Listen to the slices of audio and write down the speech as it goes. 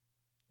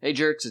Hey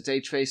jerks, it's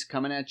H-Face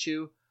coming at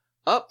you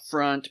up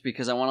front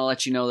because I want to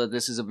let you know that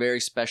this is a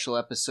very special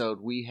episode.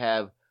 We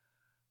have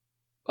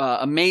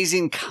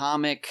amazing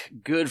comic,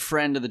 good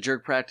friend of the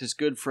Jerk Practice,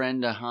 good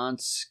friend to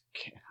Hans,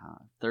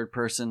 third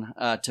person,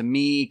 to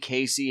me,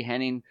 Casey,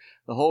 Henning,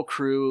 the whole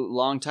crew,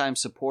 longtime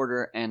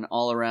supporter, and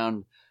all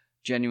around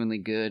genuinely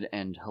good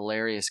and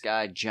hilarious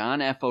guy.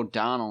 John F.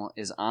 O'Donnell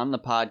is on the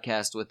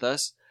podcast with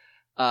us.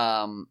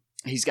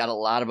 He's got a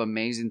lot of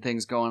amazing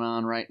things going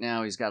on right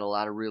now. He's got a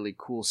lot of really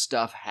cool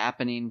stuff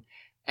happening.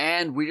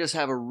 And we just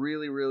have a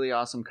really, really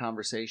awesome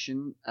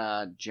conversation.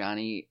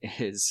 Johnny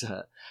is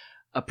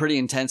a pretty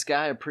intense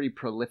guy, a pretty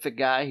prolific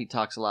guy. He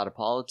talks a lot of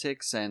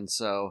politics. And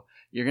so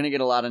you're going to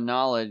get a lot of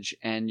knowledge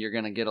and you're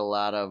going to get a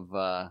lot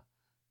of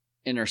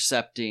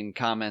intercepting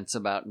comments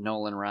about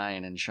Nolan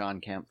Ryan and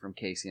Sean Kemp from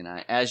Casey and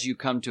I, as you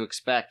come to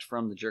expect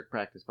from the Jerk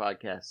Practice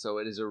podcast. So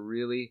it is a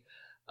really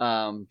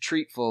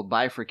treatful,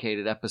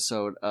 bifurcated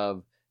episode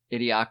of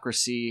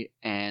Idiocracy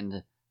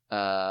and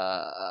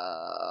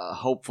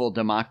hopeful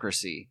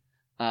democracy.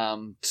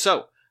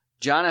 So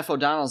John F.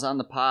 O'Donnell's on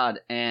the pod,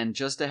 and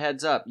just a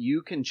heads up,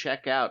 you can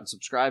check out and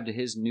subscribe to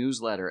his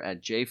newsletter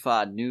at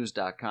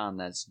jfodnews.com.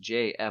 That's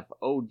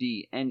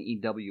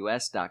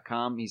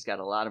jfodnews.com. He's got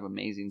a lot of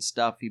amazing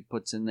stuff he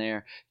puts in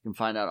there. You can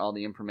find out all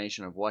the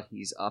information of what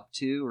he's up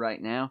to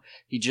right now.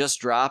 He just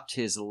dropped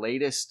his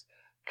latest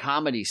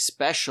comedy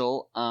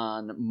special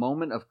on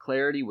Moment of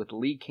Clarity with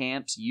Lee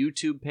Camp's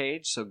YouTube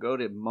page. So go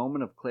to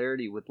Moment of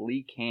Clarity with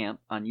Lee Camp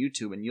on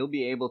YouTube, and you'll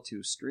be able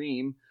to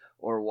stream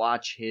or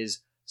watch his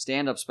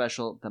stand-up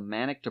special, The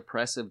Manic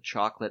Depressive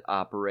Chocolate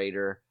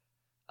Operator.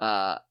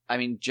 I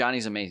mean,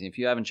 Johnny's amazing. If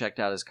you haven't checked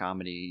out his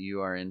comedy,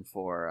 you are in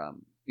for a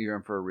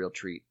real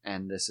treat.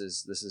 And this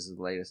is his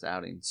latest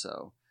outing,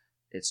 so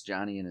it's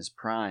Johnny in his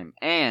prime.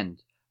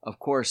 And of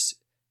course,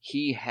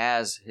 he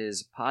has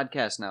his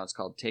podcast now. It's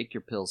called Take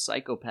Your Pill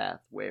Psychopath,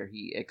 where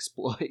he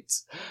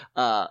exploits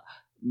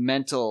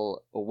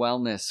mental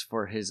wellness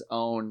for his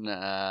own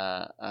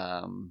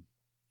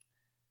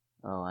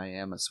I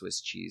am a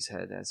Swiss cheese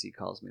head, as he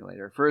calls me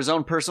later, for his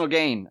own personal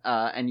gain.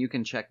 And you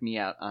can check me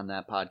out on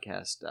that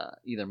podcast,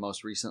 either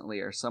most recently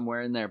or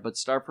somewhere in there. But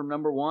start from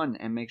number 1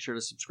 and make sure to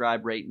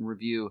subscribe, rate, and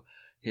review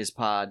his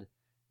pod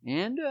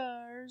and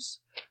ours.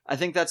 I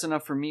think that's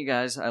enough for me,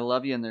 guys. I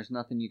love you, and there's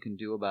nothing you can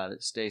do about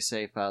it. Stay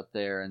safe out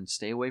there, and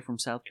stay away from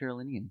South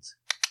Carolinians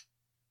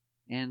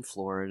and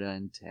Florida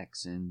and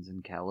Texans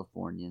and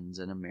Californians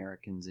and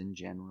Americans in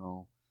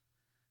general.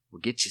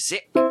 We'll get you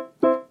sick.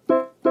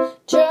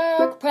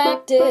 Jerk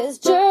practice,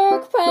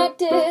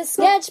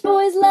 sketch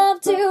boys love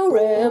to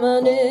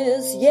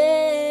reminisce,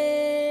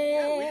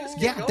 Yeah,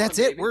 that's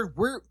it.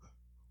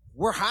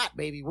 We're hot,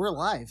 baby. We're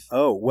live.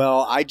 Oh,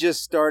 well, I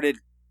just started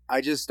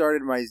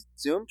my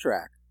Zoom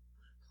track.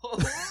 We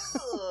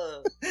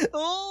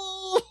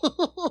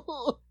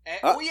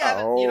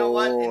haven't, you know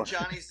what, in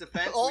Johnny's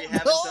defense, we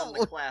haven't done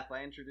the clap.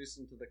 I introduced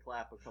him to the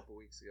clap a couple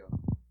weeks ago.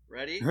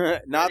 Ready? Not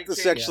Ready, the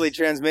Casey? sexually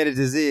transmitted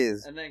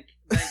disease. And then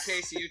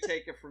Casey, you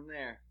take it from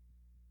there.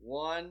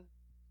 1,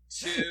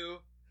 2.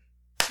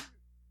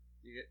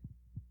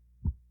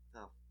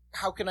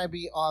 How can I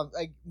be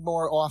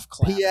more off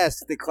clap?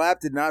 P.S. The clap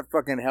did not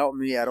fucking help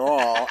me at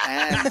all,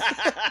 and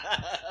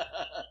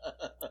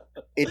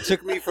it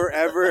took me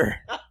forever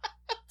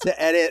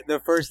to edit the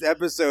first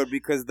episode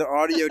because the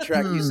audio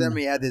track you sent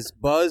me had this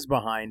buzz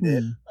behind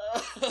it,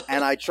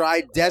 and I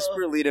tried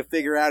desperately to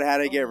figure out how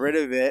to get rid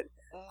of it.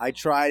 I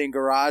tried in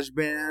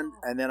GarageBand,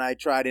 and then I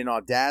tried in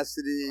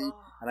Audacity,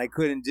 and I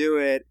couldn't do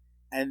it.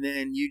 And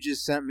then you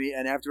just sent me,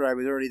 and after I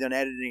was already done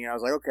editing, I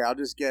was like, okay, I'll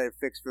just get it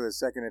fixed for the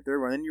second and third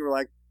one. And then you were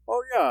like,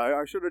 oh yeah,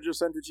 I should have just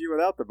sent it to you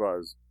without the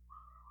buzz.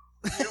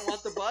 You don't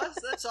want the buzz?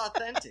 That's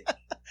authentic.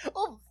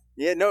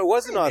 Yeah, no, it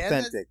wasn't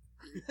authentic.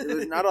 It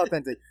was not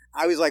authentic.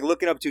 I was like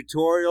looking up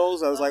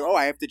tutorials. I was like, oh,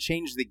 I have to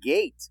change the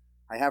gate.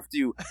 I have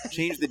to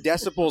change the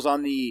decibels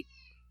on the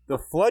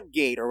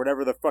floodgate or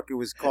whatever the fuck it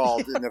was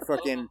called. And the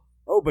fucking,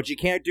 but you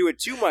can't do it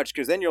too much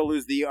because then you'll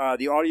lose the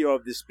audio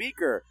of the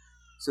speaker.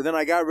 So then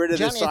I got rid of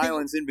the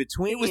silence in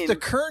between. It was the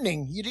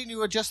kerning. You didn't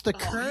even adjust the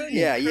kerning.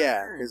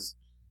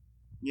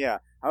 Yeah.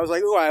 I was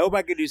like, I hope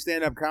I could do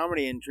stand-up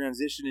comedy and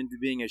transition into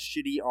being a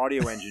shitty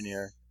audio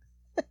engineer.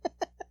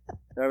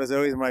 That was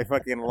always my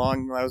fucking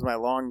my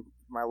long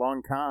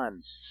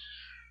con.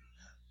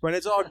 But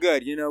it's all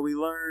good. You know, we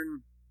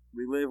learn,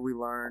 we live, we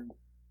learn.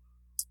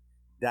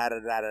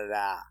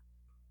 Da-da-da-da-da.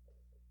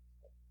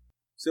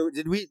 So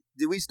did we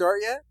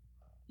start yet?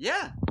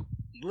 Yeah.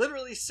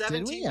 Literally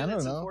 17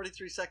 minutes and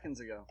 43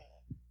 seconds ago.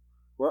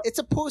 Well, it's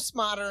a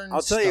postmodern.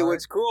 I'll tell you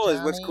what's cool Johnny.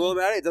 Is what's cool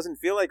about it. It doesn't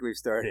feel like we've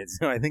started,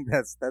 so I think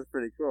that's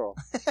pretty cool.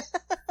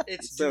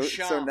 It's so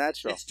Duchamp.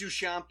 natural. It's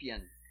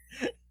Duchampian.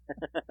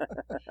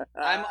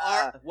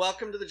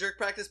 Welcome to the Jerk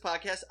Practice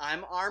podcast.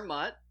 I'm R.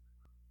 Mutt.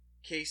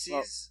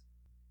 Casey's.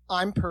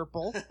 I'm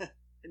purple.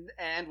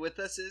 And with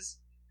us is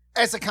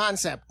as a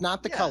concept,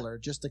 not the color,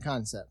 just a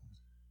concept.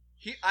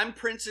 I'm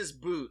Prince's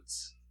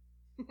Boots.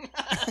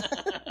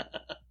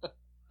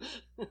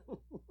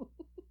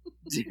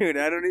 Dude,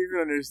 I don't even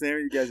understand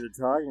what you guys are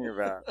talking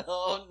about.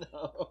 Oh,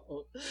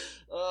 no.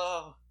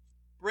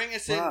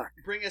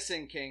 Bring us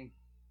in, King.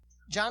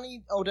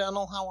 Johnny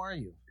O'Donnell, how are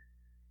you?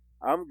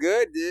 I'm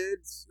good, dude.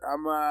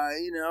 I'm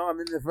I'm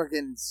in the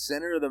fucking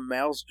center of the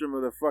maelstrom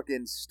of the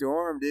fucking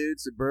storm, dude.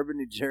 Suburban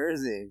New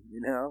Jersey,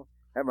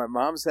 at my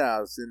mom's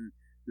house in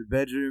the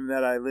bedroom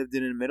that I lived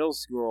in middle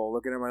school,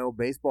 looking at my old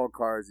baseball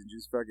cards and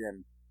just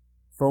fucking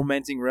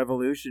fomenting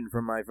revolution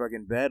from my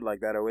fucking bed like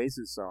that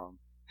Oasis song.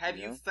 Have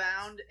you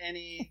found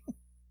any?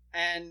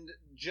 And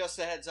just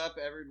a heads up,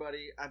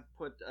 everybody, I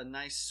put a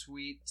nice,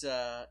 sweet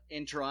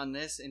intro on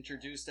this.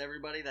 Introduced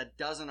everybody that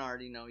doesn't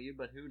already know you,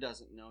 but who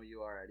doesn't know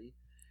you already.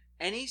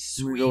 Any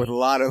sweet? We go with a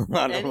lot of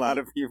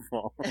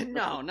people.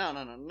 No.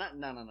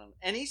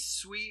 Any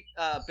sweet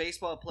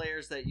baseball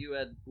players that you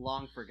had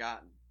long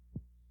forgotten?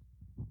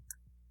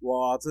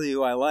 Well, I'll tell you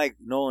who I like,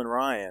 Nolan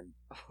Ryan.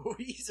 Oh,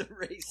 he's a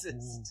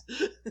racist.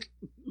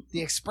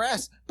 The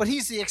Express, but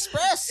he's the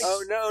Express.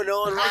 Oh no,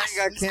 Nolan Ryan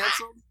got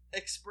canceled.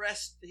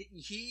 Expressed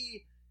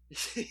he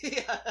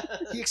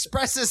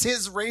expresses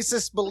his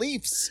racist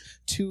beliefs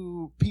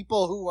to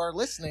people who are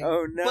listening.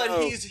 Oh no!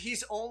 But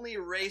he's only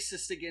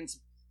racist against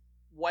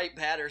white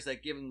batters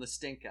that give him the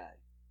stink eye.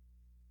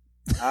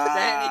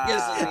 Then he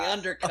gives them the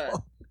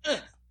undercut.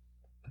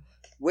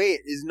 Wait,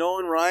 is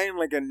Nolan Ryan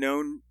like a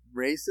known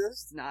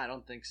racist? No, I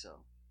don't think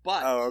so.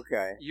 But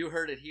okay. You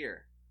heard it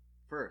here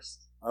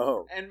first.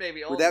 Oh, and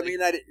maybe only. Would that mean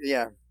that?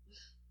 Yeah.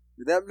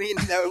 Would that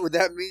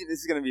mean this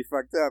is gonna be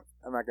fucked up?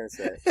 I'm not gonna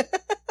say.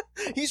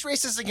 He's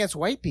racist against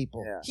white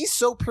people. Yeah. He's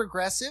so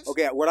progressive.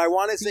 Okay, what I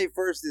want to say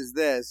first is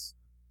this.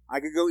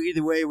 I could go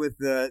either way with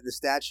the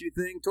statue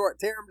thing. Tear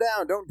him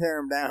down. Don't tear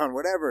him down.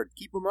 Whatever.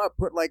 Keep him up.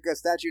 Put like a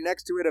statue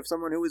next to it of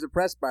someone who was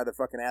oppressed by the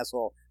fucking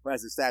asshole who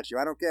has the statue.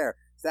 I don't care.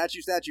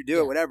 Statue,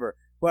 do it. Whatever.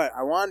 But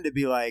I wanted to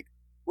be like,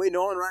 wait,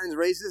 Nolan Ryan's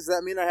racist? Does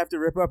that mean I have to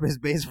rip up his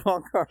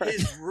baseball card?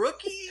 His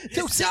rookie?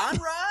 His Don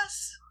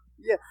Ross?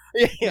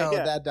 Yeah.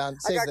 That Don.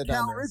 Save I got the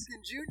Cal Don Ross.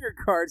 Ripken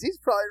Jr. cards. He's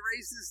probably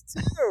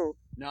racist too.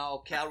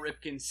 No, Cal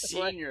Ripken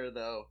Sr.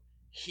 though.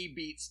 He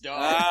beats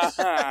dogs.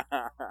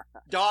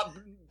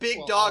 Big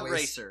dog always.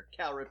 racer.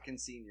 Cal Ripken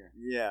Sr.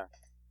 Yeah.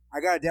 I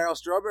got a Darryl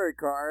Strawberry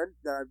card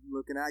that I'm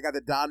looking at. I got the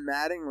Don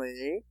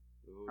Mattingly.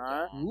 Ooh,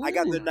 I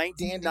got the Ooh,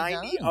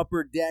 1990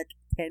 Upper Deck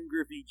Ken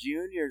Griffey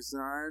Jr.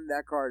 son.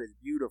 That card is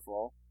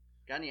beautiful.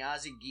 Got any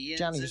Ozzie Guillen?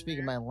 Johnny, you're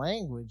speaking my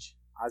language.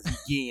 Ozzie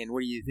Guillen. What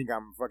do you think?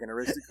 I'm a fucking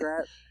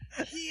aristocrat?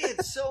 He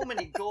had so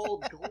many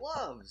gold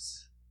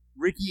gloves.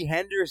 Ricky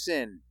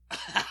Henderson.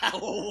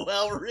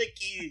 Well,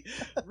 Ricky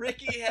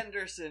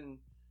Henderson,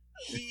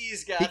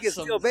 he's got. He can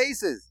steal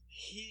bases.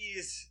 He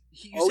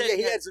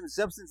had some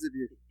substance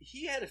abuse.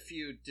 He had a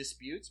few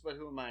disputes, but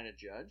who am I to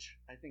judge?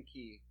 I think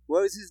he.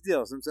 What was his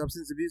deal? Some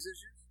substance abuse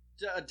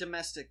issues?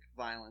 Domestic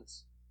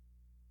violence.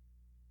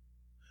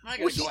 I'm not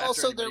Well, going to go he after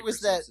also- anybody there was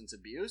for that- substance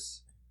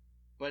abuse,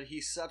 but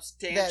he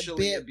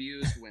substantially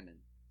abused women.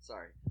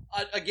 Sorry.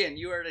 Again,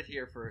 you heard it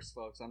here first,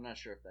 folks. I'm not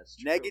sure if that's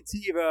true.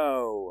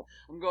 Negativo.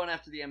 I'm going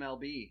after the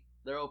MLB.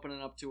 They're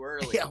opening up too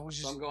early, Yeah,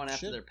 so I'm going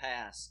after their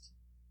past.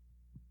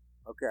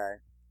 Okay.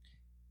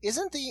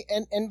 Isn't the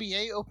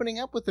NBA opening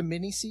up with a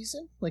mini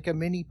season, like a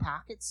mini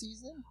pocket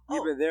season? Yeah,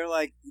 but they're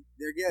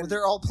getting.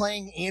 They're all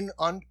playing in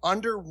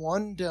under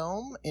one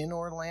dome in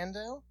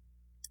Orlando.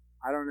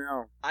 I don't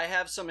know. I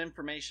have some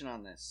information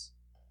on this,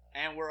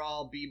 and we're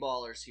all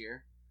b-ballers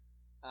here.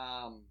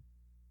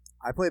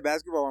 I play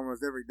basketball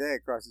almost every day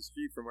across the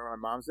street from where my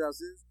mom's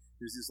house is.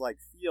 There's this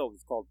field.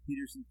 It's called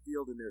Peterson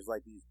Field, and there's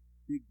these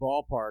big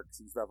ballparks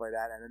and stuff like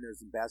that. And then there's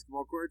some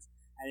basketball courts,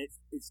 and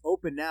it's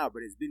open now,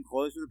 but it's been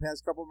closed for the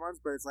past couple months.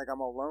 But it's I'm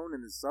alone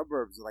in the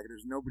suburbs.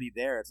 There's nobody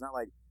there. It's not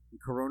like the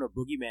Corona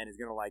boogeyman is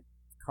gonna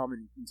come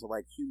into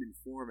human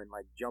form and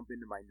jump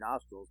into my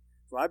nostrils.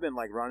 So I've been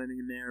running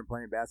in there and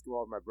playing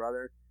basketball with my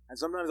brother. And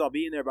sometimes I'll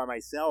be in there by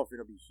myself.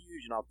 It'll be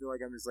huge, and I'll feel like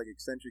I'm this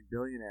eccentric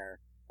billionaire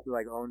who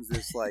owns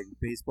this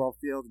baseball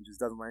field and just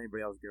doesn't let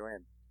anybody else go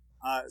in.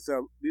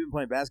 So we've been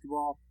playing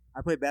basketball.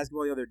 I played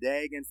basketball the other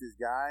day against this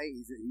guy.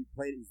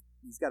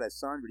 He's got a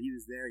son, but he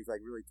was there. He's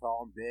really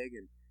tall and big,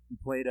 and he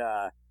played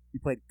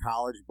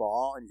college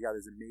ball, and he's got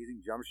this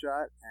amazing jump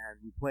shot. And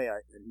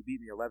and he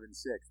beat me 11-6,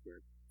 but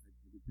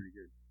I did pretty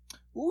good.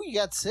 Ooh, you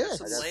got six.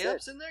 Some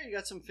layups in there? You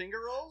got some finger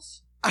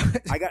rolls? I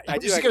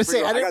was just gonna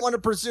say I didn't want to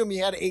presume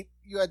you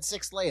had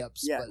 6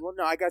 layups. Yeah, but. well,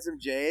 no, I got some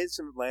J's,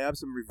 some layups,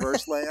 some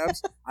reverse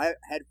layups. I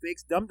had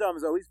fakes.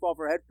 Dum-dums always fall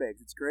for head fakes.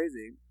 It's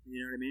crazy.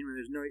 You know what I mean? When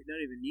there's not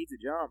even need to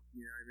jump.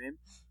 You know what I mean?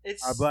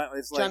 But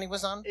it's Johnny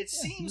was on. It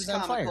seems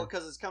comical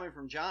because it's coming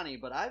from Johnny,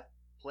 but I've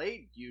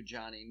played you,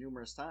 Johnny,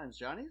 numerous times.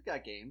 Johnny's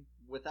got game,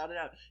 without a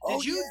doubt.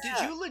 Did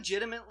you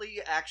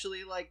legitimately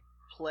actually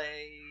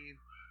play?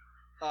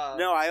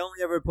 No, I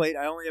only ever played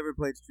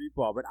street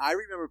ball. But I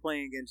remember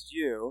playing against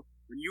you.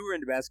 When you were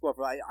into basketball,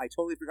 I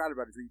totally forgot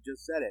about it until you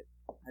just said it.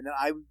 And then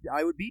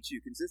I would beat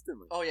you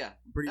consistently. Oh, yeah.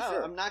 I'm pretty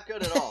sure. I'm not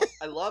good at all.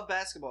 I love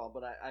basketball,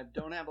 but I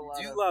don't have a lot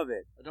of... You do love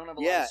it. I don't have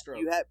a lot of stroke.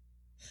 You had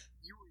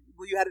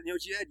what you had?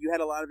 You had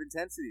a lot of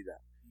intensity,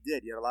 though. You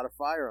did. You had a lot of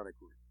fire on the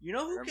court. You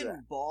know who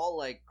can ball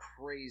like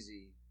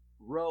crazy?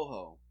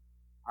 Rojo.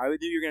 I knew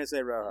you were going to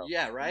say Rojo.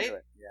 Yeah, right? I knew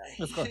it.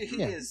 Yeah. Of course. He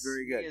Yeah. is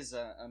Very good. He is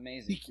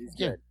amazing. He's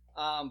Yeah.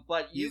 good.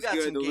 But you He's got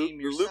good. some The game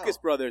the yourself. Lucas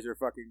brothers are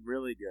fucking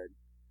really good.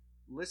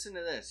 Listen to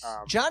this.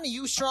 Johnny,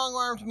 you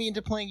strong-armed me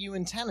into playing you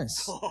in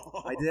tennis.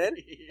 I did?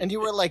 And you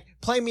were like,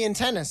 play me in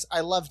tennis. I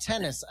love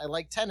tennis. I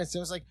like tennis. And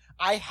it was like,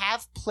 I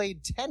have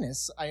played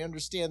tennis. I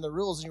understand the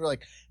rules. And you were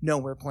like, no,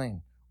 we're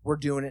playing. We're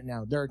doing it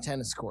now. There are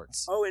tennis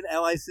courts. Oh, in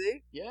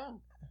LIC? Yeah.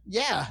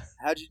 Yeah.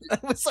 How'd you I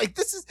was like,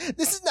 this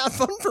is not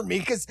fun for me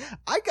because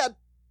I got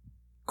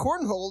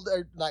cornholed,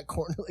 or not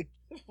cornholed, like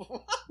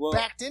well,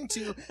 backed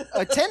into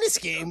a tennis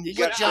game You with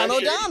got John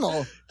pressured.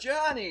 O'Donnell.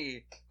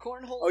 Johnny,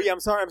 cornhole. Oh yeah, I'm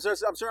sorry. I'm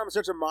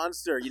such a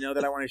monster. You know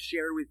that I want to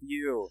share with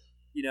you.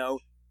 You know,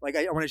 like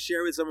I want to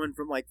share with someone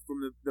from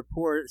the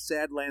poor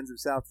sad lands of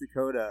South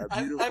Dakota.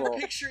 A beautiful I'm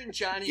picturing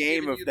Johnny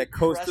game giving of you the the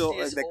coastal-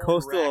 crustiest the old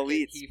coastal racket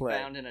elites he play.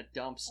 found in a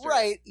dumpster.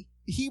 Right.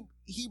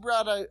 He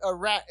brought a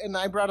rat and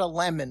I brought a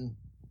lemon.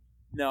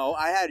 No,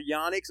 I had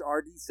Yonex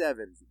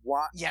RD7s.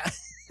 Yeah.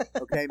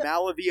 Okay,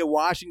 Malavia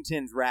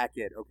Washington's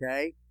racket.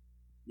 Okay,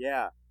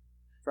 yeah.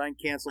 Try and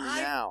cancel me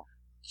I- now.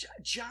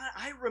 John,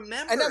 I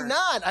remember. And I'm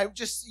not.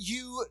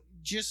 You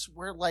just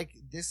were like,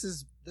 this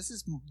is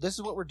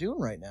what we're doing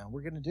right now.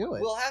 We're gonna do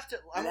it. We'll have to.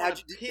 I And want how'd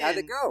to you do- pin how'd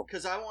it go?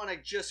 because I want to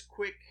just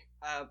quick.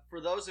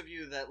 For those of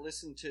you that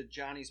listen to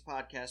Johnny's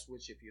podcast,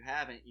 which if you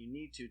haven't, you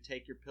need to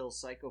take your pill,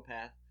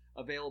 Psychopath.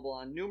 Available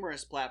on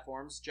numerous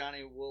platforms.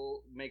 Johnny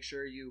will make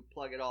sure you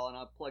plug it all, and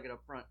I'll plug it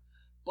up front.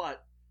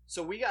 But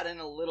so we got in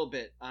a little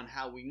bit on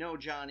how we know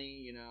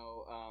Johnny,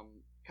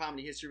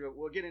 comedy history, but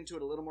we'll get into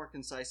it a little more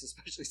concise,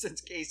 especially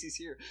since Casey's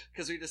here,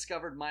 because we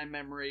discovered my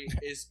memory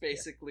is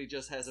basically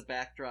just has a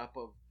backdrop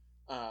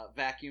of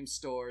vacuum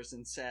stores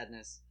and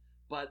sadness.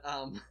 But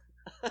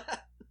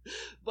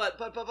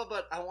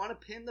but I want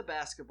to pin the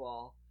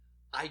basketball.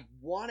 I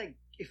want to.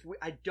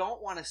 I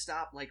don't want to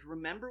stop. Like,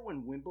 remember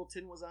when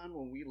Wimbledon was on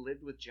when we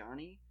lived with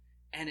Johnny,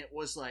 and it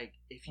was like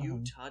if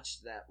you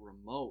touched that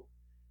remote,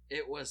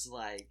 it was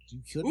like, you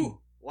couldn't. ooh,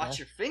 watch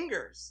your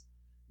fingers.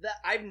 That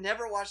I've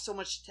never watched so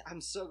much. I'm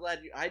so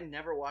glad I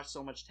never watched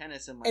so much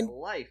tennis in my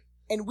life.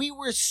 And we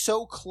were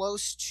so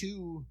close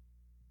to,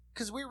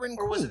 because we were in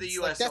Or was it Queens.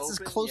 the Like, US that's as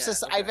Open? close Yeah,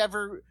 as okay. I've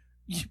ever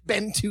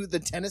been to the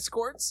tennis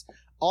courts.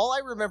 All I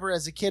remember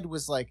as a kid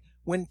was like,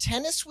 when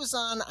tennis was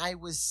on, I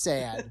was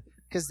sad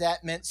because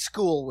that meant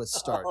school was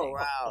starting. Oh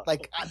wow!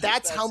 Like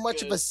that's how That's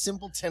much of good. a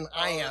simpleton Oh,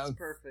 I that's am.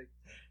 perfect.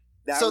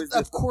 That So was the-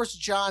 of course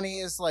Johnny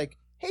is like,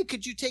 "Hey,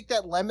 could you take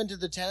that lemon to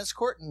the tennis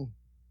court and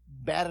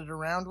bat it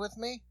around with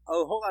me?"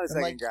 Oh, hold on a I'm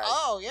second, like, guys.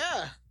 "Oh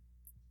yeah."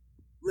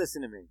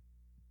 Listen to me.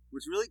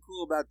 What's really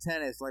cool about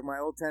tennis, like my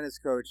old tennis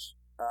coach,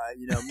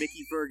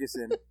 Mickey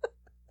Ferguson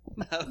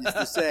used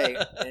to say,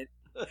 and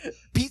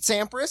Pete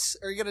Sampras?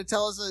 Are you going to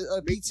tell us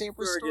a Pete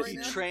Sampras story Ferguson.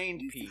 now? He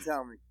trained used to Pete.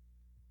 tell me,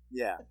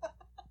 yeah.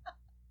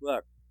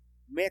 Look,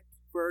 Mick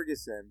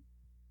Ferguson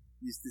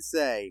used to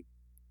say,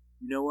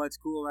 you know what's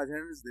cool about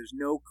tennis? There's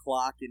no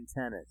clock in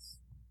tennis.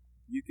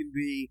 You can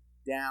be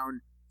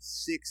down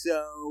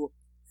 6-0,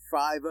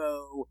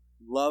 5-0,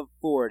 love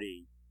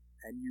 40,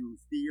 and you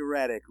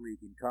theoretically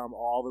can come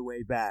all the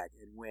way back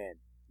and win.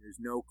 There's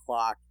no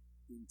clock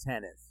in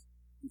tennis.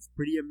 It's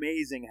pretty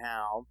amazing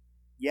how,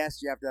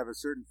 yes, you have to have a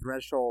certain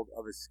threshold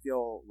of a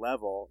skill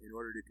level in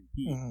order to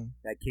compete Mhm.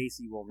 that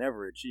Casey will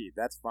never achieve.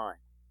 That's fine.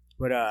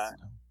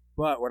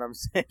 But what I'm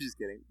saying, just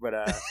kidding.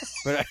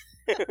 But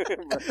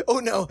Oh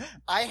no,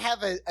 I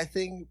have a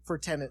thing for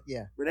tennis.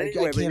 Yeah, But I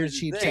anyway, but can't here's the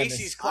achieve thing. tennis.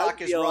 Casey's I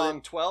clock is feel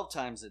wrong 12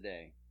 times a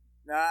day.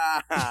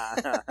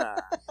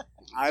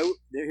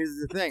 Here's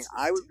the thing.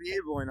 I would be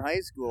able in high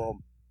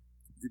school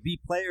to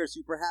beat players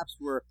who perhaps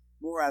were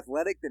more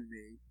athletic than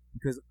me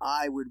because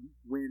I would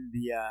win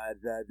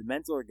the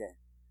mental game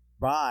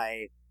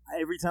by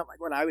every time. Like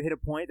when I would hit a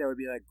point, that would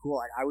be like cool.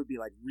 Like I would be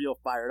like real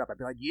fired up. I'd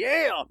be like,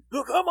 yeah,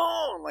 oh, come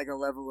on, like a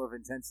level of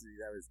intensity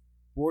that was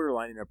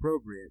borderline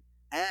inappropriate.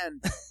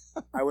 And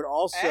I would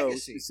also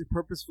Agassi.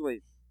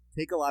 purposefully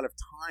take a lot of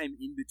time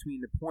in between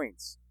the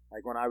points.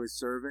 Like when I was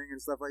serving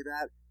and stuff like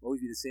that, always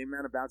be the same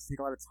amount of bounce, take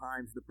a lot of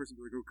time for the person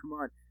to go, come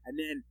on. And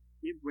then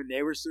when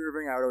they were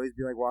serving, I would always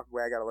be like, walk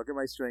away. I got to look at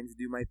my strings,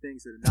 do my thing,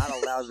 so to not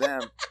allow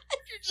them.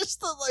 You're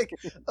just like,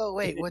 oh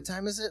wait, what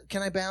time is it?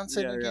 Can I bounce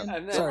it Yeah, yeah. again?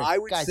 And then Sorry, I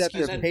would guys, set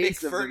excuse the And me. then pace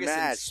Mick of the Ferguson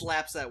match.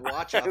 slaps that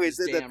watch I off would his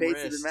set the damn pace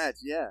wrist. of the match.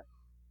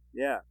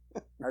 Yeah.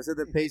 I set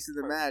the pace of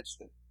the match.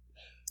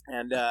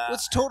 And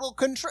What's total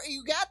control?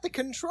 You got the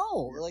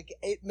control. Like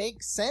it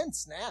makes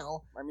sense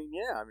now. I mean,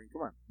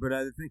 come on. But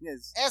the thing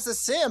is, As a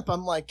simp,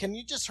 I'm like, can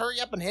you just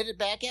hurry up and hit it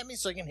back at me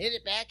so I can hit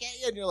it back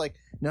at you? And you're like,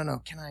 no,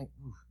 can I?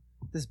 Ooh,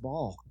 this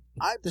ball.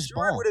 I'm This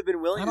sure I ball. would have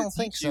been willing I to don't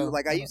think teach you. so.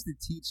 Like I I used to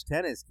teach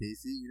tennis,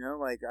 Casey. You know,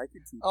 like I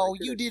could teach. Oh, I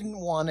could've- you didn't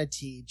want to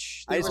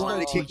teach. I just was wanted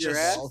no to kick your teaching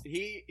ass. involved.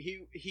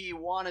 He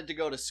wanted to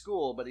go to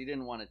school, but he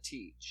didn't want to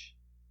teach.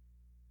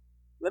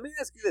 Let me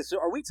ask you this: so,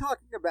 are we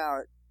talking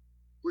about?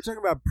 We're talking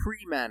about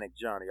pre-Manic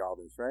Johnny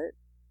Aldous, right?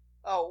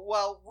 Oh,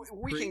 well,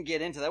 we Pretty- can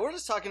get into that. We're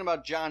just talking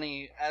about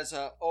Johnny as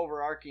a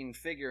overarching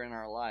figure in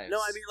our lives. No,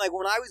 I mean, like,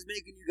 when I was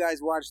making you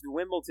guys watch the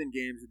Wimbledon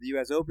games, the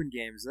U.S. Open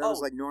games, that was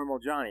Oh. like normal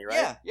Johnny,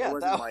 right? Yeah, It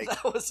wasn't that, like...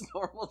 that was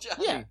normal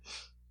Johnny. Yeah.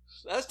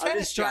 That's I'm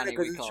tennis just trying Johnny,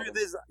 to, we because the called truth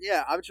him. is,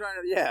 yeah, I'm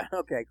trying to, yeah,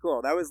 okay,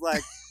 cool. That was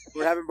like,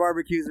 we're having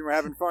barbecues and we're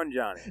having fun,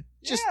 Johnny.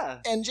 Just Yeah.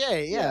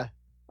 NJ, yeah.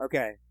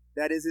 Okay,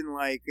 that isn't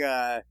like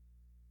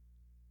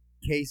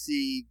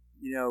Casey,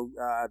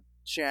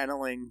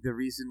 channeling the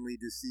recently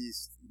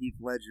deceased Heath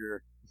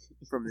Ledger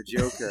from the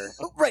Joker.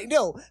 Right,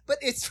 no, but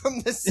it's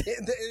from the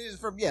it is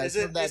from Is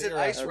it's from that it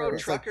era. Ice Road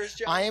It's like, Truckers,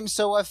 Johnny? I am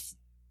so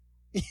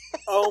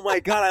Oh my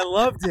god, I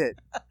loved it.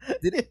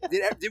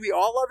 Did we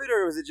all love it,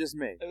 or was it just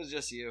me? It was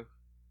just you.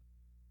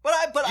 But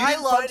You I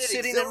didn't loved find it sitting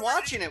and exhilarating?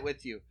 watching it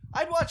with you.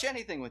 I'd watch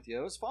anything with you.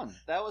 It was fun.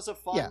 That was a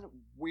fun, Yeah.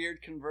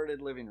 weird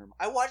converted living room.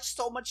 I watched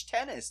so much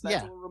tennis. That's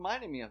Yeah. what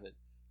reminded me of it.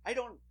 I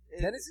don't.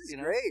 Tennis is you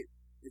know, great.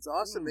 It's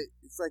awesome. Mm.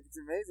 It's like, it's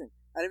amazing.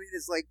 And I mean,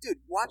 it's like, dude,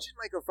 watching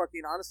like a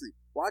fucking, honestly,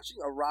 watching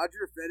a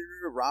Roger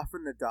Federer Rafa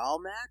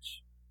Nadal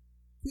match.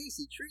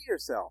 Casey, treat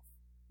yourself.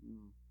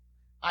 Mm.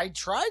 I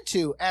tried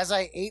to as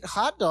I ate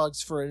hot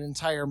dogs for an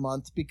entire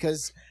month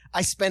because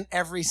I spent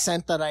every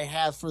cent that I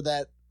have for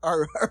that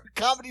our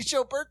comedy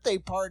show birthday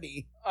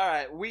party. All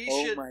right, we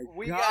Oh should. my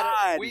We God.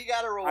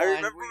 gotta rewind. I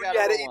remember we when gotta you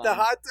had to eat the rewind.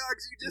 hot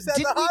dogs. You just had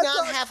Did the we hot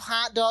not dogs. have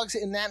hot dogs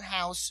in that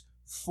house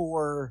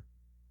for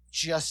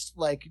just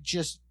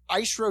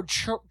Ice Road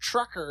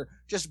Trucker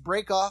just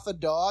break off a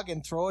dog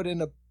and throw it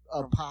in a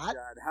Oh my pot?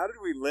 God, how did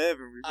we live?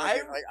 And we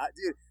fucking,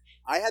 dude,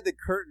 I had the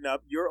curtain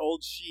up. Your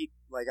old sheet,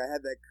 like I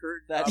had that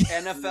curtain That up.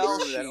 NFL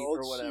that sheet old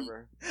or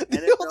whatever. The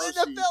NFL old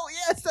sheet, NFL,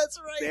 yes, that's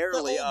right.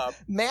 barely the old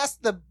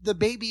up. the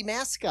baby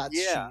mascot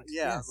Yeah, sheet.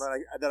 yeah. Yes.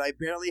 That I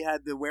barely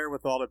had the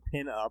wherewithal to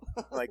pin up,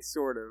 like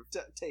sort of.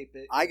 Tape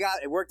it.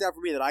 It worked out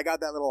for me that I got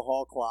that little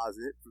hall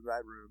closet for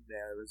that room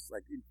there. It was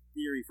like, in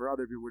theory, for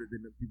other people, would have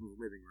been the people's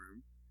living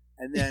room.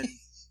 And then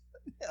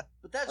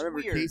But that's I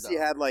remember weird. Casey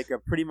though. had like a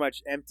pretty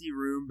much empty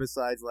room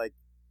besides like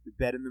the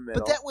bed in the middle.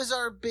 But that was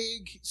our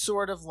big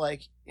sort of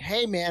like,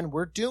 hey man,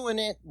 we're doing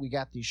it. We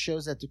got these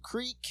shows at the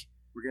Creek.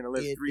 We're gonna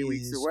live It 3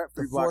 weeks is away,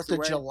 the 3 blocks 4th of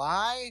away.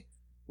 July.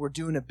 We're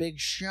doing a big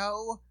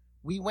show.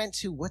 We went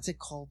to what's it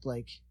called,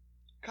 like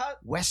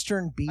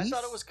Western Beef. I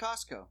thought it was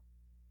Costco.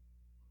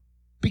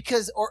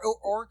 because or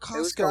was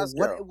Costco,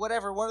 Costco.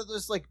 whatever, one of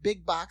those like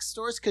big box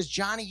stores. Because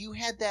Johnny, you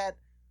had that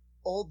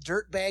old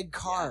dirtbag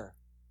car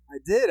I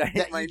did. I hit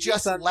that my you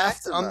just Nissan left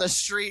Maxima. on the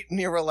street, and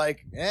you were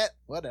like,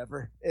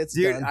 whatever, it's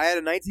Dude, done. I had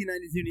a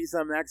 1992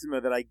 Nissan Maxima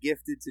that I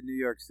gifted to New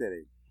York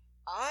City.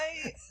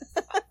 Right,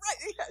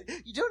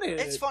 you donated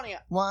It's it. funny.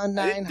 1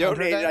 I didn't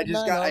donate it. I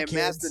just got. I 900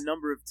 amassed kids. a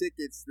number of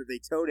tickets that they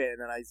towed it, and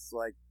then I was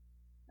like,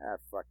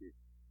 fuck you.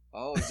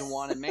 Oh, he's a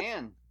wanted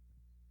man.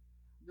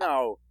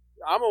 No,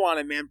 I'm a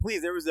wanted man.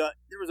 Please, there was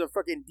a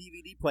fucking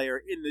DVD player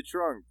in the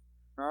trunk.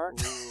 Huh?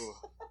 Ooh.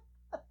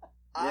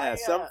 Yeah,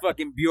 some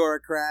fucking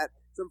bureaucrat,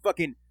 some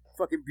fucking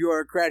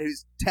bureaucrat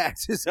whose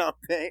taxes I'm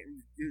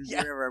paying,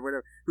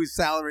 whatever, whose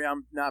salary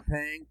I'm not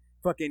paying,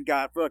 fucking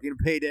got fucking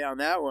payday on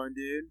that one,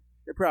 dude.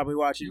 They're probably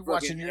watching You fucking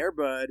watching your-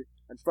 Airbud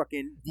on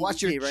fucking Watch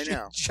DVD your right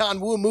now. John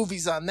Woo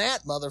movies on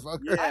that motherfucker.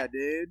 Yeah,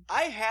 dude.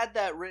 I had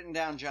that written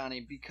down, Johnny,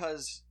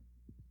 because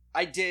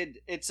I did.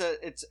 It's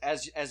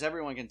as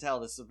everyone can tell,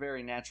 this is a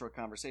very natural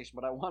conversation.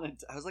 But I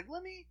was like,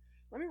 let me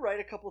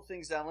write a couple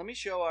things down. Let me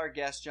show our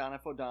guest John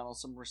F. O'Donnell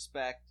some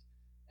respect,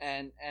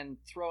 and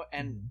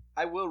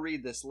I will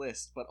read this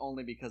list, but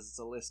only because it's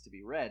a list to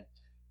be read.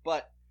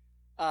 But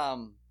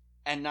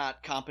and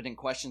not competent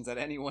questions that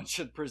anyone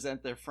should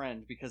present their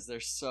friend because they're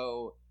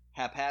so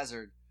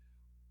haphazard.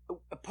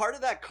 A part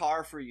of that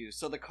car for you,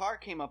 so the car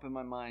came up in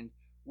my mind,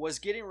 was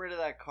getting rid of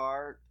that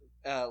car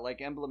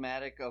like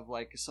emblematic of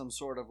like some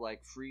sort of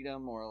like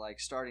freedom or like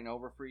starting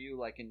over for you,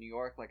 like in New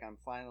York, like I'm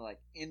finally like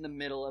in the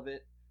middle of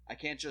it. I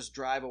can't just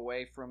drive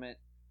away from it.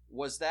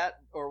 Was that,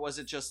 or was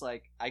it just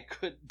like I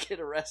could get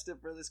arrested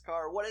for this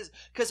car? What is,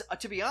 because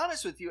to be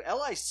honest with you,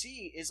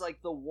 LIC is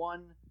like the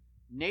one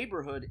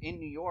neighborhood in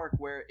New York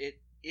where it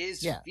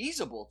is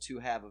feasible to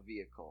have a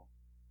vehicle,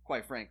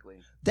 quite frankly.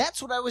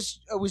 That's what I was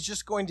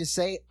just going to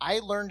say. I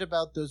learned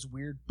about those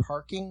weird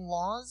parking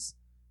laws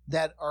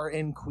that are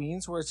in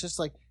Queens where it's just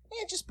like,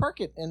 just park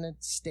it and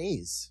it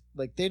stays.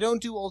 Like they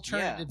don't do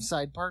alternative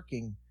side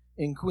parking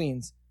in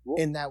Queens.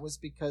 Well- And that was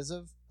because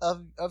of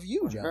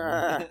you,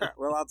 John.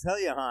 Well, I'll tell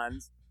you,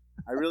 Hans.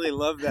 I really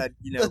love that.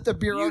 the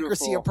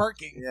bureaucracy beautiful- of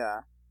parking.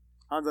 Yeah,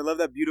 Hans, I love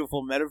that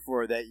beautiful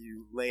metaphor that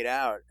you laid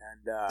out,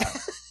 and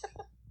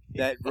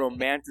that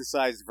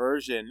romanticized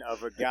version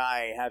of a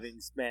guy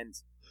having spent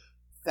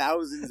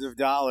thousands of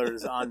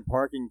dollars on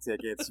parking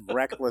tickets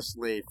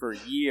recklessly for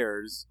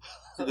years,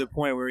 to the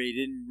point where he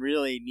didn't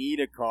really need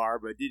a car,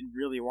 but didn't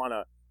really want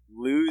to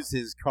lose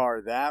his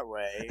car that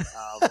way.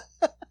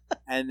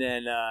 And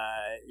then,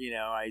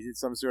 I did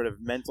some sort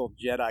of mental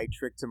Jedi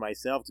trick to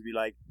myself to be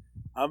like,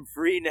 I'm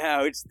free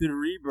now. It's the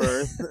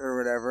rebirth or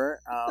whatever.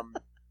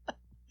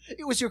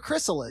 It was your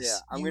chrysalis. Yeah,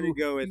 I'm going to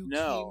go with you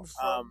no. came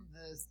from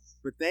the-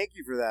 But thank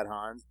you for that,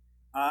 Hans.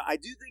 I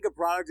do think a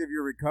product of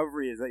your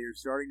recovery is that you're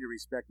starting to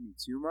respect me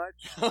too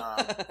much,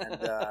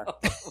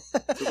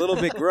 it's a little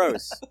bit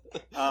gross.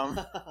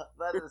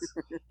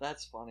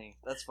 That's funny.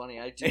 That's funny.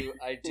 I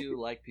do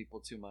like people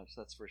too much.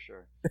 That's for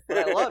sure. But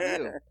I love you.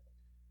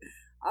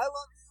 I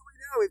love you.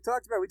 We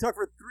talked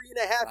for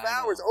 3.5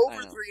 hours,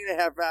 over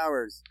 3.5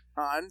 hours,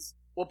 Hans.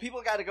 Well,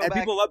 people got to go and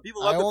back. People love the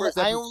first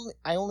episode.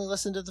 I only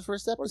listened to the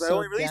first episode. I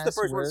only released the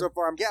first one so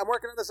far. I'm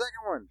working on the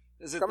second one.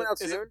 Is it coming out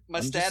soon? Is it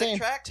my static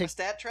track? My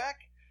stat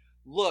track?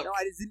 Look. No,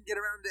 I just didn't get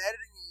around to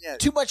editing it yet.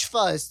 Too much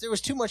fuzz. There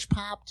was too much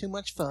pop, too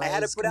much fuzz. I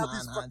had to put out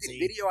this fucking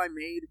video I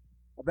made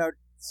about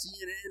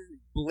CNN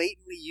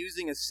blatantly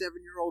using a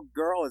 7-year-old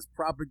girl as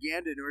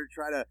propaganda in order to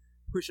try to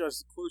push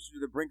us closer to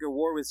the brink of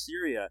war with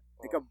Syria.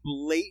 Like a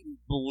blatant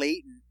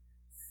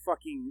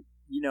fucking,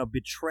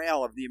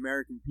 betrayal of the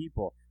American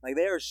people. Like,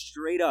 they are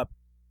straight up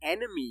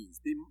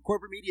enemies. The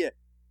corporate media,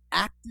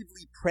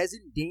 actively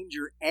present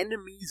danger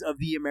enemies of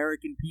the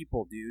American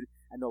people, dude.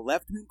 And the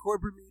left-wing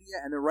corporate media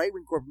and the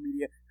right-wing corporate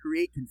media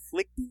create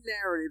conflicting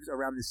narratives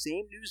around the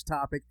same news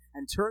topic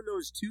and turn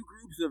those two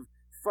groups of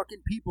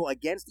fucking people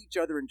against each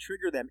other and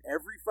trigger them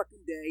every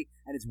fucking day.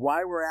 And it's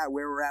why we're at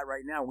where we're at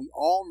right now. We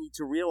all need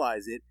to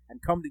realize it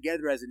and come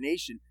together as a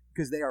nation,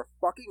 because they are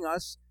fucking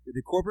us.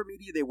 The corporate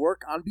media, they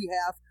work on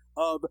behalf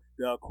of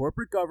the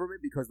corporate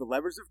government because the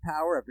levers of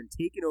power have been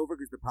taken over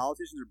because the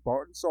politicians are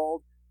bought and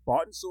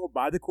sold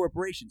by the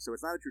corporation. So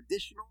it's not a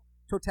traditional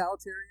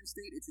totalitarian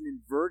state. It's an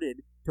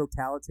inverted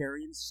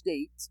totalitarian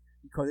state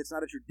because it's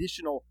not a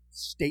traditional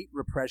state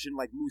repression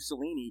like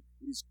Mussolini.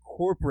 It is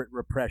corporate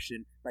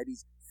repression by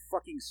these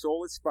fucking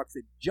soulless fucks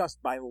that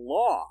just by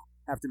law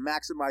have to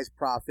maximize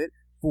profit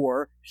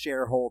for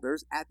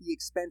shareholders at the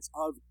expense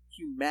of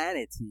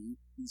humanity.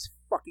 These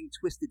fucking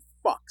twisted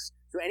fucks.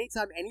 So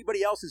anytime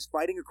anybody else is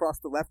fighting across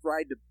the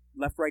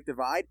left-right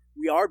divide,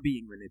 we are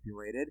being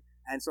manipulated.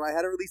 And so I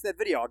had to release that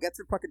video. I'll get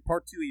to fucking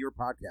part 2 of your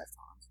podcast,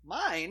 Hans.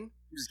 Mine?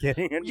 I'm just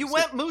kidding. You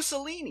went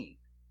Mussolini.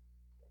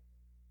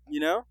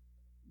 You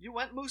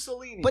went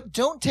Mussolini. But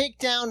don't take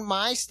down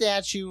my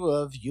statue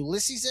of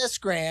Ulysses S.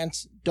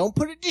 Grant. Don't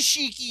put a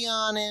dashiki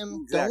on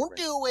him. Exactly. Don't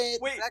do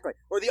it. Wait, exactly.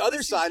 Or the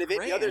other side of it.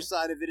 The other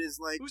side of it is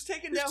like, who's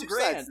taking down two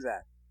Grant? Sides to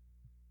that.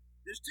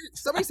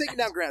 Somebody's taking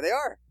down Grant. They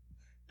are.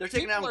 They're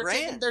taking down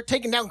Grant. They're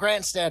taking down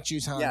Grant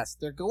statues, Hans. Yes.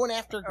 They're going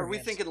after Grant. Are we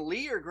thinking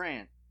Lee or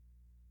Grant?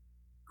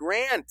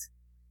 Grant.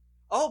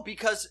 Oh,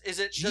 because does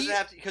it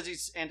have to, because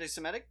he's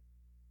anti-Semitic?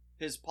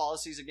 His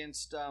policies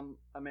against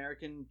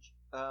American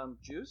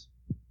Jews?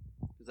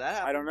 Does that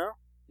happen? I don't know.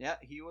 Yeah,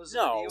 he was.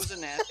 No. He was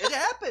It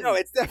happened. No,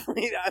 it's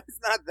definitely not. It's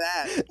not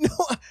that. No,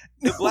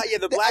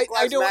 the Black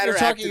Lives Matter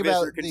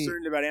activists are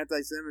concerned about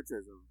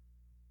anti-Semitism.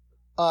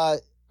 I'm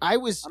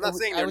not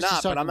saying they're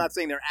not, but I'm not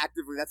saying they're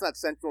actively. That's not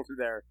central to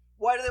their.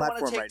 Why do they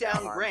want to take right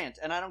down now, Grant?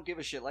 And I don't give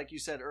a shit, like you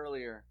said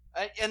earlier.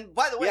 And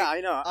by the way, yeah, I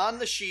know. On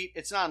the sheet,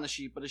 it's not on the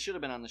sheet, but it should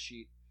have been on the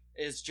sheet,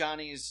 is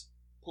Johnny's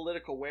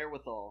political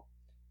wherewithal.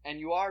 And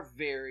you are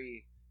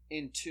very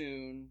in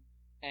tune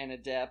and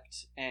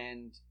adept.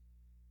 And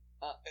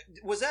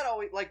was that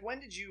always, like, when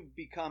did you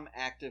become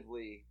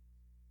actively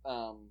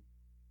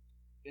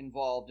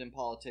involved in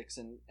politics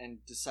and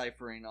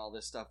deciphering all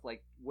this stuff?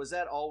 Like, was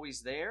that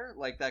always there?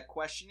 Like, that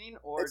questioning?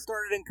 Or It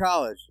started in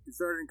college.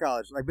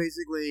 Like,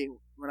 basically,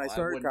 when I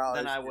started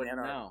college. Then I wouldn't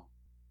know.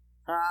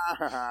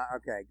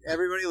 Okay.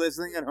 Everybody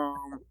listening at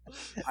home,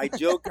 I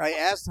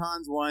asked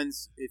Hans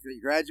once if he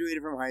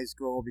graduated from high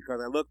school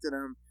because I looked at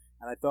him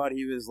and I thought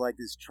he was like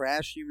this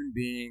trash human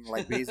being,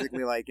 like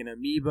basically like an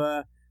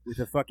amoeba with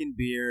a fucking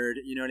beard,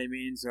 you know what I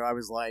mean? So I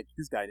was like,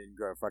 this guy didn't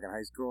go to fucking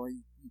high school.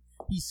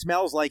 He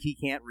smells like he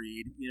can't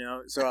read, you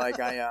know? So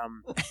like I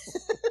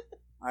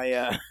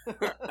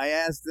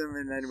asked him,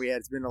 and then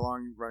it's been a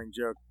long running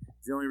joke.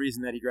 It's the only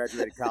reason that he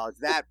graduated college.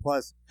 That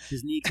plus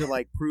his need to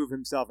like prove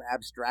himself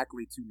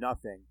abstractly to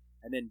nothing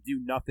and then do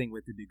nothing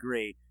with the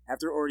degree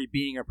after already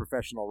being a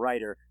professional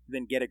writer,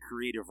 then get a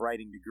creative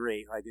writing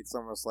degree. Like, it's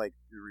almost like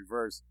the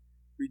reverse.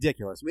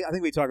 Ridiculous. I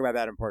think we talk about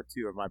that in part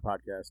 2 of my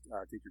podcast,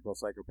 Take Your Pill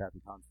Psychopath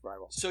with Hans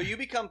Freiwald. So you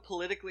become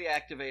politically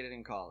activated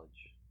in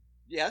college?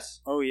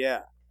 Yes? Oh,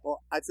 yeah.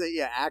 Well, I'd say,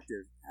 yeah,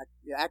 active.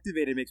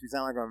 Activated makes me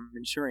sound like I'm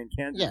insuring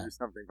cancer or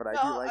something, but I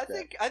do like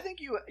that. I think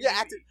you... Yeah,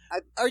 active.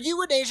 Are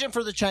you an agent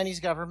for the Chinese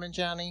government,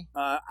 Johnny?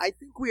 I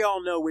think we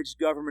all know which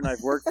government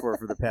I've worked for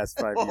the past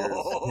 5 years.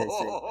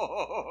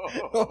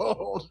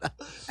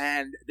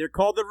 And they're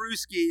called the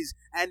Ruskies,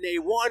 and they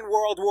won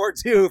World War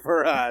II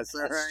for us.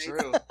 All That's right?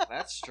 true.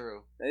 That's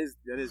true.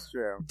 That is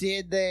true.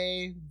 Did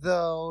they,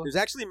 though? There's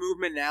actually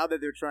movement now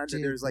that they're trying to...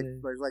 There's like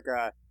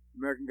a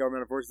American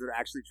government forces that are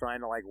actually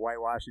trying to like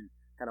whitewash and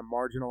kind of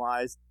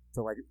marginalize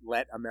to like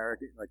let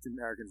Americans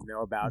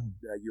know about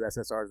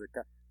USSR's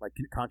like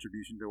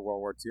contribution to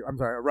World War II. I'm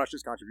sorry,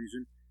 Russia's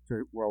contribution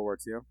to World War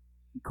II.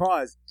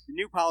 Because the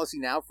new policy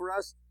now for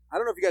us, I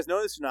don't know if you guys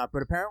know this or not,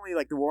 but apparently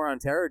like the war on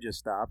terror just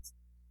stopped.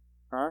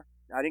 Huh?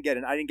 I didn't get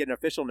an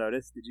official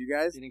notice. Did you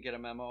guys? You didn't get a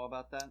memo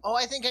about that? Oh,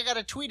 I think I got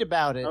a tweet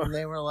about it, and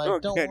they were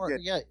like, "Don't worry,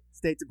 good. yeah,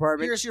 State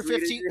Department. here's your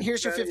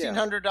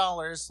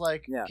 $1,500.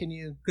 Like, Yeah. can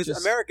you?" Because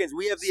Americans,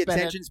 we have the spend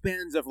attention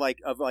spans of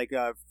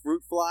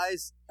fruit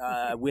flies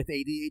with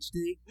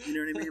ADHD. You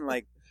know what I mean?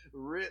 Like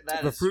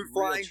that the is fruit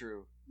real fly.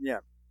 true. Yeah,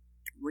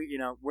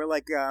 we're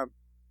like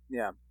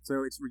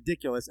So it's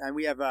ridiculous, and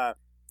we have the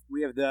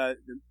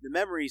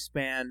memory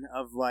span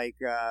of like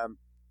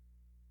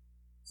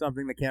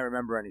something that can't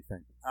remember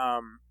anything.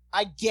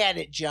 I get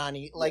it,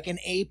 Johnny. Like an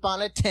ape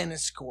on a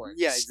tennis court.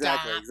 Yeah,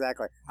 exactly.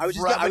 I was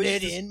just rubbing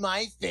it in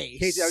my face.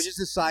 Casey, I was just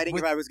deciding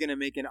if I was going to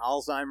make an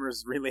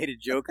Alzheimer's related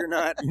joke or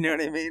not. You know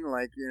what I mean?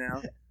 Like,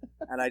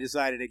 and I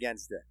decided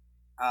against it.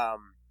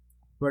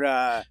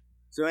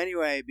 So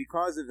anyway,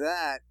 because of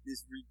that,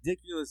 this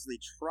ridiculously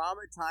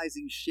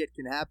traumatizing shit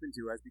can happen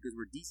to us because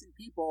we're decent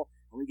people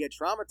and we get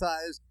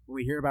traumatized when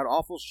we hear about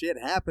awful shit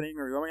happening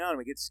or going on and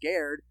we get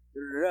scared.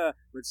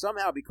 But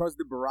somehow, because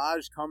the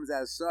barrage comes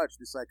as such,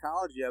 the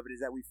psychology of it is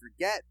that we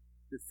forget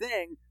the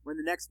thing when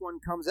the next one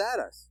comes at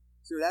us.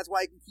 So that's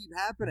why it can keep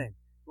happening.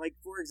 Like,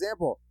 for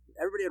example,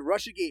 everybody had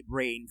Russiagate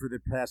brain for the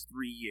past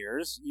 3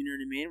 years. You know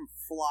what I mean?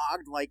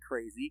 Flogged like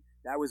crazy.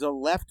 That was a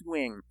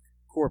left-wing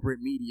corporate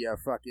media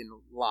fucking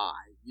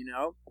lie,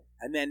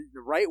 And then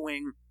the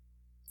right-wing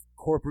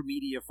corporate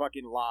media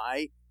fucking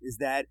lie is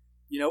that,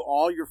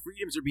 all your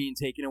freedoms are being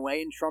taken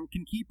away and Trump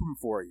can keep them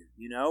for you,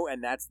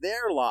 And that's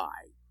their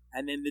lie.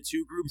 And then the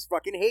two groups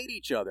fucking hate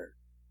each other.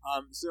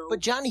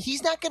 But Johnny,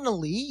 he's not going to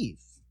leave.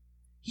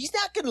 He's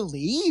not going to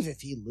leave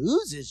if he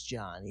loses,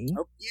 Johnny.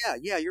 Oh, yeah,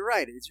 you're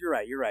right.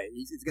 You're right.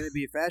 It's going to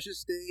be a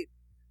fascist state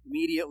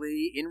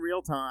immediately, in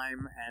real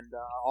time, and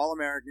all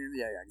Americans.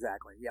 Yeah,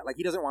 exactly. Yeah, like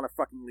he doesn't want to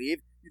fucking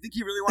leave. You think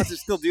he really wants to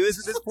still do this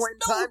at this point in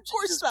time? Of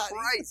course Jesus not.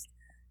 Christ.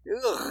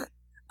 Ugh.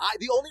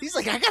 He's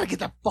like, I gotta get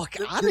the fuck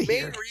out of here. The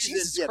main reason,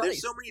 Jesus there's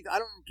Christ. so many. I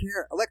don't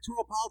care.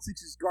 Electoral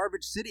politics is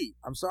garbage city.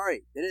 I'm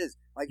sorry, it is.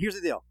 Like, here's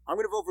the deal. I'm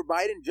going to vote for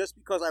Biden just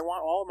because I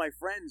want all of my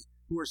friends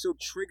who are so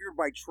triggered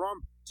by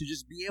Trump to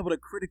just be able to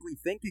critically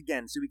think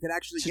again, so we can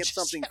actually get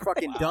something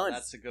fucking done.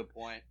 That's a good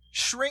point.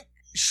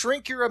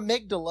 Shrink your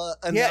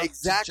amygdala enough. Yeah,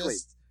 exactly. To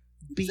just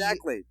be,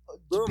 exactly. To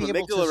Boom, be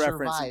able amygdala to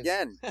reference survive.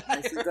 again.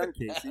 Nicely done,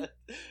 Casey.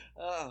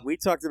 Oh. We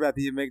talked about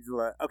the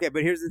amygdala. Okay,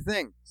 but here's the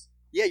thing.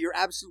 Yeah, you're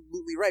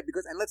absolutely right.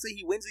 And let's say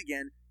he wins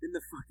again, then the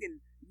fucking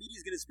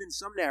media's going to spin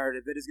some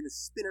narrative that is going to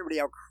spin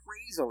everybody out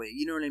crazily.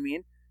 You know what I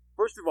mean?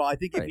 First of all, I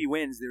think if he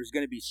wins, there's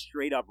going to be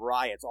straight up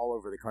riots all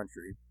over the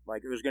country.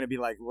 Like there's going to be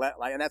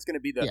and that's going to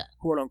be the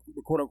quote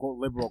unquote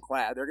liberal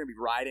class. They're going to be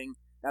rioting.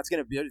 It's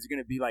going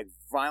to be like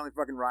violent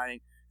fucking rioting.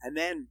 And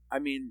then, I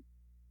mean,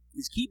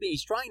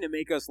 he's trying to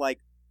make us like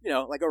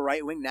a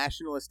right wing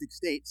nationalistic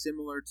state,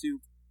 similar to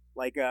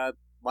like a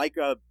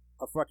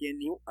fucking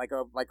like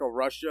a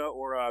Russia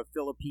or a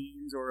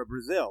Philippines or a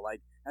Brazil.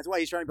 Like that's why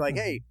he's trying to be like,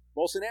 hey,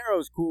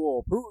 Bolsonaro's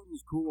cool,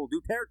 Putin's cool,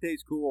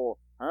 Duterte's cool,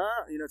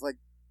 huh? It's like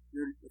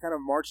they're kind of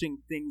marching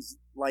things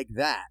like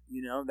that.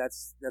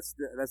 That's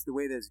the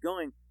way that it's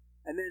going.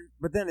 And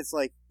then it's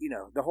like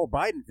the whole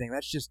Biden thing.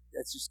 That's just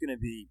gonna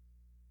be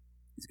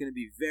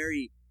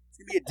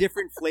a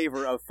different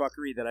flavor of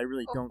fuckery that I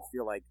really don't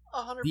feel like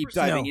 100%. deep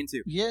diving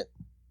into. Yeah.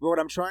 But what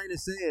I'm trying to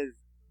say is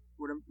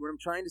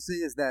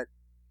that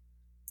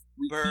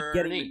we keep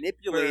getting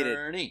manipulated.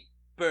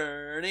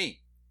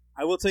 Bernie.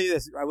 I will tell you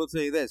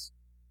this.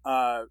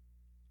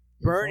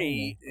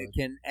 Bernie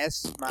can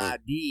S my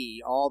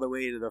D all the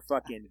way to the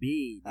fucking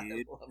B,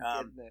 dude.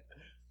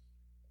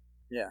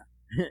 Yeah.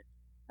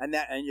 and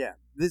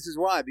this is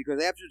why,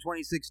 because after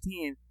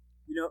 2016,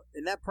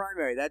 in that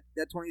primary, that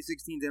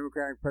 2016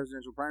 Democratic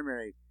presidential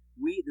primary,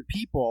 we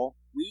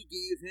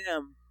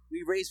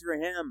raised for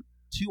him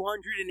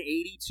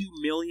 $282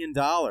 million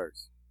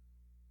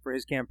for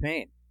his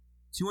campaign.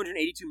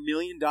 $282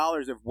 million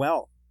of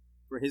wealth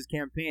for his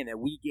campaign that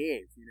we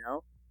gave,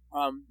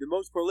 The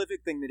most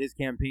prolific thing that his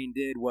campaign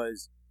did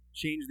was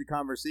change the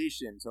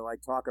conversation to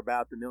like talk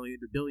about the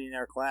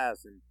billionaire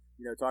class and,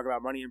 talk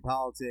about money in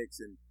politics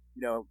and,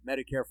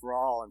 Medicare for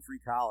all and free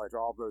college,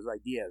 all of those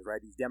ideas,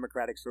 right? These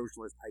democratic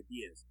socialist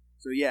ideas.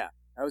 So yeah,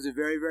 that was a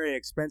very, very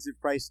expensive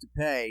price to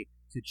pay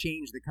to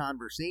change the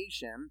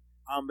conversation.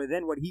 But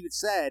then what he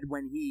said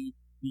when he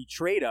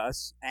betrayed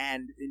us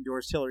and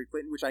endorsed Hillary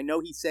Clinton, which I know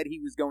he said he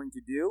was going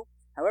to do.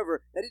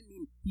 However, that didn't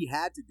mean he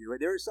had to do it.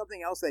 There was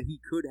something else that he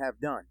could have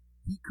done.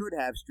 He could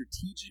have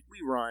strategically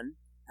run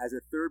as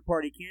a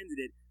third-party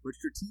candidate, but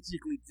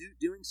strategically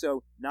doing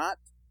so not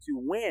to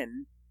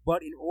win,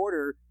 but in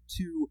order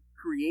to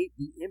create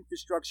the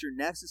infrastructure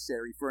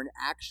necessary for an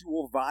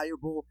actual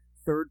viable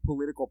third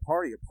political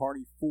party, a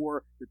party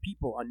for the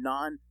people, a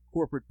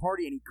non-corporate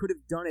party. And he could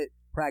have done it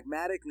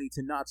pragmatically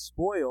to not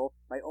spoil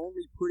by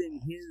only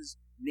putting his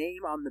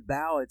name on the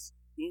ballots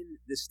in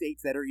the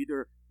states that are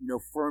either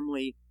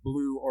firmly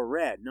blue or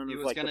red. None He of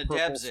was like going the to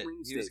purple Debs it.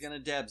 swing He was states. going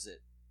to Debs it.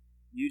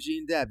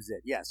 Eugene Debs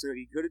it. Yeah, so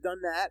he could have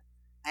done that.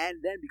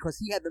 And then because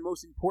he had the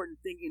most important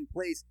thing in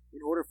place in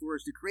order for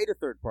us to create a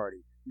third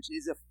party, which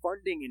is a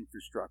funding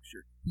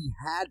infrastructure. He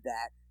had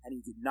that, and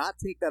he did not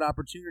take that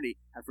opportunity.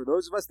 And for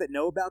those of us that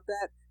know about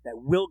that, that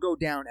will go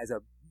down as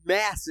a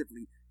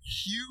massively,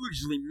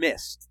 hugely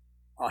missed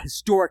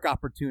historic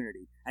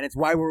opportunity. And it's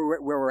why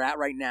we're where we're at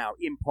right now,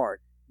 in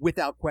part,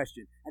 without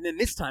question. And then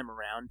this time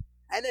around,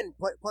 and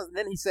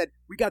then he said,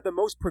 we got the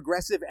most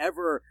progressive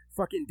ever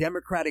fucking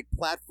Democratic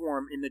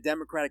platform in the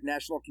Democratic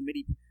National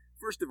Committee.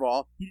 First of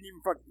all, he didn't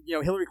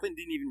even Hillary Clinton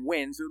didn't even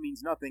win, so it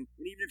means nothing.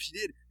 And even if she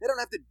did, they don't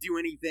have to do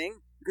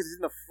anything because it's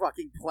in the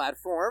fucking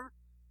platform.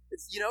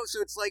 It's, so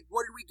it's like,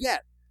 what did we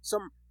get?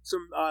 Some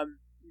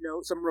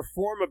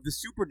reform of the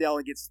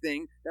superdelegates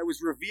thing that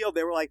was revealed.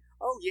 They were like,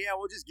 oh yeah,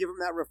 we'll just give them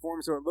that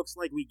reform so it looks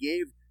like we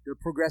gave the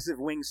progressive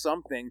wing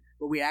something,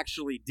 but we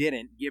actually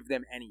didn't give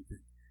them anything.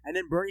 And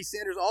then Bernie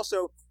Sanders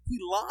also, he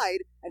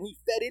lied and he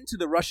fed into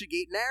the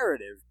Russiagate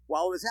narrative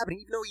while it was happening,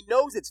 even though he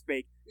knows it's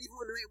fake. Even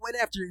when they went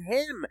after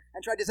him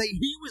and tried to say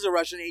he was a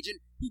Russian agent,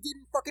 he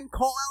didn't fucking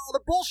call out all the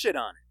bullshit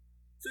on it.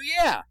 So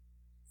yeah,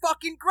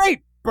 fucking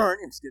great,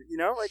 Bernie.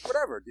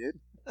 Whatever, dude.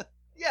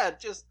 Yeah,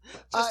 just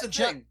a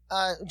thing.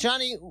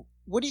 Johnny,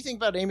 what do you think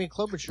about Amy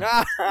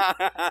Klobuchar?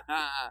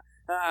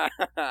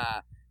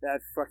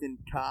 That fucking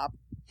cop.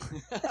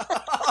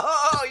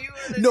 Oh, you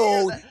heard it.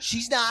 No,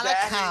 she's not a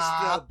That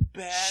cop. is the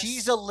best.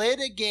 She's a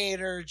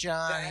litigator,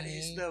 Johnny. That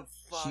is the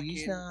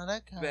She's fucking not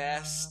a cop.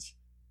 best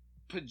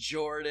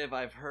pejorative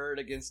I've heard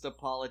against a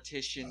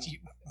politician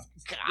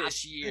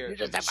this year. You're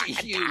just a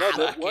fucking You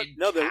cop. fucking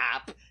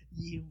cop.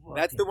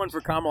 That's the one for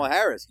Kamala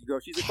Harris. You go,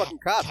 she's a fucking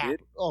cop,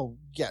 dude. Oh,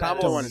 yeah.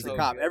 Kamala one is so a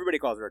cop. good. Everybody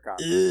calls her a cop.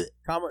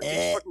 Kamala, she's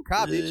a fucking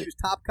cop, dude. She was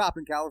top cop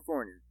in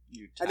California.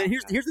 And then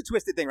here's the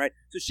twisted thing, right?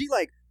 So she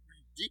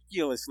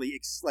ridiculously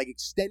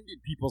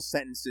extended people's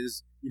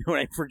sentences,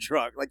 for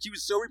drug. Like, she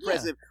was so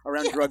repressive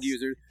around drug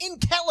users in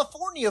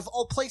California, of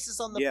all places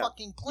on the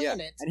fucking planet.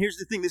 Yeah. And here's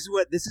the thing: this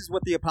is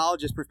what the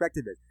apologist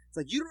perspective is. It's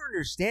like, you don't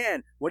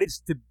understand what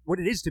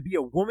it is to be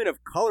a woman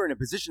of color in a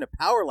position of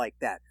power like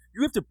that.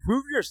 You have to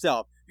prove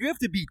yourself. You have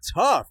to be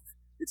tough.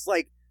 It's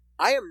like,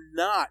 I am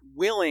not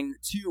willing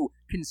to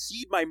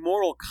concede my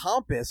moral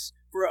compass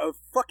for a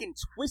fucking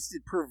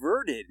twisted,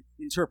 perverted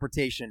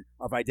interpretation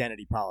of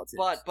identity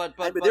politics. But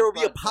there will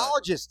be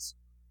apologists.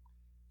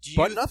 Do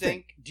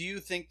you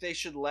think they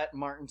should let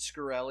Martin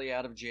Shkreli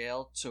out of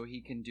jail so he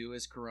can do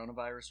his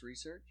coronavirus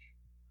research?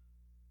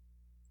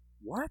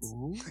 What?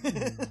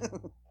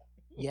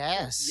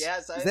 Yes.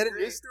 Yes, I Is that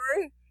agree. a news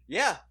story?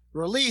 Yeah.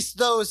 Release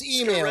those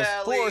emails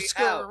for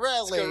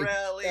Shkreli.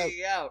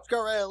 Shkreli out.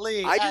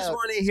 Shkreli. I just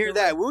want to hear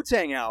that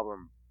Wu-Tang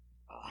album.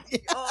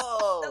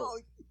 Oh.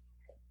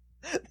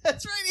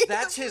 That's right.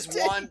 That's his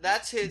one.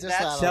 That's his.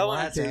 That's good.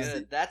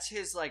 That's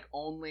his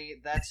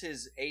That's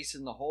his ace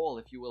in the hole,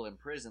 if you will, in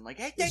prison. Like,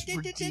 hey,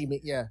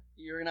 yeah.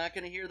 You're not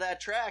going to hear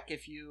that track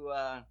if you,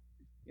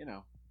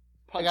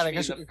 punch I me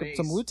guess in the face.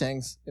 some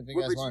Wu-Tangs if you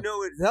guys want.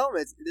 It's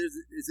Helmets.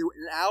 It's an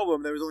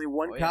album there was only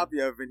one copy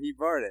of, and he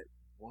bought it.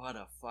 What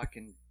a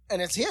fucking.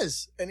 And it's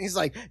his. And he's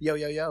like, yo,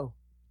 yo, yo.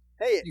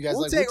 Hey, you guys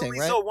Wu-Tang like Wu-Tang, only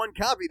right? sold one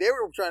copy. They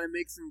were trying to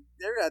make some.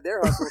 They had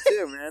their hustle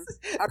too, man.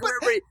 How come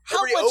everybody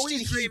much always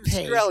did he blames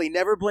pay? Shkreli,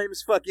 never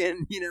blames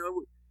fucking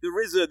the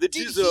RZA, the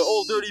Jizza,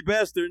 old dirty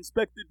bastard,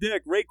 Inspector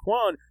Deck,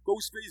 Raekwon,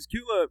 Ghostface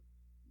Killer.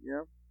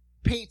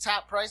 Pay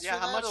top price Yeah, for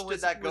how that? much or did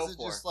was that it, go was it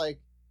for? Just like,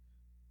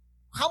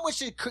 how much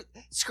did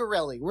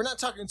Shkreli? We're not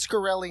talking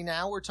Shkreli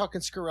now. We're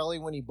talking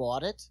Shkreli when he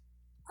bought it.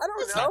 I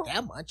don't It's know. not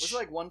that much. Was it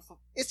like one?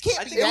 It can't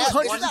I be think it that.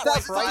 was It's not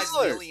like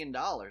 $1.5 million,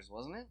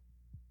 wasn't it?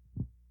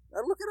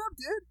 Look it up,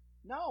 dude.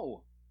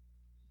 No.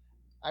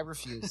 I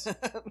refuse.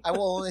 I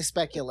will only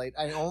speculate.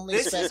 I only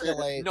This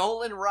speculate. is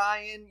Nolan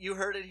Ryan. You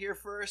heard it here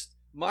first.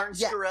 Martin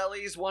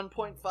Shkreli's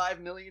 $1.5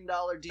 million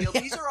deal.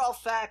 These are all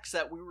facts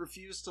that we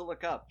refuse to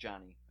look up,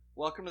 Johnny.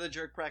 Welcome to the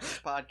Jerk Practice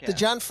Podcast. The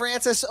John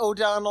Francis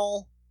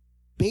O'Donnell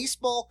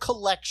baseball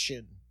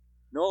collection.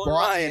 Nolan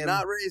Ryan,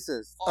 not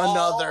racist.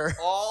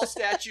 All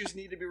statues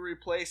need to be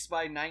replaced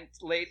by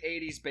late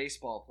 80s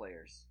baseball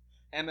players.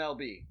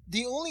 MLB.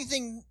 The only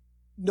thing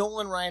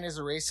Nolan Ryan is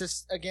a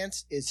racist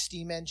against is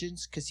steam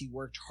engines because he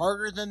worked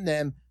harder than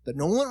them. The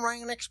Nolan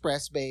Ryan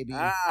Express, baby.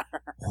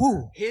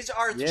 Whew. His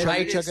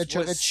arthritis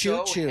chugga, was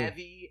choo-choo. so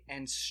heavy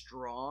and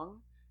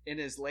strong in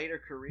his later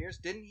careers.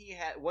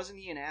 Wasn't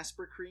he an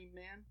Aspercreme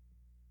man?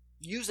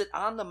 Use it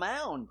on the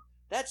mound.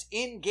 That's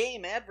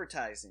in-game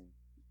advertising.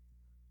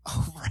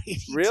 Oh,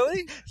 right.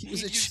 Really? He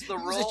used the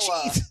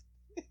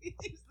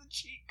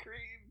cheat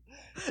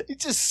cream. He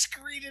just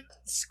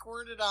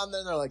squirted on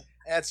there. They're like,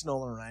 that's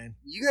Nolan Ryan.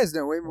 You guys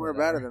know way more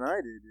about it than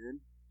I do, dude.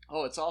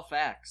 Oh, it's all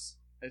facts.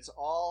 It's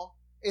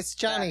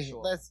Johnny.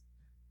 Factual.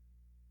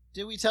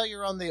 Did we tell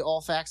you're on the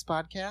All Facts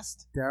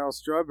podcast? Daryl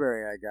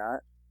Strawberry, I got.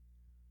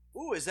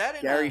 Ooh, is that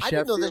in Gary I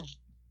didn't know Sheffield? that.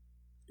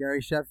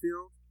 Gary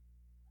Sheffield?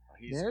 Oh,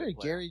 he's a good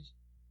player. Gary.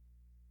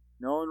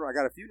 Nolan. I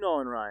got a few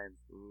Nolan Ryans.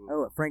 Ooh.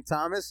 Oh, Frank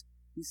Thomas.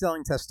 He's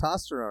selling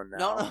testosterone now.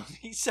 No,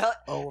 he's selling.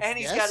 Oh, and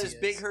he's yes, got his he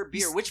Big is. Herb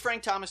beer. Which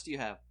Frank Thomas do you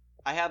have?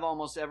 I have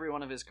almost every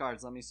one of his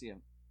cards. Let me see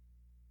him.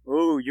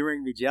 Oh, you're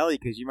ringing me jelly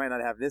because you might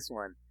not have this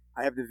one.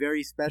 I have the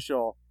very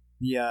special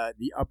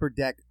The Upper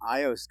Deck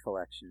iOS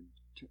collection.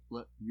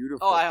 Look.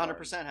 Beautiful. Oh, I card.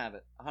 100% have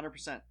it.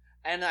 100%.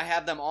 And I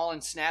have them all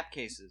in snap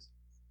cases.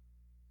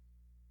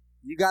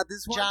 You got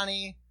this one?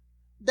 Johnny,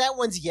 that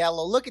one's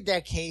yellow. Look at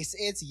that case.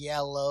 It's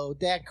yellow.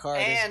 That card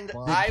And is The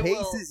I case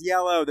will- is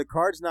yellow. The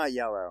card's not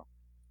yellow.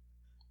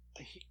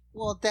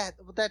 Well,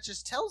 that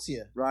just tells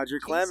you. Roger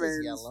Case Clemens.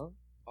 is yellow.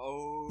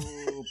 Oh,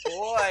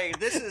 boy.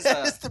 This is That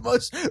a is the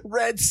most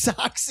Red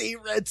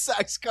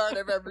Sox card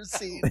I've ever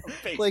seen.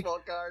 baseball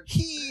card.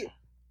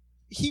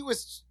 He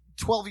was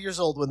 12 years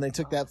old when they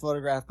took that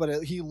photograph,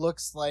 but he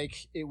looks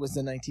like it was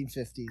the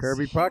 1950s.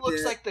 Kirby He Puckett.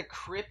 looks like the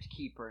Crypt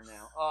Keeper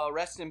now.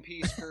 Rest in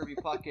peace, Kirby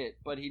Puckett.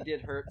 But he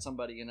did hurt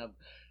somebody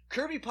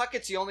Kirby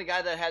Puckett's the only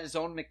guy that had his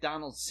own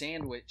McDonald's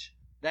sandwich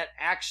that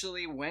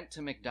actually went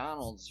to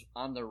McDonald's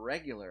on the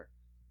regular.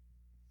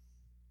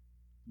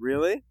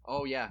 Really?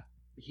 Oh yeah,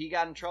 he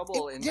got in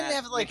trouble It in didn't that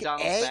have like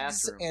McDonald's eggs,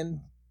 bathroom. and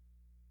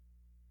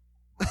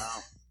Wow.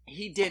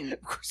 He didn't.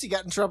 of course he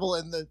got in trouble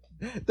in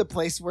the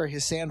place where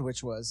his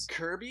sandwich was.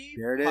 Kirby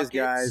There it is, Puckett's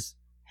guys.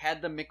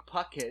 had the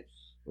McPucket.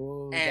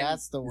 Oh, And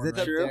that's the one that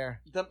right true?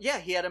 there. Yeah,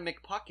 he had a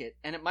McPucket,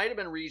 and it might have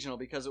been regional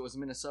because it was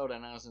Minnesota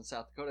and I was in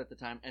South Dakota at the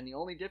time. And the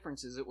only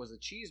difference is it was a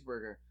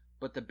cheeseburger,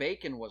 but the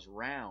bacon was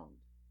round,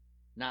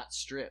 not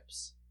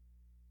strips.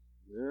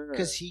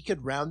 Because he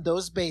could round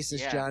those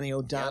bases, Yeah. Johnny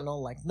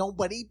O'Donnell, like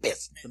nobody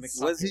business.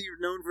 The Was he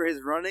known for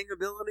his running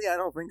ability? I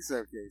don't think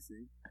so,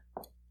 Casey.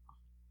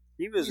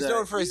 He was. He's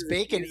known for his he was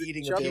bacon he was a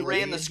eating chubby He ability.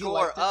 ran the He score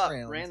liked it up.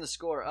 round. Ran the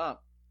score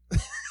up.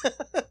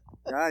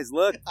 Guys,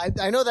 look.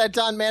 I know that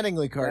Don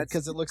Mattingly card That's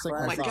because it looks like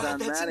Oh my classic my god,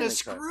 Don that's in a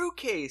Mattingly card. screw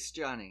case,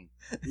 Johnny.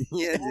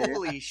 Yeah, dude.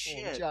 Holy Oh,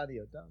 shit. Johnny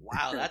O'Donnell.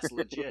 Wow, that's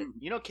legit.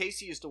 You know,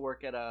 Casey used to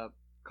work at a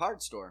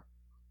card store.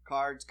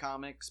 Cards,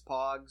 comics,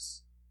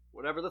 pogs,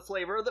 whatever the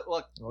flavor of the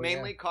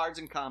mainly cards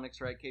and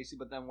comics, right, Casey?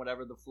 But then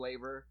whatever the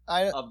flavor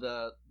of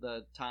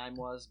the time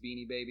was,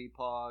 Beanie Baby,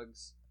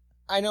 pogs.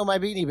 I know my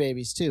Beanie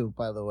Babies too,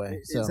 by the way.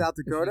 In So South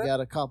if Dakota? you got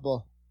a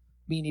couple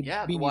Beanie the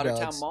Beanie Watertown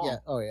Dogs. Mall. Yeah.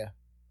 Oh yeah.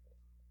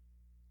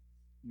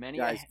 Many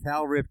Guys,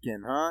 Cal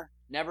Ripken, huh?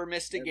 never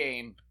missed a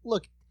game.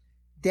 Look,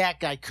 that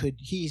guy could.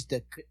 He's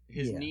the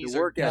His yeah. knees The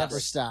are workout. never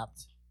dust.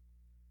 stopped.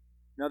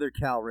 Another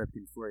Cal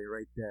Ripken for you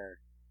right there.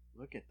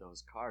 Look at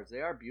those cards.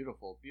 They are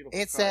beautiful. Beautiful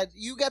It's cards. that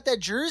you got that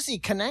jersey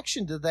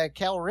connection to that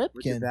Cal Look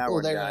Ripken. at that Oh,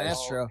 one, there's guys. an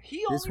Astro.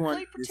 He This only one-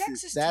 played for this is-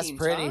 Texas That's teams,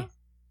 pretty. huh?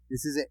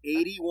 This is an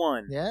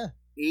 81. Yeah.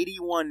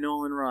 81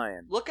 Nolan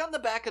Ryan. Look on the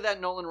back of that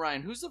Nolan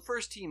Ryan. Who's the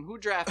first team? Who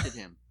drafted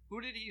him?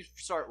 Who did he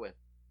start with?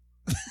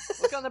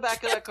 Look on the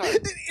back of that card.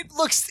 It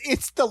looks.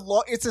 It's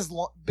as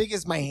big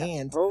as my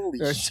hand. Holy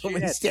There's shit. so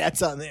many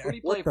stats on Who there. did he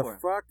play What the for?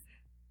 fuck?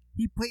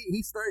 He played.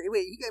 He started.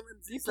 Wait,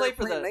 he played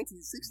for playing the in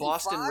 1965?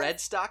 Boston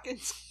Red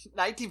Stockings,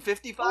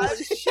 1955.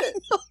 Holy shit!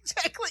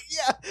 Exactly.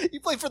 Yeah.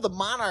 You played for the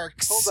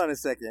Monarchs. Hold on a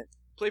second.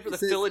 Played for the It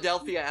says-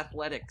 Philadelphia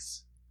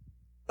Athletics.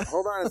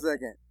 Hold on a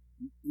second.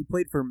 He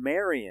played for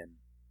Marion.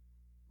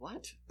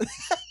 What?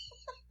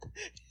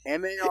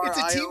 M-A-R-I-O-N.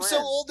 It's a team so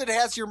old it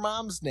has your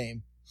mom's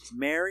name.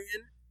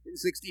 Marion in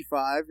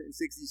 65. In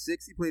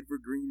 66, he played for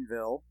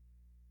Greenville.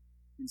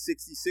 In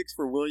 66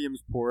 for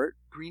Williamsport.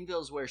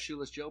 Greenville's where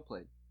Shoeless Joe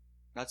played.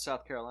 That's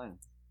South Carolina.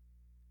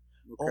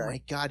 Okay. Oh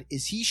my God,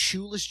 is he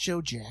Shoeless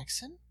Joe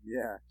Jackson?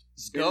 Yeah.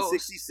 His In ghost.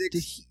 66,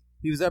 Did he?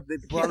 he was up. They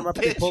brought him up.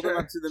 They pulled him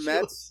up to the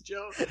Mets.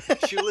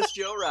 Shoeless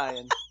Joe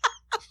Ryan.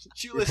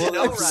 Shoeless pulled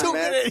Joe him I'm up to so Ryan.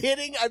 the good Mets. at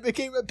hitting. I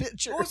became a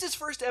pitcher. What was his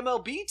first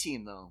MLB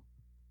team though?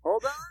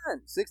 Hold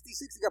on.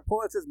 66, he got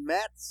pulled. It says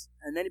Mets,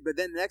 but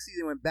then the next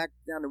season went back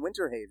down to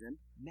Winter Haven.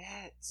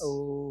 Mets.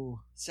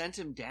 Oh, Sent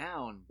him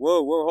down.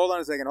 Whoa, hold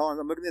on a second. Hold on.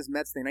 I'm looking at this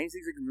Mets thing.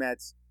 1966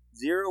 Mets,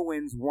 0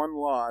 wins, 1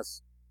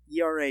 loss,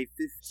 ERA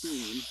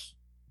 15.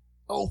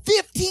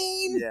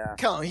 15? Yeah.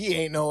 Come on, he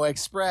ain't no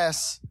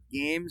express.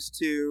 Games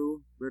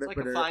 2. It's like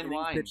a fine innings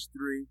wine. pitched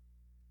 3.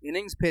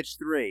 Innings pitched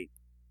 3.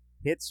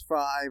 Hits 5.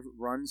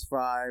 Runs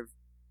 5.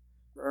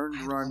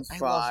 Earned runs I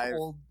 5. love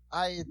old.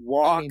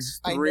 Walks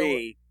I know-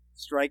 3.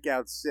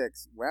 Strikeouts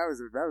 6. Wow,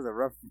 that was a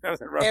rough.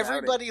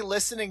 Everybody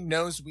listening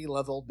knows we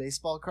love old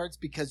baseball cards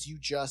because you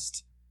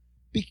just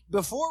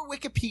before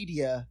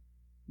Wikipedia,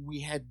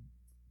 we had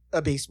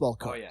a baseball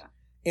Oh card. yeah.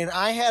 And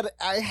I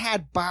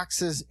had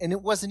boxes, and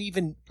it wasn't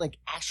even like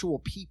actual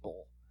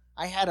people.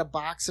 I had a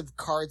box of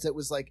cards that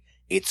was like,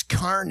 it's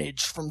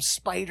Carnage from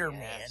Spider-Man,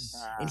 Yes.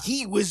 and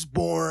he was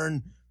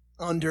born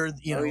under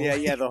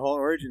yeah, the whole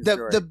origin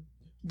story.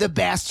 the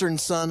bastard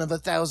son of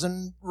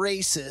 1,000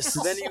 racists.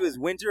 So then he was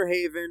Winter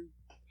Haven,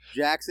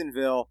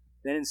 Jacksonville.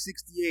 Then in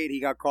 68,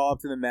 he got called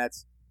up to the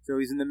Mets. So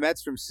he's in the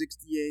Mets from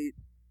 68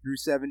 through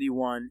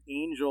 71.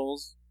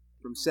 Angels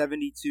from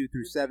 72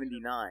 through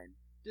 79.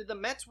 Did the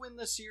Mets win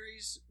the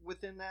series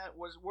within that?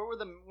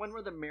 When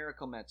were the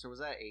Miracle Mets, or was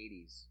that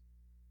 80s?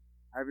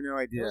 I have no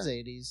It idea. was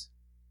 80s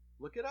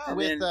Look it up. And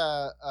with then-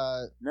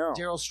 No.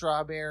 Darryl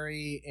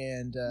Strawberry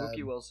and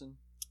Mookie Wilson.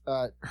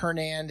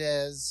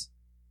 Hernandez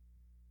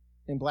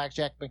and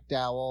Blackjack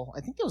McDowell.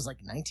 I think that was like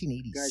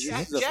 1986. Guys, Jack,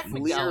 this is a Jack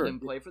fleer. McDowell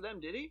didn't play for them,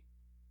 did he?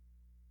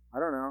 I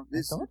don't know.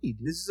 I thought he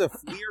did. This is a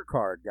Fleer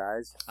card,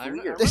 guys. I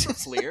Fleer. remember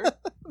Fleer.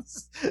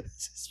 This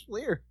is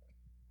Fleer.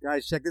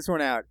 Guys, check this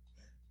one out.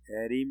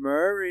 Eddie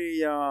Murray,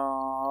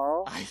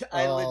 y'all.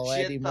 I Oh,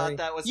 legit Eddie thought Murray.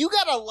 that was You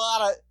got a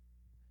lot of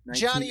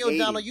Johnny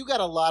 1980. O'Donnell. You got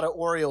a lot of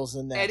Orioles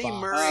in that. Eddie box.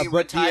 Murray but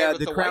retired with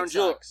the the crown White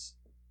jewel. Sox.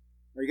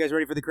 Are you guys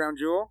ready for the crown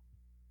jewel?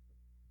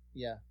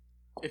 Yeah.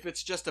 If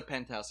it's just a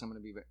penthouse, I'm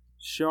going to be.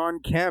 Sean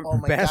Kemp Oh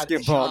my God,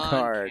 basketball Sean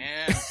card.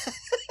 Kemp.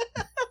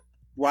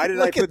 Why did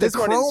Look I put at the this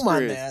one in chrome on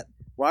screws? that.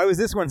 Why was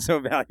this one so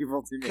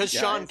valuable to me? Because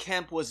guys? Sean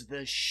Kemp was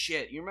the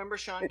shit. You remember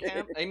Sean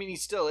Kemp? I mean, he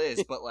still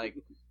is, but like,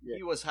 Yeah.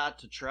 he was hot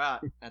to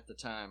trot at the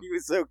time. He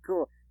was so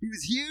cool. He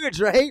was huge,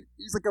 right?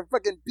 He was like a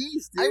fucking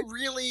beast, I dude.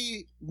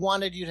 really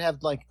wanted you to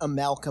have like a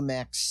Malcolm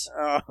X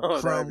that'd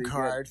chrome be good.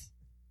 card.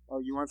 Oh,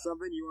 you want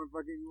something? You want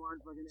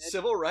fucking Eddie?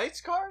 Civil rights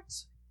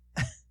cards?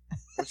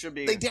 Which would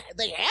be.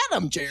 They had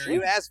them, Jerry.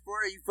 You asked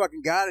for it, you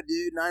fucking got it,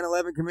 dude.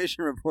 9/11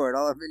 commission report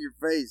all up in your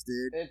face,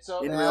 dude. It's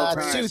all, in real Ah,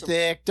 time. it's too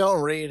thick.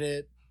 Don't read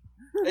it.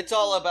 It's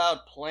all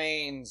about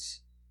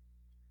planes.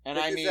 And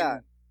Check I this mean, out.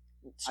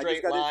 I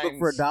straight just got lines. this book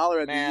for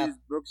 $1 at math. the used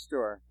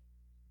bookstore.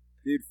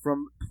 Dude,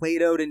 from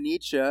Plato to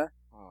Nietzsche.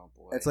 Oh,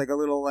 boy. It's like a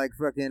little like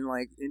fucking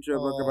like intro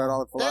book about all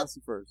the that-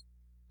 philosophers.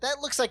 That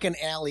looks like an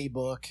alley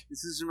book.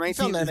 This is from You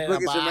found 19. that This in a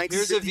book is from box.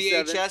 Here's a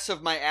 1957. VHS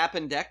of my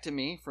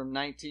appendectomy from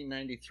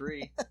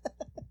 1993. Ugh.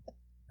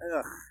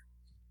 You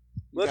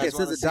Look, guys it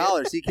says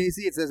wanna see $1.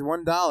 CKC, it says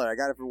 $1. I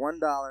got it for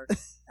 $1.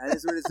 And this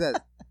is what it says.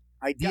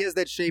 Ideas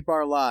that shape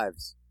our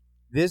lives.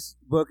 This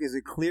book is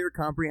a clear,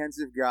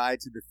 comprehensive guide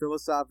to the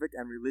philosophic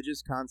and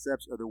religious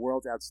concepts of the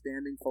world's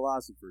outstanding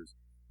philosophers.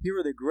 Here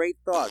are the great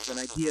thoughts and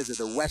ideas of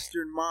the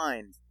Western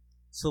mind,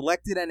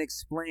 selected and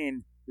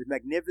explained with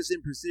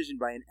magnificent precision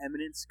by an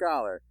eminent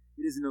scholar.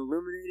 It is an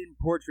illuminating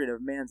portrait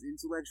of man's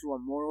intellectual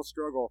and moral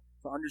struggle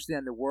to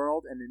understand the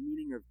world and the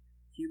meaning of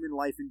human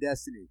life and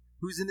destiny.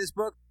 Who's in this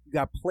book? You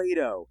got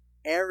Plato,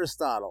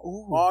 Aristotle,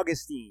 Ooh.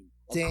 Augustine,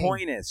 Dang.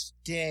 Aquinas,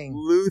 Dang.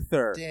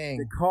 Luther, Dang.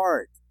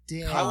 Descartes.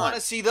 Dang. I want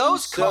to see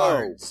those So-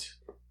 cards.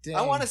 Dang.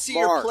 I want to see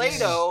Marx. your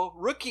Plato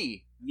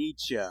rookie.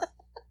 Nietzsche,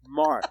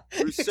 Marx,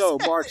 Rousseau,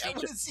 Marx, I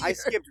Nietzsche. wanna see I her.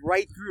 skipped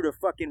right through to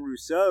fucking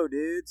Rousseau,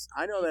 dudes.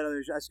 I know that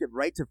other. I skipped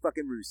right to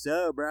fucking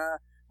Rousseau, bruh.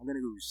 I'm gonna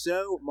go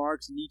Rousseau,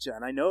 Marx, Nietzsche,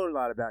 and I know a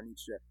lot about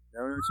Nietzsche. I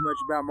don't know too much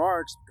about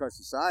Marx because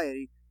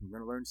society. I'm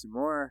gonna learn some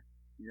more.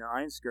 You know,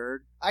 I ain't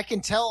scared. I can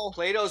tell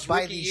Plato's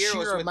by rookie the year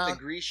was sheer with amount.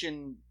 the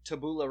Grecian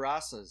tabula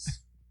rasas.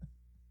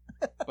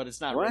 But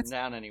it's not What? written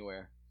down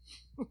anywhere.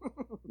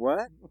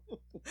 What?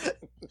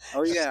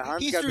 Oh yeah,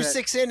 Hans he got threw that.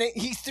 6 innings.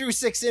 He threw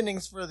 6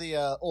 innings for the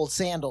old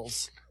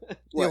sandals, the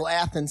What? old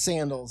Athens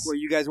sandals. Well,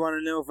 you guys want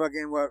to know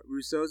fucking what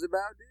Rousseau's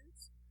about,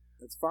 dudes?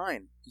 That's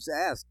fine. Just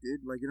ask,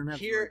 dude. Like you don't have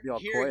to like, be all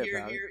coy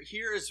about it.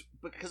 Here is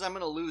because I'm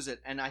gonna lose it,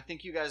 and I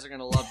think you guys are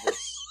gonna love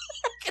this.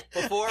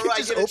 Before I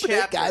Just get a open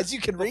chapter, it, guys. You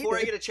can read before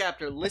I it. get a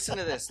chapter, listen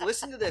to this.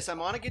 Listen to this. I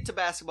want to get to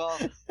basketball.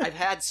 I've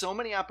had so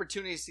many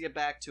opportunities to get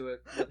back to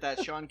it with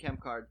that Sean Kemp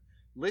card.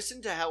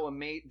 Listen to how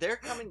amazing they're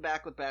coming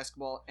back with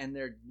basketball, and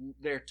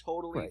they're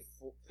totally Right.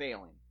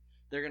 failing.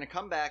 They're going to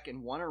come back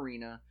in one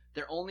arena.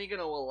 They're only going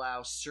to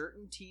allow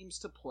certain teams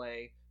to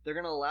play. They're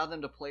going to allow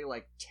them to play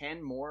like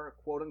 10 more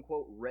quote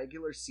unquote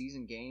regular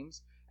season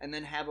games, and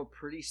then have a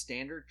pretty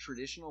standard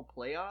traditional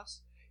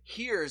playoffs.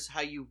 Here's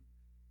how you.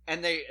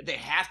 And they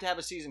have to have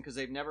a season because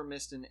they've never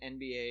missed an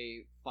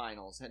NBA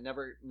Finals, had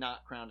never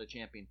not crowned a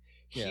champion.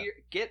 Yeah.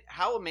 Get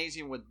how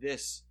amazing would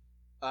this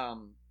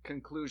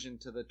conclusion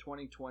to the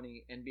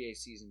 2020 NBA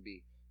season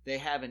be? They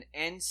have an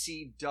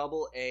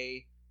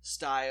NCAA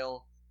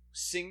style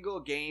single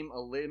game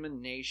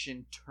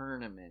elimination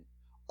tournament.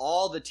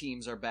 All the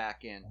teams are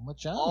back in, Oh,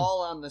 Johnny.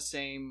 all on the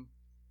same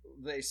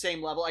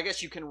level. I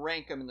guess you can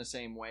rank them in the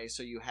same way.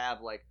 So you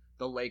have like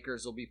the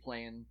Lakers will be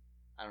playing.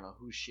 I don't know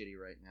who's shitty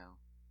right now.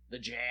 The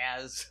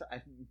Jazz.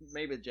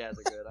 Maybe the Jazz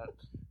are good,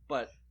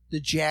 but The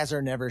Jazz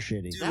are never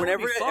shitty. Dude, That would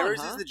whenever be fun, ever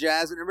huh? says the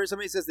Jazz, whenever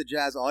somebody says the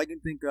Jazz, all I can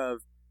think of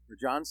are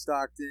John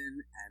Stockton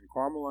and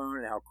Karl Malone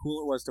and how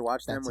cool it was to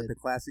watch them That's with it. the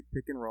classic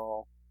pick and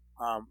roll,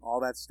 all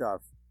that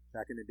stuff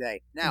back in the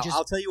day. Now, just-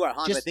 I'll tell you what,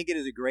 Hans, I just- think it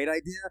is a great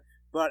idea,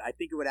 but I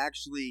think it would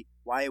actually,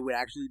 why it would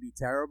actually be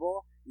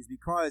terrible is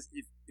because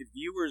if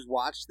viewers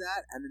watched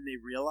that and then they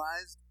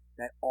realized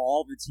that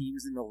all the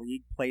teams in the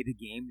league play the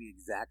game the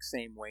exact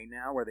same way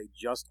now, where they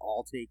just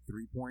all take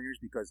 3-pointers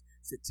because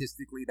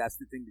statistically that's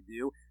the thing to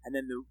do, and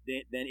then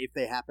then if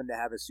they happen to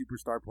have a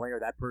superstar player,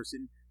 that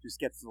person just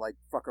gets to like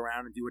fuck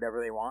around and do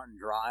whatever they want and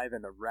drive,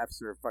 and the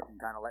refs are fucking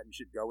kind of letting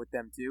shit go with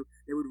them too.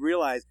 They would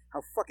realize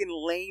how fucking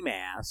lame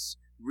ass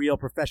real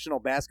professional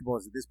basketball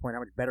is at this point, how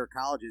much better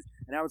college is,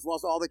 and how it's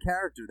lost all the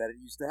character that it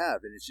used to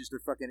have, and it's just a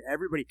fucking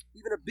everybody,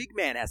 even a big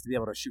man has to be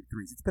able to shoot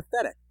threes. It's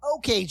pathetic.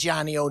 Okay,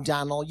 Johnny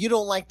O'Donnell. You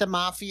don't like the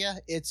Mafia?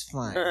 It's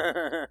fine.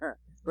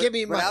 Give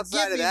me my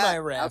outside of my that,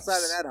 refs. outside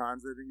of that,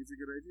 Hans, I think it's a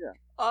good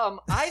idea.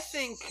 I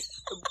think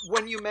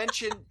when you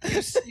mentioned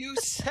you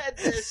said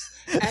this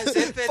as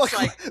if it's fuck,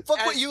 like fuck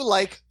as, what you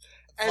like.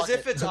 as Fuck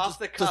if it. it's off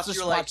the cuff. Just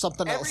You're watch like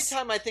something every else.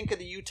 time I think of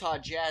the Utah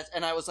Jazz,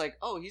 and I was like,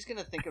 oh, he's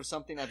gonna think of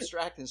something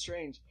abstract and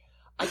strange.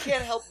 I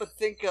can't help but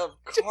think of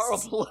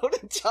Karl Malone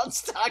and John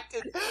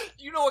Stockton.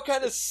 Do you know what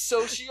kind of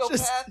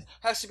sociopath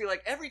has to be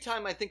like? Every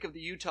time I think of the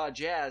Utah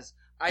Jazz,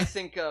 I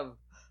think of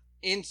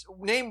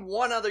name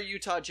one other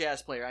Utah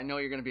Jazz player. I know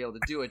you're going to be able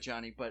to do it,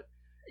 Johnny, but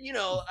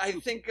I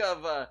think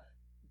of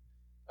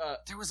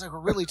there was like a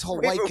really tall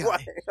white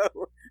guy.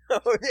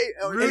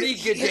 Rudy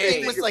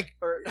Gay. It was like,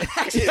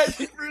 actually, I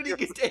think Rudy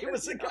Gay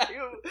was the guy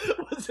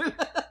who was.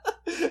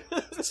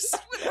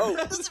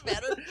 Doesn't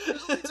matter.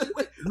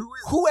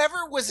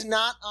 Whoever was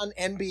not on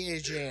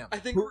NBA Jam. I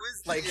think who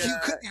is like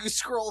you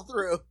scroll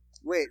through.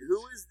 Wait, who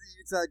was the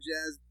Utah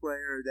Jazz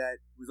player that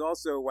was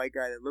also a white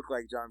guy that looked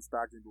like John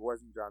Stockton but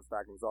wasn't John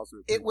Stockton? Was also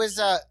it was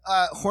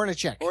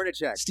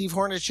Hornacek. Steve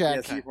Hornacek.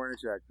 Yeah, Steve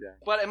Hornacek. Yeah.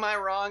 But am I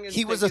wrong?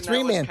 He was a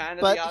 3-man,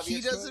 but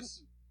he doesn't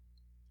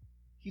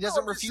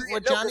No, refute saying,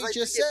 what no, Johnny 'cause I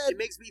just think said. It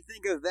makes me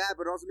think of that,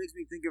 but also makes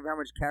me think of how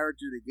much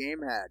character the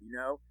game had.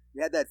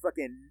 You had that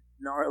fucking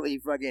gnarly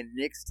fucking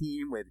Knicks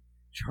team with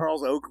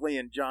Charles Oakley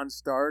and John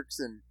Starks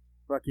and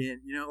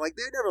fucking like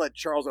they'd never let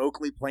Charles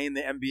Oakley play in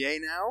the NBA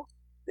now.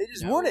 They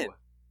just wouldn't.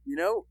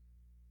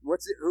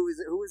 What's it? Who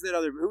was that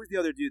other? Who was the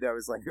other dude that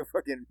was like a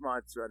fucking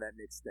monster on that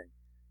Knicks thing?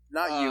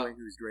 Not Ewing,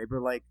 who's great,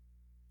 but like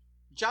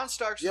John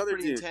Starks was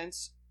pretty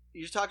intense.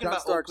 You're talking John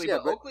about Starks, Oakley, yeah,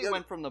 but Oakley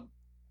went from the.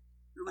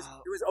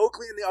 It was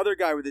Oakley and the other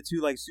guy with the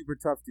two like super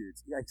tough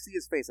dudes. Yeah, I see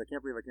his face. I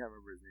can't believe I can't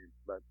remember his name,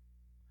 but.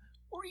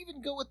 Or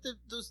even go with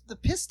the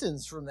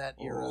Pistons from that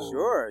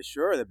era.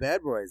 Sure, the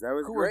Bad Boys. That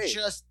was who great. Were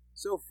just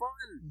so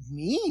fun.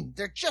 Mean.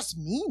 They're just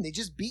mean. They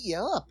just beat you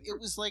up. It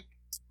was like.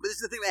 But this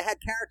is the thing. They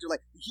had character.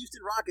 Like the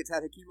Houston Rockets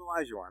had Hakeem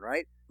Olajuwon,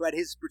 right? Who had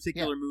his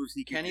particular moves.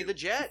 He could Kenny do. the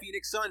Jet. The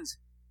Phoenix Suns.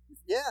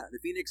 Yeah, the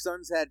Phoenix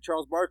Suns had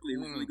Charles Barkley, who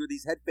was really good with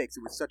these head fakes.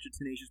 It was such a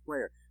tenacious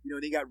player.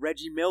 They got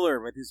Reggie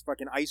Miller with his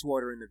fucking ice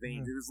water in the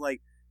veins. It was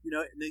like.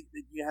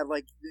 You had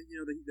like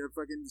the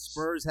fucking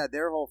Spurs had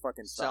their whole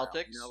fucking style.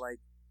 Celtics,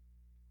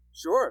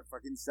 sure,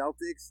 fucking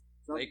Celtics,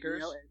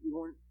 Lakers,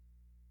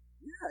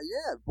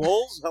 yeah,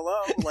 Bulls.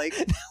 Hello, like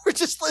we're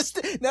just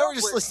listing. Now we're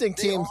just listing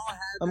teams.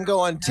 I'm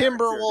going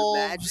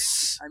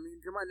Timberwolves. I mean,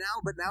 come on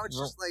now, but now it's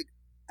just like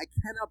I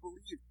cannot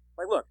believe.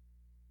 Like, look,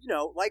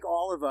 like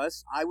all of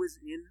us, I was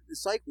in the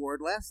psych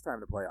ward last time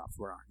the playoffs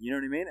were on. You know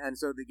what I mean? And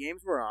so the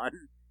games were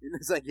on in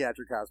the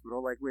psychiatric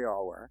hospital, like we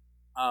all were.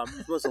 I'm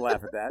supposed to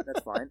laugh at that.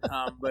 That's fine.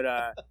 But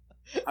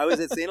I was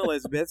at St.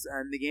 Elizabeth's,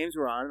 and the games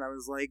were on, and I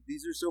was like,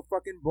 these are so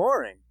fucking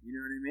boring. You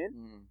know what I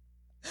mean?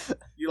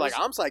 You're like,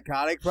 I'm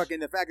psychotic. Fucking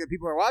the fact that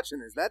people are watching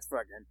that's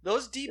fucking...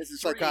 Those deep this is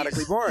threes...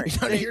 psychotically boring.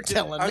 You're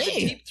telling me. Are the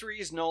deep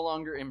threes no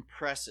longer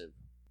impressive?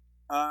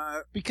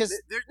 Because...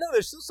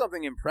 There's still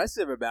something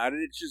impressive about it.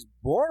 It's just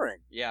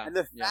boring. Yeah. And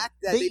the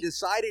fact that they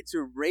decided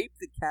to rape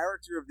the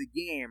character of the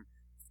game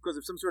because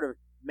of some sort of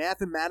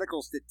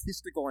mathematical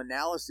statistical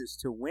analysis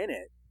to win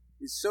it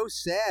is so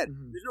sad.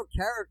 There's no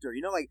character.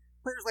 Like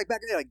players like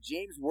back in the day, like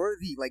James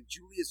Worthy, like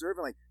Julius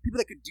Erving, like people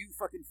that could do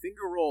fucking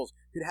finger rolls,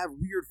 could have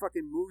weird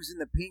fucking moves in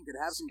the paint, could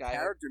have some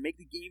character, make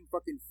the game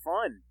fucking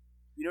fun.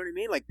 You know what I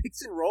mean? Like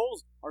picks and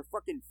rolls are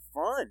fucking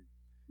fun.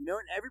 And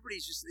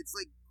everybody's just, it's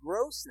like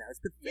gross now. It's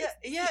pathetic.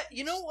 Yeah.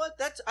 You know what?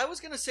 I was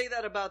gonna say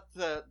that about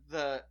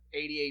the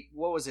 88.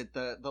 What was it?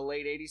 The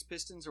late 80s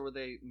Pistons, or were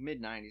they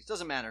mid 90s?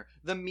 Doesn't matter.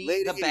 The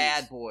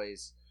Bad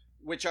Boys,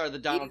 which are the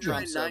Donald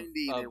Trumps of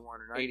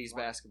 80s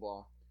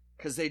basketball,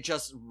 because they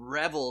just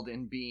reveled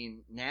in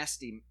being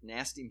nasty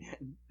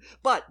men.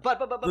 But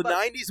the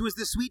 90s was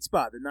the sweet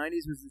spot.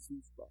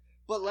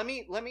 But let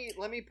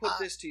me put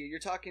this to you. You're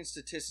talking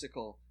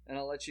statistical, and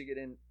I'll let you get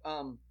in.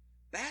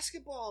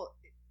 Basketball,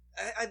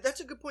 that's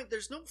a good point.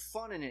 There's no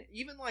fun in it.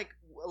 Even like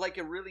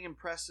a really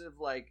impressive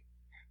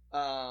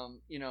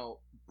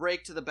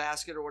break to the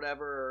basket or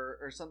whatever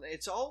or something.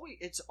 It's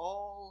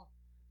all.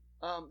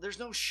 There's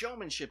no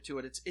showmanship to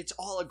it. It's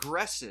all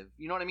aggressive.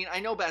 You know what I mean?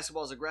 I know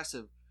basketball is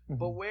aggressive,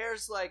 but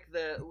where's like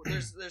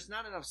there's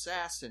not enough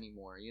sass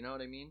anymore. You know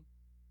what I mean?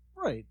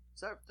 Right.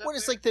 Is that what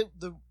it's like the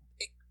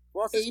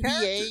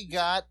ABA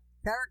got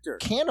character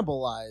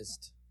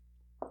cannibalized.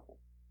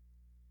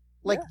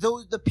 Like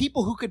the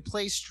people who could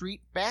play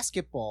street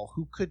basketball,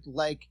 who could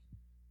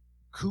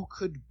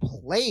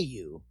play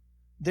you.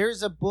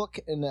 There's a book,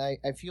 and I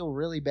feel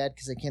really bad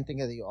because I can't think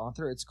of the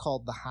author. It's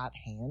called The Hot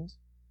Hand.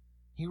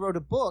 He wrote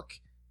a book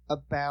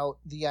about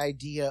the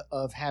idea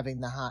of having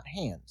the hot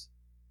hand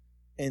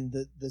and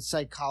the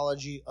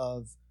psychology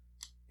of,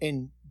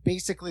 and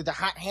basically the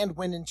hot hand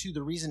went into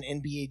the reason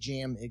NBA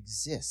Jam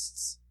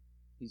exists.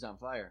 He's on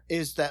fire.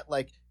 Is that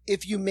like,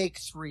 if you make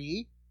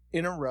 3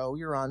 in a row,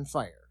 you're on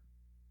fire.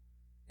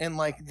 And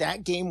like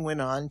that game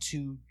went on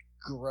to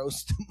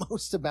gross the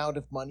most amount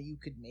of money you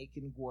could make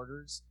in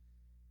quarters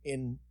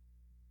in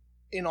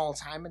all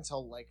time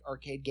until like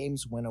arcade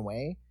games went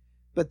away.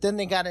 But then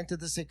they got into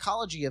the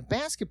psychology of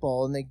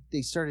basketball, and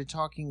they started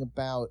talking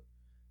about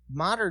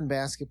modern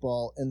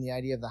basketball and the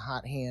idea of the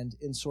hot hand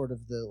in sort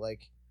of the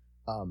like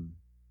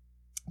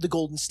the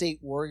Golden State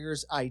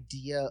Warriors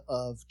idea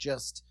of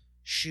just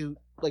shoot,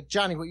 like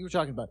Johnny, what you were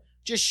talking about.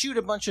 Just shoot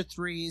a bunch of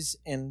threes,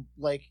 and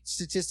like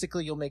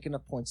statistically, you'll make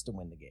enough points to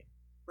win the game.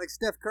 like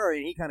Steph Curry,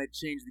 and he kind of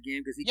changed the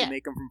game because he can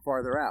make them from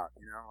farther out.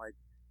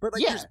 But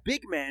there's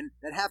big men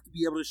that have to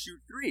be able to shoot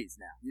threes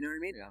now. You know what I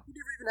mean? Yeah. You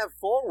never even have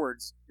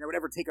forwards that would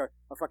ever take a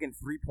fucking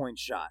 3-point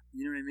shot.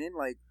 You know what I mean?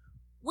 Like,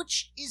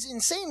 which is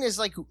insane. Is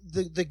like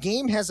the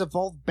game has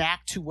evolved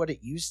back to what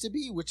it used to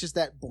be, which is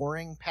that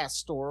boring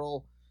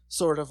pastoral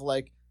sort of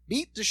like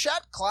beat the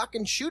shot clock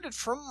and shoot it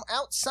from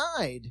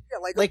outside. Yeah,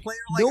 like a player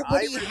like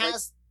nobody Iverson,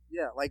 has.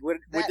 would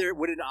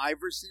an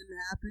Iverson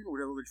happen?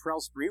 Would a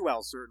Latrell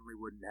Sprewell certainly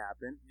wouldn't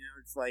happen?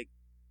 It's like,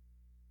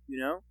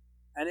 and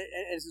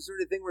it's the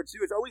sort of thing where too.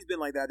 It's always been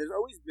like that. There's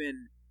always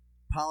been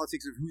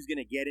politics of who's going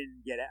to get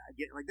in, get out.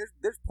 Like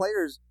there's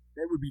players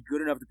that would be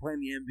good enough to play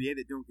in the NBA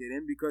that don't get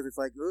in because it's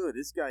like, oh,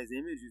 this guy's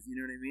image is, you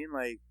know what I mean?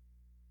 Like,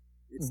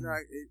 it's not.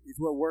 It's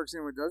what works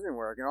and what doesn't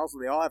work, and also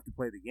they all have to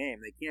play the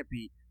game. They can't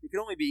be. They can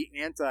only be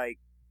anti.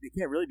 They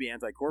can't really be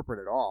anti-corporate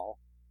at all.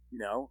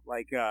 Unless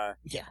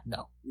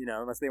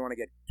they want to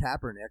get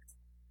Kaepernicked.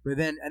 But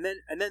then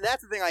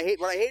that's the thing I hate.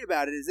 What I hate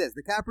about it is this: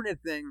 the Kaepernick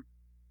thing.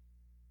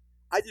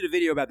 I did a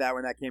video about that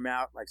when that came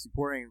out, like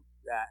supporting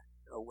that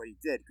what he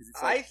did because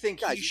it's. Like, I think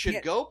he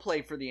should go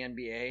play for the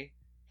NBA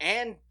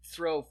and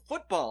throw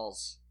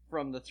footballs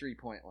from the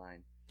 3-point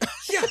line.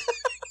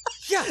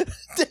 Yeah.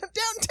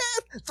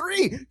 Downtown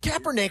 3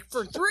 Kaepernick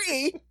for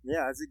 3.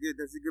 Yeah, that's a good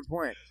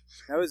point.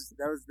 That was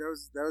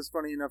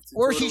funny enough to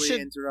or totally he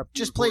should interrupt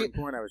just the play.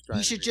 Point I was trying.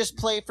 He should to just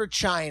play for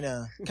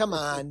China. Come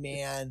on,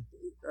 man.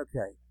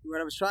 Okay, what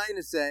I was trying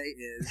to say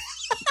is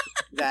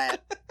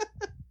that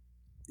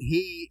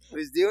he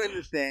was doing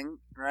the thing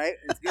right.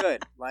 It's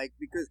good, like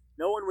because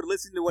no one would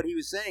listen to what he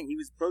was saying. He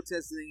was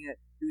protesting it.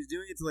 He was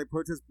doing it to like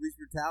protest police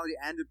brutality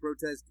and to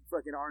protest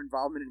fucking our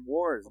involvement in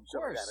wars and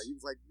shit like that. Like, he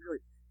was like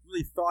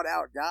really thought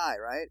out guy,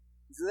 right?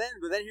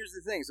 But then here's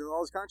the thing. So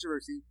all this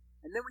controversy,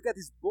 and then we got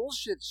this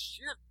bullshit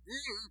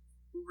thing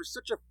where we're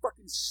such a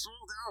fucking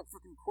sold out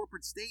fucking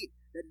corporate state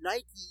that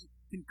Nike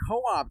can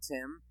co-opt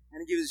him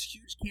and give this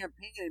huge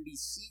campaign and be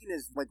seen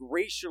as like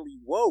racially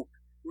woke.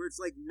 Where it's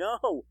like, no,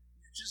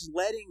 you're just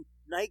letting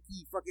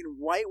Nike fucking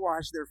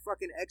whitewash their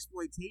fucking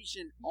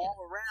exploitation all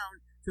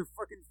around to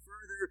fucking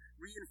further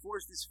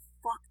reinforce this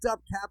fucked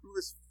up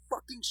capitalist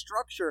fucking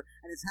structure,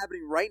 and it's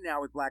happening right now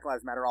with Black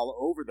Lives Matter all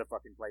over the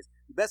fucking place.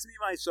 The best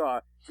meme I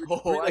saw,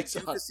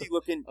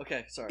 looking.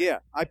 Okay, sorry. Yeah,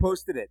 I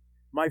posted it.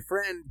 My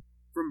friend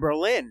from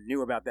Berlin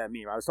knew about that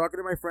meme. I was talking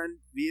to my friend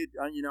via,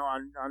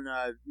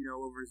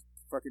 over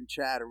fucking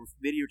chat or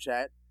video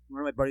chat.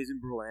 One of my buddies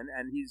in Berlin,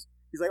 and he's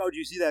like, "Oh, did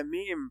you see that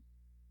meme?"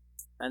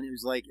 And he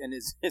was like, and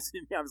I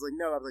was like,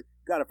 "No." I was like,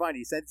 "Gotta find it."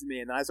 He sent it to me,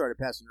 and I started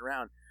passing it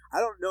around. I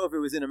don't know if it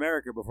was in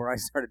America before I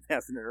started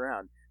passing it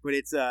around, but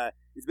it's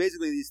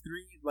basically these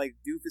 3 like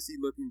doofusy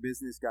looking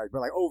business guys, but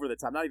like over the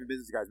top, not even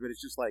business guys, but it's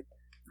just like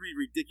 3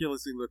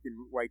 ridiculously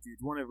looking white dudes.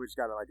 One of which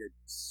got like a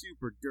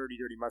super dirty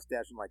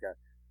mustache and like a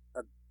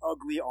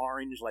ugly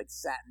orange like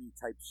satiny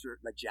type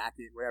shirt, like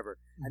jacket, whatever.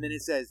 And then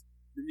the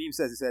meme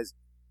says,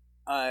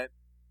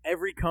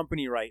 every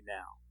company right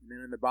now, and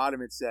then in the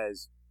bottom it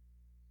says,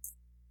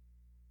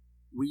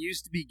 we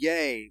used to be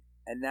gay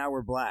and now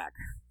we're black.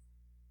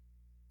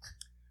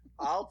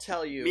 I'll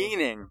tell you.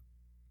 Meaning,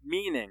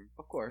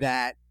 of course,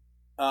 that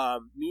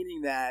all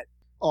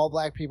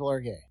black people are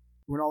gay.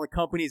 When all the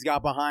companies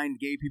got behind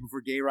gay people for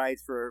gay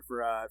rights, for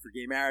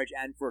gay marriage,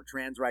 and for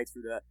trans rights,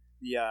 for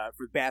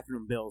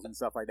bathroom bills and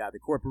stuff like that, the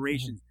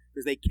corporations,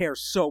 because they care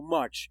so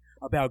much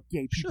about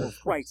gay people's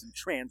rights and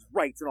trans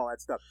rights and all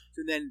that stuff.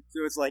 So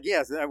it's like,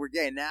 so we're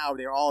gay. Now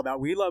they're all about,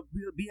 we love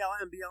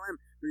BLM,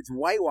 but it's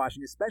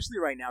whitewashing, especially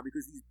right now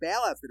because these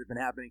bailouts that have been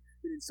happening,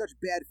 been in such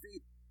bad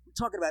faith. We're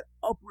talking about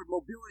upward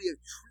mobility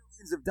of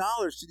trillions of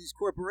dollars to these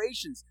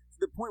corporations to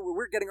the point where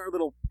we're getting our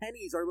little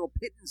pennies, our little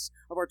pittance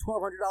of our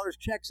 $1,200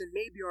 checks and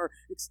maybe our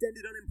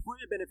extended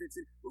unemployment benefits.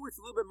 And, it's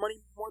a little bit more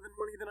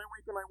money than I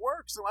make when I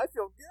work, so I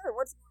feel good.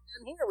 What's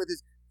going on here with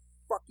this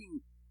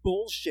fucking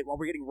bullshit while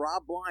we're getting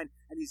robbed blind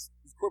and these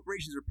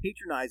corporations are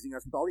patronizing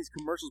us with all these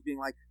commercials being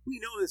like, we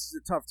know this is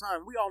a tough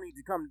time. We all need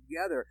to come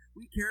together.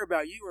 We care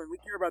about you and we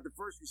care about the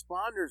first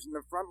responders and the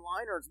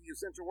frontliners and the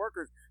essential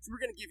workers. So we're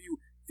going to give you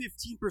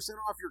 15%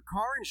 off your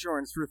car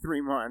insurance for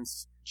 3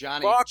 months.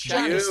 Johnny,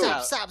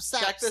 stop.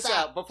 Check this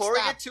out. Before we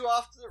get too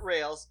off the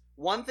rails,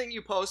 one thing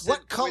you posted.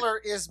 What color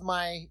is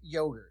my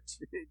yogurt?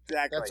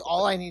 Exactly. That's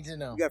all I need to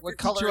know. You got 50 what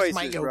color choices, is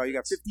my yogurt? Bro. You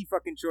got 50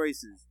 fucking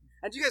choices.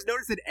 And do you guys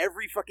notice that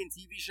every fucking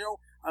TV show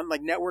on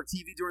like network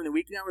TV during the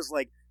week now is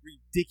like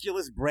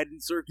ridiculous bread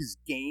and circus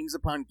games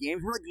upon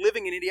games? We're like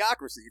living in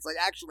idiocracy. It's like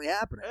actually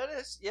happening. It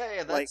is.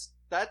 Yeah.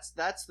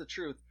 That's the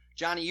truth.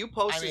 Johnny, you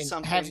posted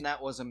something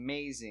that was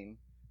amazing.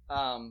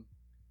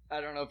 I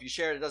don't know if you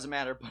shared it. Doesn't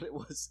matter, but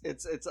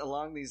it's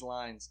along these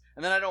lines.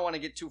 And then I don't want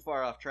to get too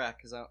far off track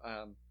because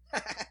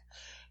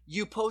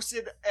you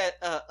posted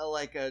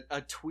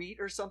a tweet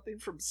or something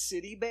from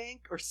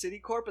Citibank or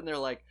Citicorp, and they're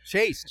like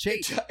Chase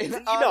an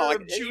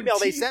email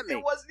they sent me.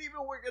 It wasn't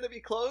even we're going to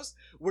be closed.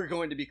 We're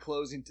going to be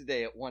closing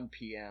today at 1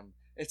 p.m.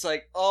 It's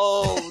like,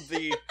 oh,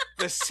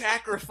 the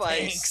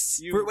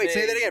sacrifice. Wait,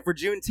 say that again. For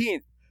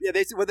Juneteenth. Yeah,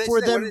 what did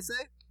they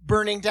say?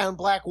 burning down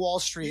Black Wall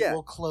Street Yeah.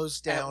 will close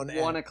down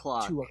at 1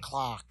 o'clock. 2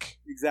 o'clock.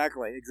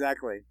 Exactly.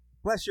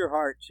 Bless your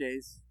heart,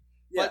 Chase.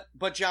 Yeah.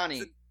 But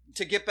Johnny,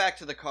 to get back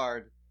to the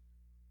card,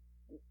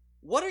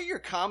 what are your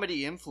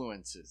comedy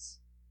influences?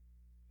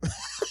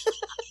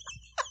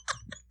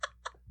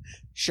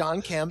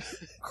 Sean Kemp,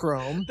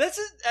 Chrome. That's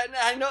it. And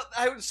I know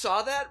I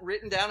saw that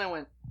written down. I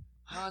went,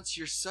 Hans,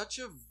 you're such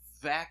a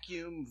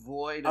vacuum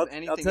void of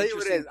anything. I'll tell you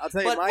what it is. I'll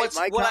tell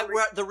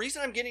you the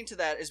reason I'm getting to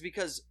that is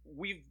because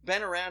we've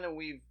been around and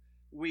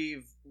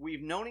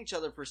we've known each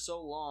other for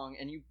so long,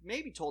 and you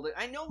maybe told it.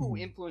 I know who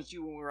influenced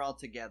you when we were all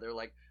together.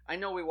 Like I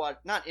know we watch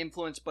not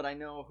influenced, but I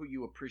know who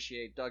you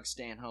appreciate: Doug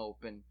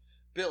Stanhope and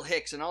Bill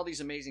Hicks and all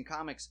these amazing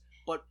comics.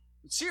 But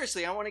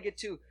seriously, I want to get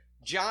to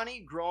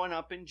Johnny growing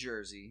up in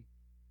Jersey.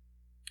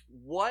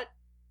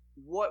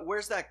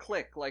 Where's that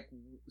click? Like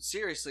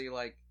seriously,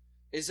 like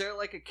is there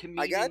like a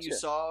comedian you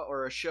saw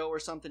or a show or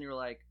something you're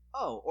like,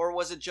 oh, or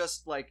was it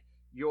just like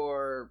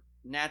your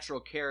natural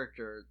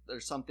character or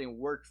something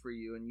worked for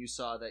you and you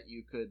saw that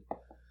you could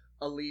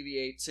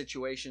alleviate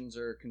situations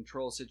or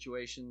control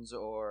situations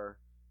or,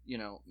 you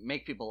know,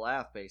 make people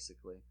laugh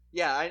basically?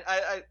 Yeah,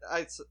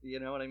 I you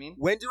know what I mean?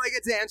 When do I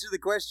get to answer the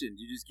question?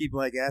 Do you just keep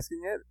like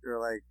asking it or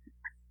like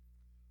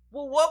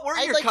Well, what were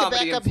your I'd like to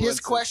comedy back up influences? his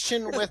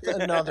question with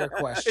another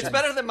question. It's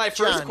better than my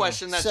first Johnny,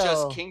 question. That's so-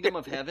 just Kingdom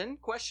of Heaven?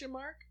 Question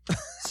mark.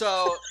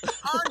 So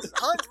Hans,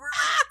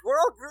 we're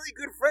all really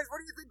good friends. What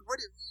do you think? What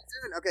are you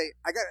doing?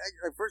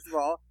 Okay, first of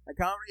all, my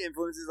comedy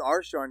influences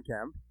are Sean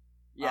Kemp,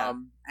 yeah,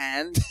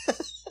 and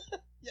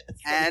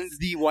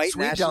the white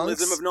Sweet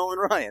nationalism dunks. of Nolan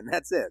Ryan.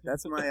 That's it.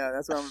 That's what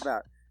I'm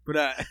about.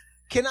 But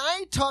Can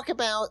I talk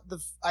about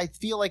I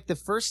feel like the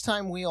first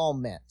time we all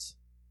met,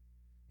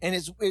 and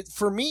it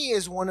for me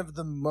is one of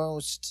the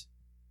most,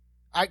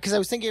 because I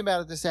was thinking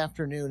about it this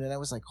afternoon, and I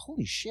was like,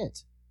 holy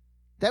shit,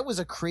 that was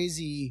a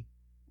crazy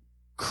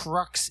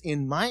crux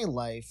in my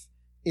life.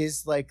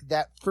 Is like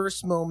that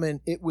first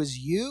moment. It was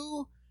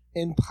you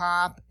and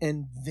Pop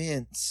and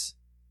Vince,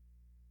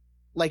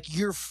 like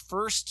your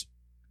first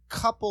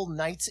couple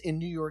nights in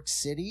New York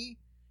City,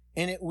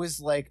 and it was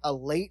like a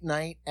late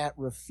night at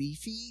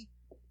Rafifi.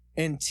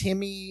 And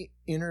Timmy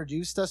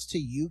introduced us to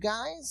you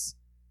guys.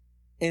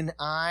 And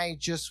I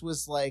just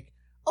was like,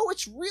 oh,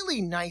 it's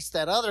really nice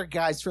that other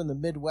guys from the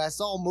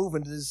Midwest all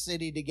moving to the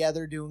city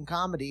together doing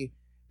comedy.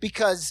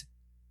 Because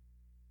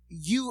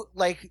you,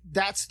 like,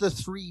 that's the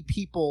three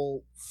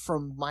people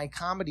from my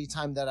comedy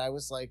time that I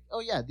was like, oh,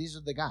 yeah, these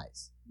are the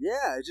guys.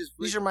 yeah,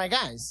 These are my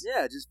guys.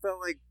 Yeah, it just felt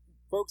like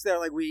folks that are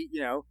like we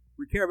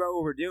care about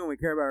what we're doing, we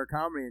care about our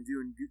comedy and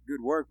doing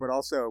good work, but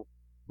also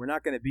we're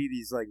not going to be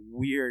these like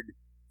weird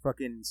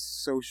fucking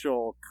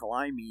social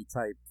climby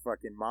type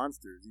fucking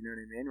monsters. You know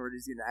what I mean? We're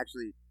just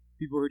actually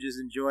people who just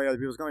enjoy other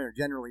people's comedy are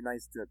generally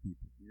nice to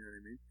people. You know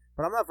what I mean?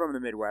 But I'm not from the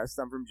Midwest.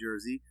 I'm from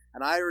Jersey,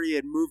 and I already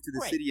had moved to the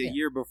city a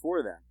year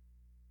before then.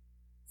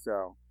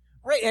 So.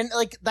 Right, and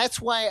like that's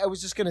why I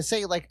was just gonna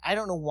say, like, I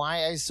don't know why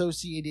I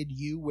associated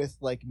you with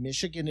like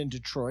Michigan and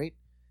Detroit.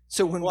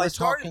 So when we're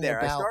talking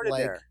about I started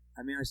like, there.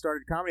 I mean, I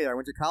started comedy there. I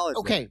went to college.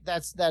 Okay, there.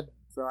 that's that.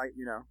 So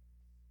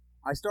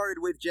I started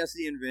with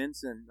Jesse and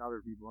Vince and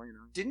other people.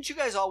 didn't you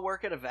guys all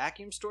work at a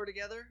vacuum store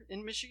together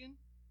in Michigan?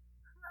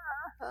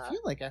 I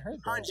feel like I heard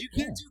that. Hans, you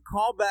can't do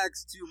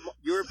callbacks to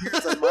your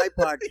appearance on my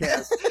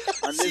podcast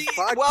on this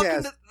podcast.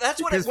 Welcome to,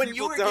 that's what because when you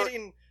people were don't-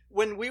 getting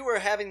when we were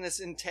having this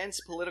intense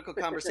political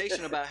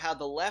conversation about how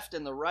the left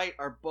and the right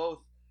are both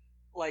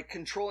like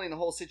controlling the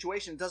whole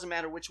situation. It doesn't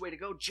matter which way to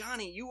go.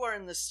 Johnny, you are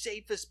in the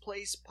safest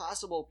place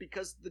possible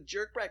because the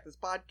Jerk Practice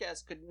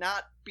podcast could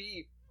not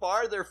be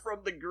farther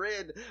from the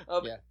grid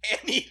of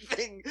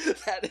anything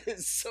that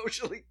is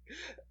socially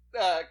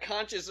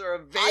conscious or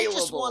available. I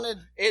just wanted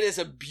it is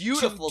a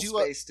beautiful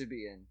space to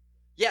be in.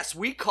 Yes,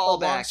 we call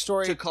back to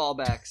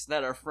callbacks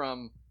that are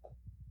from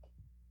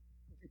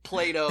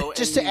Plato.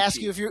 Just and to ask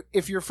Nietzsche. you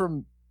if you're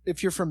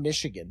from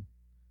Michigan.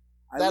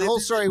 I That lived whole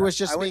in story New- was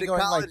just I went me to going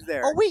like, college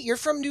there. oh wait, you're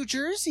from New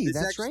Jersey. This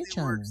That's right, actually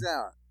Johnny. works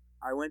out.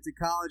 I went to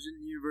college in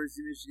the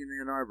University of Michigan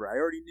in Ann Arbor. I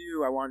already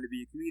knew I wanted to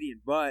be a comedian,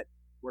 but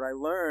what I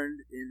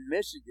learned in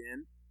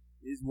Michigan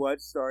is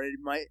what started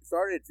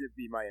to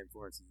be my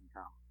influences in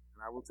comedy,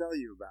 and I will tell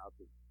you about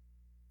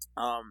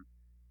them.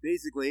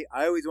 Basically,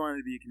 I always wanted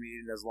to be a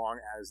comedian as long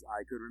as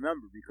I could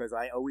remember because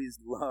I always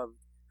loved.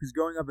 Because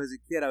growing up as a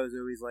kid, I was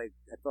always like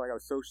I felt like I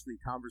was socially,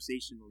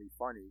 conversationally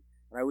funny,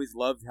 and I always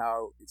loved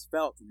how it's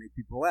felt to make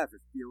people laugh.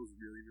 It feels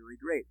really, really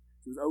great.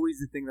 So it was always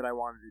the thing that I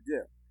wanted to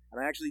do. And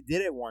I actually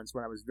did it once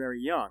when I was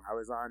very young. I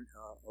was on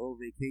a little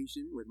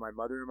vacation with my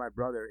mother and my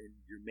brother in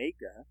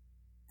Jamaica,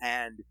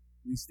 and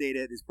we stayed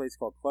at this place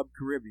called Club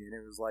Caribbean.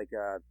 It was like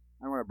I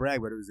don't want to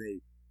brag, but it was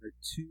a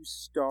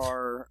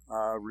 2-star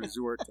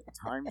resort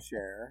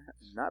timeshare.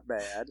 Not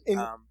bad. In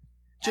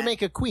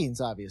Jamaica, Queens,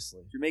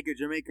 obviously.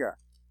 Jamaica.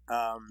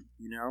 Oh,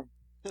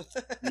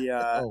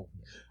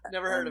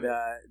 Never heard of it.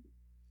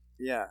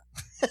 Yeah.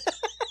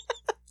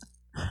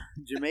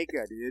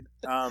 Jamaica, dude.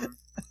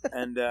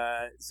 And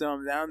so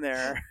I'm down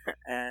there,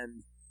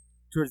 and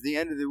towards the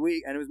end of the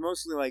week, and it was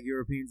mostly like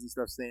Europeans and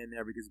stuff staying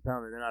there because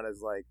apparently they're not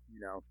as like,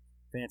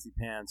 fancy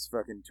pants,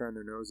 fucking turn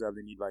their nose up.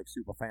 They need like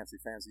super fancy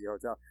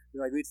hotel.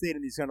 We'd stayed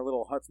in these kind of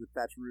little huts with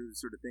thatch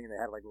roofs sort of thing, and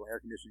they had like little air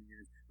conditioning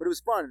units. But it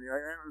was fun.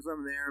 I was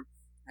over there,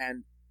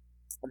 and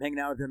I'm hanging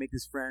out with him. I make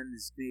this friend,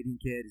 this Canadian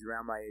kid. He's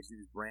around my age. His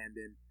name is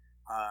Brandon.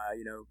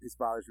 His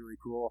father's really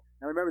cool.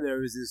 And I remember there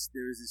was this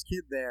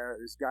kid there,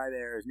 this guy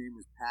there. His name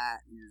was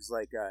Pat. He was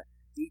like a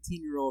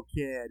 18-year-old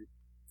kid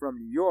from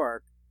New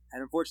York,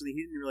 and unfortunately,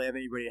 he didn't really have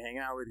anybody to hang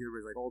out with. He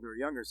was like older or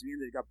younger, so he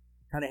ended up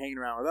kind of hanging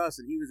around with us.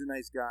 And he was a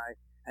nice guy.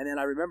 And then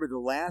I remember the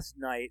last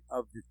night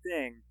of the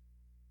thing.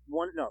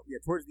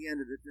 Towards the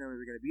end of the thing, we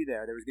were going to be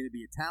there. There was going to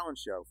be a talent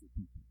show for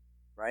people,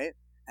 right?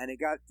 And it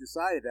got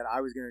decided that I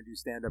was going to do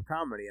stand-up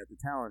comedy at the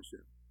talent show.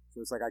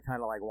 So it's like I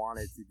kind of like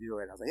wanted to do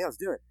it. I was like, yeah, let's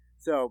do it.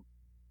 So,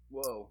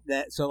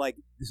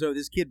 so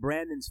this kid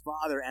Brandon's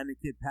father and the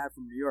kid Pat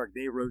from New York,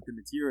 they wrote the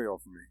material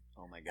for me.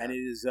 Oh my god! And it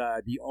is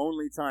the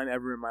only time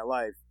ever in my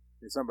life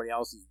that somebody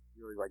else has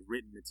really like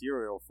written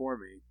material for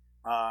me.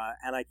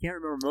 And I can't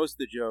remember most of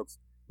the jokes,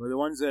 but the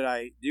ones that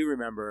I do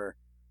remember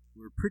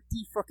were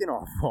pretty fucking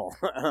awful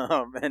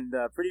and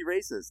pretty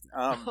racist.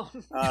 No.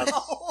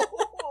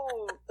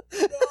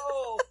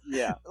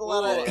 Yeah. A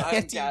lot of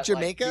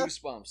anti-Jamaica. Like,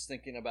 goosebumps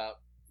thinking about.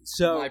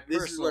 So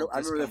this is what I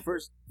remember.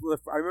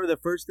 I remember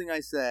the first thing I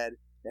said.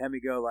 They had me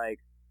go like,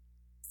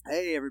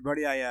 "Hey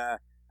everybody, I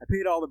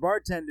paid all the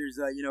bartenders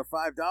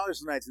 $5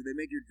 tonight, so they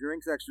make your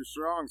drinks extra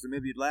strong, so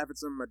maybe you'd laugh at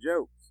some of my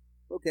jokes."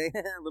 Okay,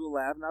 a little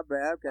laugh, not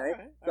bad. Okay,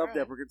 right,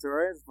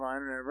 self-deprecatory, it's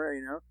fine,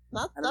 whatever,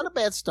 Not a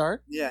bad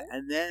start. Yeah,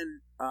 and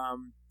then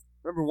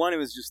remember one, it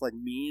was just like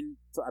mean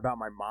about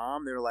my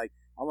mom. They were like,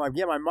 I'm like,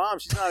 yeah, my mom,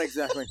 she's not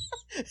exactly.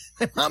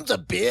 My mom's a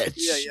bitch.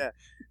 Yeah.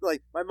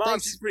 Like my mom,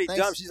 she's pretty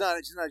dumb. She's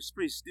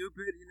pretty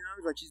stupid.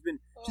 Like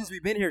since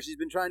we've been here, she's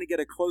been trying to get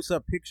a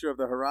close-up picture of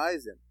the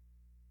horizon.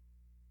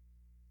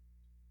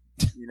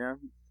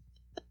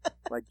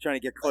 Like trying to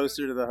get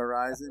closer to the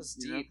horizon. That's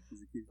deep.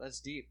 That's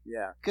deep.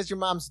 Yeah, because your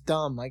mom's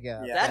dumb. I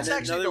guess. Yeah. That's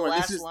actually the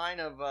last line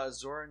of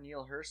Zora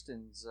Neale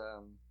Hurston's.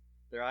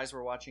 Their eyes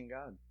were watching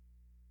God.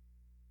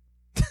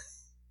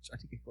 Trying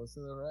to get close to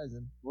the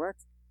horizon. What?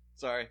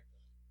 Sorry.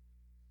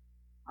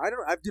 I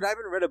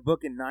haven't read a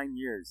book in 9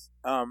 years.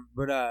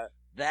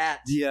 That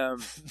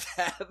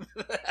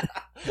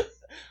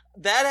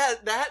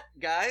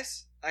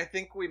guys, I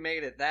think we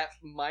made it. That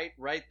might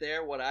right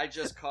there, what I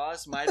just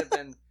caused might have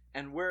been,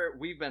 and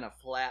we've been a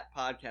flat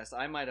podcast.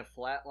 I might have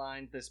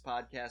flatlined this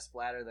podcast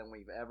flatter than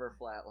we've ever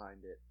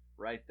flatlined it.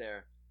 Right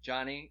there,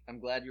 Johnny. I'm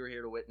glad you were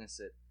here to witness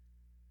it.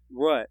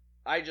 What?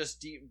 I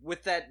just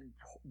with that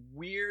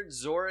weird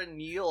Zora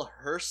Neale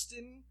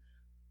Hurston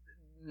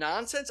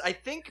nonsense. I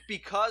think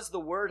because the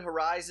word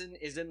horizon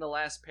is in the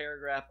last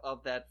paragraph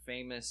of that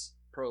famous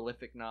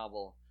prolific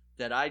novel,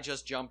 that I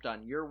just jumped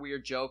on your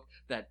weird joke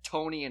that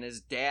Tony and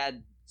his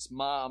dad's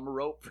mom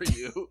wrote for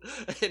you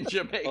in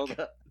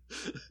Jamaica.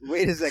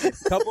 Wait a second.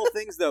 Couple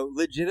things though.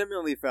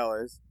 Legitimately,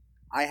 fellas,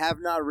 I have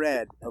not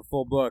read a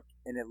full book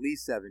in at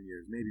least 7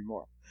 years, maybe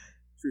more.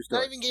 True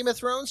story. Not even Game of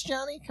Thrones,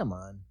 Johnny? Come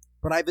on.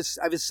 But I've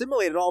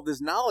assimilated all of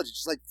this knowledge. It's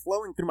just like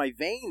flowing through my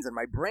veins and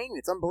my brain.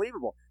 It's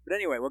unbelievable. But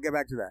anyway, we'll get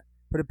back to that.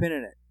 Put a pin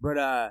in it.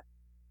 But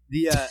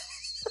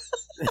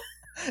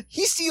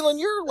he's stealing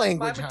your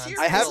language, Hans.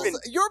 I have been.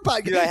 Your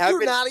podcast. Dude, I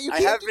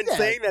have been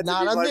saying that to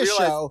not people. on this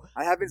show.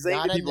 I have been saying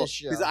not to people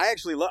because I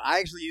actually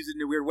use it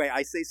in a weird way.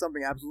 I say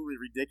something absolutely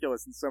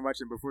ridiculous and so much,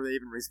 and before they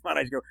even respond,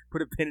 I just go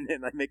put a pin in it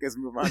and I make us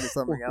move on to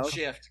something else.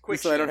 Quick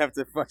so shift. I don't have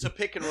to. It's a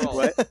pick and roll.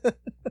 What?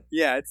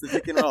 Yeah, it's the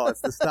pick and roll.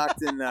 It's the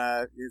Stockton.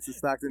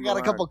 We got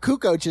a couple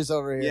Kukoches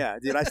over here. Yeah,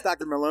 dude. I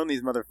Stockton Malone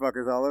these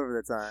motherfuckers all over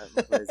the time.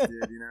 Place,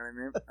 dude, you know what I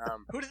mean?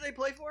 Who do they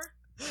play for?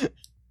 The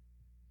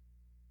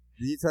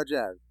Utah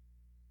Jazz.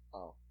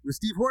 Oh. With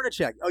Steve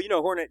Hornacek. Oh,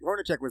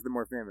 Hornacek was the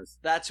more famous.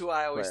 That's who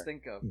I always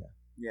think of.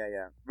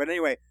 Yeah. But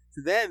anyway,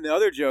 so then the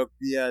other joke,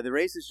 the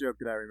racist joke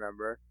that I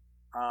remember,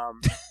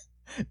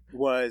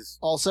 was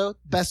also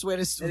best way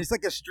to. And it's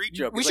like a street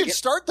joke. We should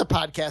start the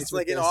podcast. It's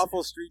like an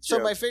awful street joke.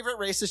 So my favorite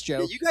racist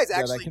joke. Yeah, you guys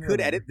actually could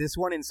edit this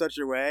one in such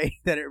a way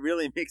that it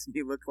really makes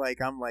me look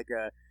like I'm like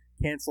a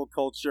cancel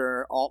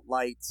culture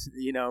alt-light,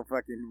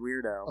 fucking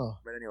weirdo. Oh.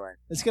 But anyway,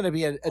 it's going to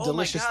be a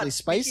deliciously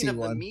spicy Speaking of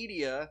one. The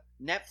media,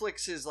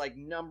 Netflix's like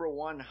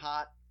 #1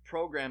 hot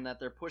program that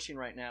they're pushing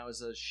right now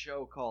is a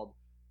show called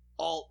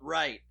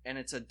Alt-Right, and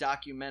it's a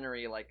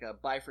documentary, like a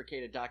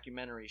bifurcated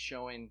documentary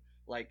showing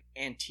like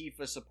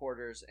Antifa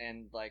supporters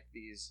and like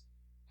these,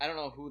 I don't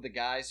know who the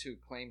guys who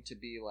claim to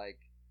be like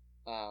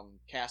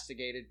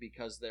castigated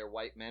because they're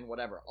white men,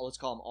 whatever. Let's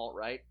call them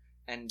Alt-Right.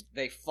 And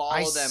they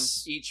follow them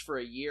each for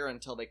a year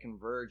until they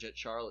converge at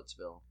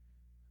Charlottesville.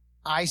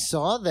 I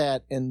saw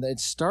that, and it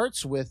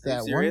starts with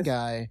that one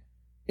guy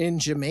in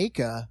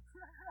Jamaica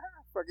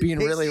being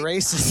Casey, really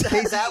racist.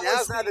 Casey,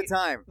 now's not the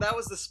time. That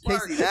was the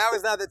spark. Casey, now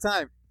is not the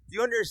time. Do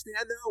you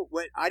understand though?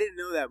 What I didn't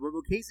know that. What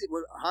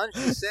Hans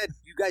just said. Do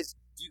you guys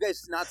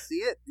not see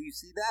it? Do you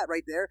see that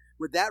right there?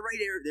 What that right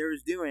there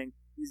is doing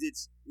is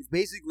it's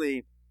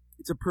basically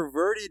a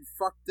perverted,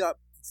 fucked up.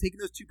 It's taking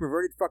those two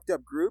perverted, fucked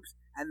up groups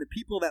And the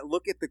people that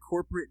look at the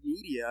corporate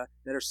media,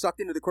 that are sucked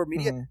into the corporate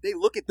media, they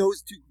look at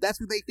those two. That's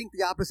what they think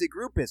the opposite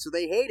group is, so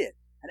they hate it.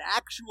 An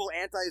actual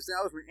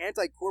anti-establishment,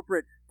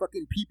 anti-corporate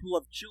fucking people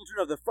of children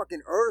of the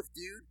fucking earth,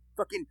 dude.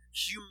 Fucking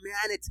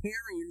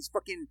humanitarians,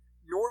 fucking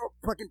normal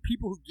fucking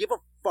people who give a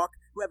fuck,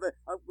 who have a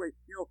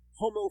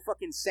homo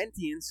fucking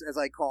sentience, as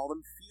I call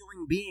them,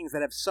 feeling beings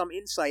that have some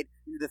insight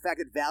into the fact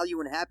that value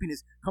and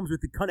happiness comes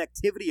with the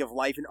connectivity of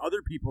life and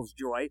other people's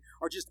joy,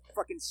 are just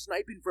fucking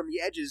sniping from the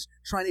edges,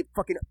 trying to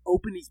fucking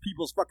open these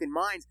people's fucking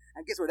minds.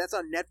 And guess what? That's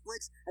on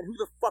Netflix. And who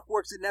the fuck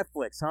works at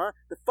Netflix, huh?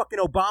 The fucking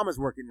Obamas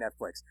work at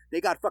Netflix.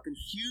 They got fucking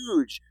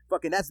huge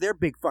fucking, that's their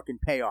big fucking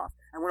payoff.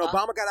 And when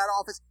Obama got out of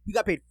office, he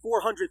got paid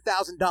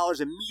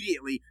 $400,000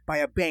 immediately by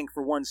a bank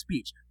for one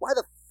speech. Why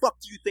the fuck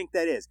do you think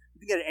that is? You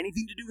think it had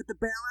anything to do with the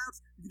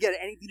bailouts? You think it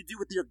had anything to do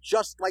with they're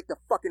just like the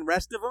fucking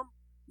rest of them?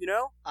 You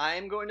know? I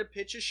am going to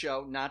pitch a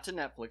show, not to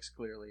Netflix,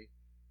 clearly,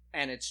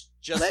 and it's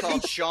just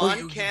called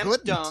Sean Kemp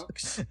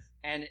Dunks,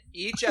 and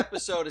each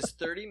episode is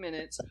 30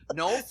 minutes,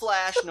 no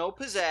flash, no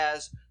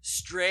pizzazz,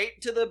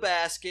 straight to the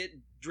basket,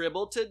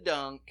 dribble to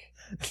dunk,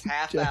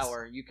 half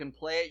hour. You can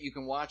play it, you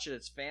can watch it,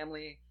 it's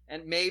family,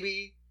 and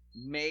maybe,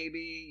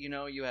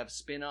 you have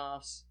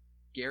spin-offs.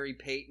 Gary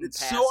Payton It's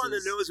passes. so on the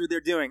nose what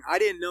they're doing. I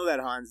didn't know that,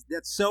 Hans.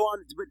 That's so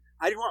on. But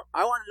I want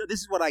to know.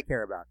 This is what I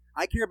care about.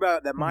 I care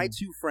about that my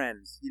two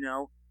friends,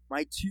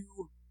 my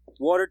two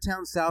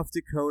Watertown, South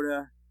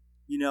Dakota,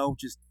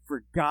 just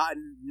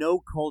forgotten, no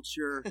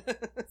culture,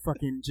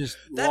 fucking just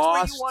That's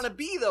lost. where you want to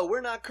be, though.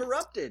 We're not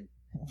corrupted.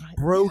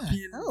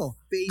 Broken,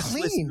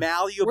 faceless, clean.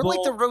 malleable. We're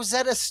like the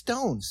Rosetta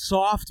Stone.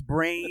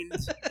 Soft-brained,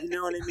 you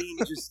know what I mean?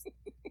 Just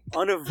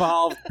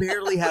unevolved,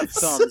 barely have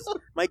thumbs.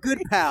 My good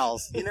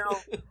pals,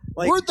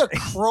 Like, we're the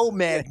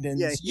Cro-Magnons.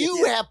 Yeah.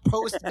 You have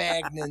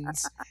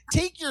post-Magnons.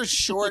 Take your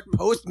short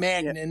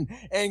post-Magnon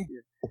and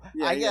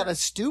I got a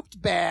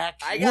stooped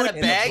back. I got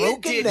a bag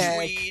of neck.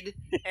 ditchweed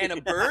and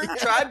a bird.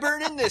 Try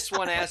burning this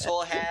one,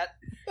 asshole hat.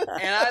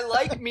 And I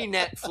like me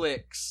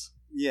Netflix.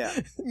 Yeah.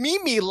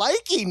 Me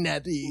liking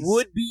netties.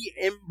 Would be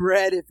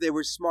inbred if they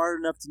were smart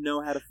enough to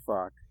know how to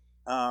fuck.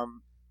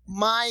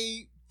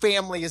 My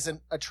family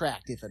isn't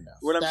attractive enough.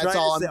 What I'm That's trying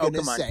all to say, I'm going to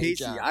come on, say,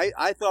 Casey. John.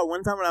 I thought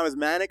one time when I was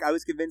manic, I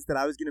was convinced that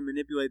I was going to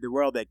manipulate the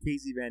world. That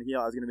Casey Van Heel,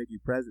 I was going to make you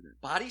president.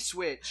 Body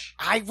switch.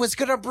 I was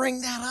going to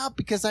bring that up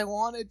because I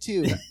wanted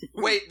to.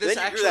 Wait, this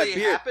Then you grew that actually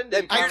beard. happened?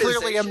 That in I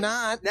clearly conversation? am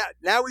not.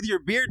 Now with your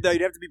beard though,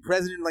 you'd have to be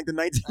president in like the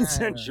 19th know.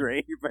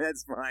 century, but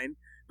that's fine.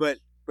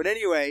 But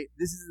anyway,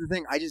 this is the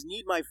thing. I just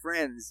need my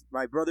friends,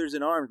 my brothers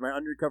in arms, my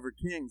undercover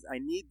kings. I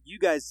need you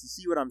guys to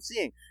see what I'm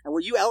seeing. And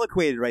what you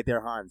eloquated right there,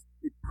 Hans,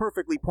 it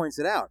perfectly points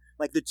it out.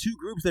 Like the two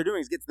groups they're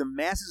doing is gets the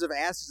masses of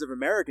asses of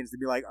Americans to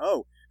be like,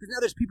 oh, because now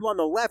there's people on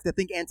the left that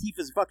think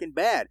Antifa's fucking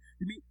bad.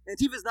 I mean,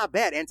 Antifa's not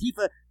bad.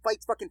 Antifa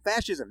fights fucking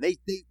fascism. They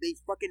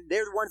fucking,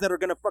 they're the ones that are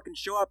gonna fucking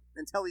show up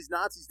and tell these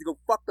Nazis to go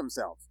fuck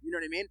themselves. You know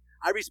what I mean?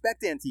 I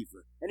respect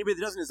Antifa. Anybody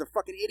that doesn't is a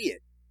fucking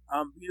idiot.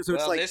 So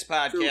it's like this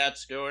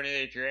podcast's going in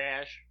the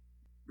trash.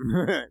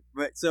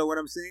 But so what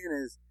I'm saying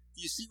is,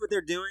 do you see what they're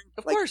doing?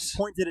 Of like, course. You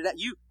pointed it at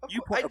you.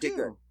 I Okay, do.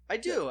 good. I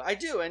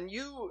do, and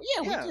you.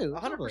 Yeah, we do,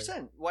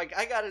 100%. Like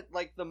I got it.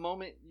 Like the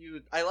moment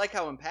you, I like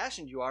how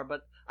impassioned you are,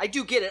 but I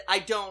do get it.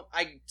 I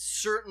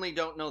certainly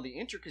don't know the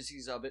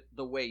intricacies of it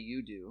the way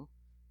you do.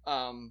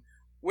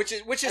 Which is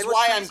And what's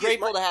why I'm crazy is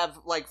grateful to have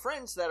like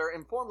friends that are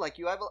informed like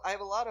you. I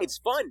have a lot of. It's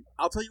fun.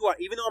 I'll tell you what.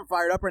 Even though I'm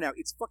fired up right now,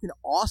 it's fucking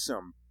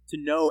awesome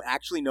to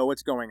actually know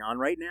what's going on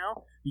right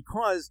now,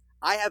 because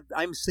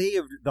I'm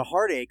saved the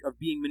heartache of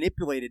being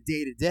manipulated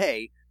day to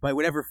day by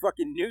whatever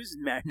fucking news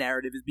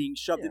narrative is being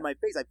shoved in my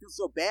face. I feel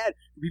so bad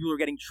for people who are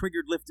getting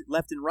triggered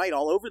left and right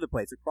all over the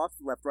place across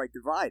the left-right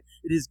divide.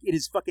 It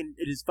is fucking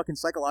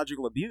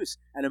psychological abuse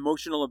and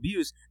emotional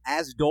abuse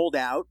as doled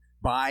out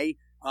by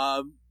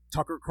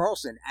Tucker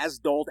Carlson, as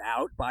doled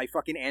out by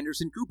fucking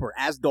Anderson Cooper,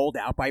 as doled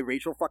out by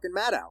Rachel fucking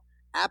Maddow.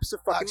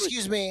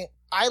 Excuse me.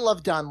 I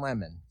love Don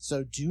Lemon,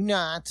 so do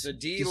not The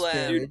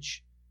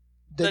disparage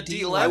The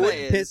D-Lemon. dilemma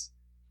is.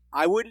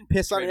 I wouldn't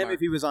piss on him Trademark. if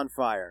he was on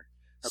fire.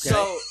 Okay?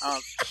 So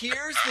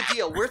here's the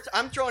deal.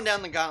 I'm throwing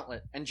down the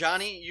gauntlet, and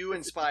Johnny, you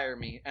inspire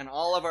me, and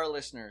all of our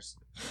listeners.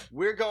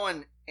 We're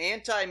going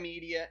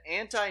anti-media,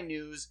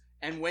 anti-news,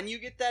 and when you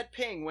get that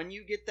ping, when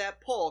you get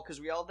that pull,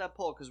 because we all have that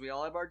pull, because we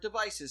all have our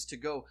devices to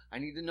go. I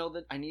need to know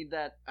that. I need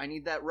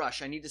that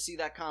rush. I need to see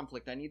that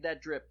conflict. I need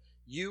that drip.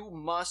 You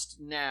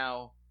must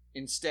now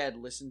instead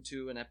listen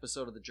to an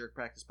episode of the Jerk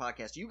Practice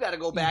Podcast. You got to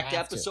go back to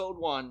episode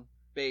 1,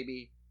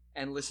 baby,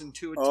 and listen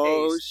to a taste.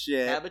 Oh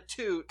shit! Have a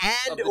toot.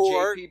 And of the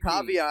or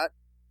JPP.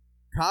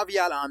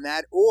 caveat on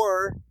that,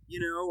 or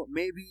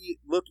maybe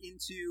look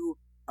into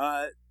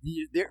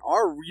there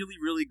are really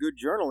really good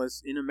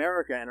journalists in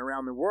America and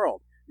around the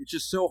world. It's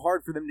just so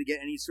hard for them to get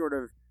any sort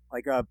of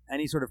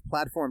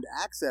platformed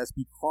access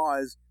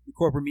because the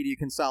corporate media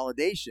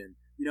consolidation.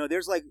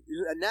 There's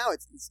now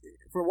it's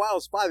for a while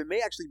it's 5. It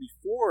may actually be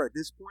 4 at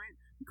this point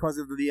because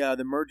of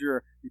the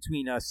merger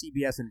between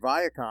CBS and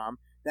Viacom.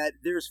 That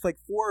there's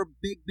 4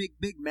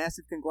 big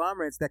massive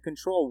conglomerates that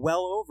control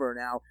well over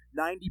now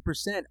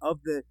 90%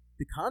 of the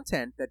the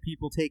content that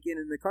people take in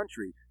the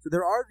country. So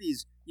there are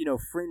these,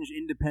 fringe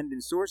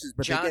independent sources,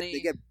 but Johnny,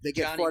 they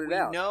get Johnny, flooded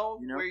out. Know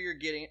where you're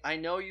getting. I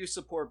know you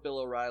support Bill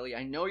O'Reilly.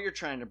 I know you're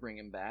trying to bring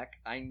him back.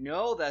 I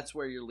know that's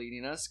where you're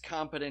leading us.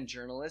 Competent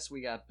journalists.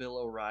 We got Bill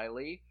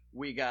O'Reilly.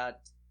 We got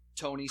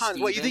Tony Hans,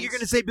 Stevens. what, you think you're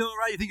going to say Bill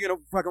O'Reilly? You think you're going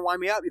to fucking wind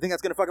me up? You think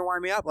that's going to fucking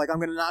wind me up? Like I'm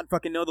going to not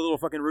fucking know the little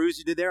fucking ruse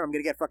you did there? I'm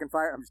going to get fucking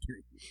fired? I'm just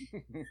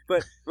kidding.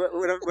 but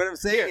what I'm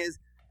saying is,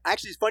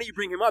 actually, it's funny you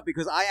bring him up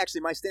because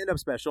my stand-up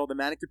special, The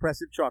Manic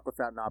Depressive Chocolate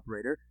Fountain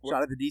Operator,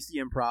 shot at the DC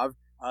Improv,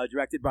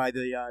 directed by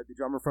the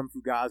drummer from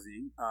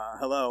Fugazi.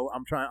 Hello,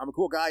 I'm a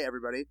cool guy,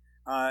 everybody.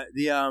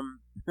 The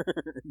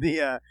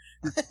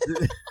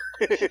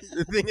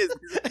thing is,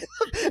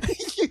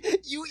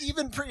 you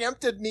even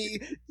preempted me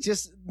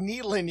just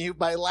needling you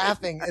by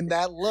laughing, and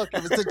that look,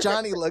 it was the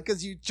Johnny look,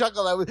 because you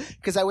chuckled.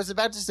 Because I was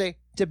about to say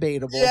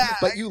debatable,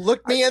 but you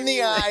looked me in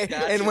the eye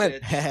and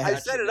went, I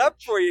set it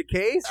up for you,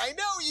 Case. I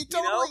know, you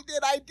totally did.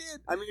 I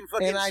did. I mean,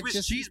 fucking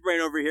Swiss cheese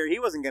brain over here, he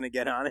wasn't going to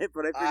get on it,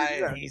 but I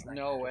figured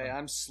no way.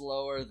 I'm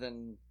slower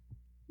than...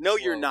 No,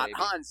 you're not. Baby.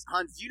 Hans,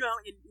 do you know how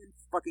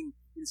fucking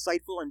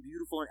insightful and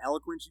beautiful and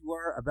eloquent you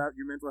are about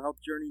your mental health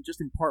journey? Just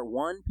in part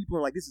 1, people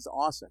are like, this is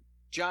awesome.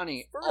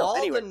 Johnny,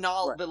 Anyway,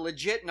 the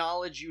legit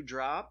knowledge you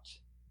dropped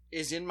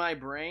is in my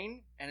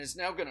brain and is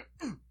now going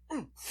to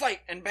fight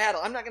and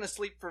battle. I'm not going to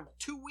sleep for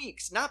 2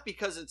 weeks. Not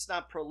because it's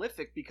not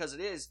prolific, because it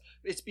is.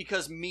 It's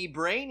because me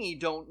brainy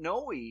don't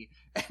know-y.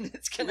 And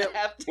it's going to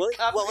have to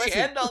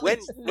comprehend all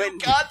these new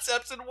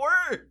concepts and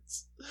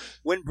words.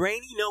 When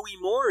brainy know-y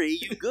more-y,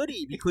 you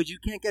goody, because you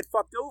can't get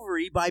fucked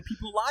over-y by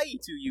people lying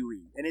to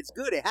you-y. And it's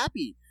good,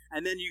 happy.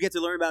 And then you get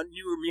to learn about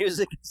newer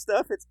music and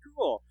stuff. It's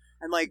cool.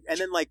 And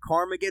then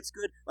karma gets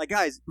good. Like,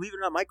 guys, believe it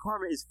or not, my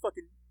karma is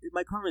fucking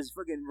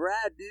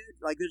rad, dude.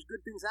 Like, there's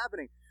good things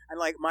happening. And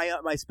like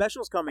my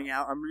special's coming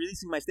out. I'm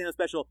releasing my stand-up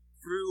special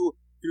through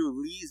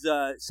Lee's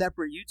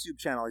separate YouTube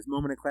channel, his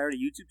Moment of Clarity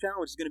YouTube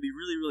channel, which is going to be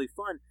really, really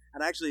fun.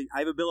 And actually, I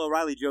have a Bill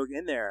O'Reilly joke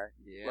in there.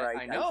 Yeah,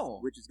 I know.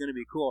 Which is going to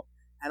be cool.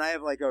 And I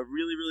have like a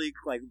really, really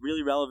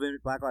really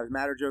relevant Black Lives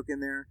Matter joke in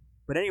there.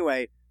 But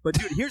anyway,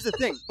 dude, here's the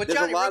thing. But there's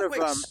Johnny, a lot real of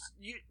quick,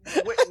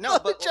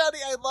 but Johnny,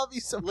 I love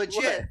you so much.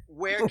 Legit,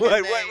 where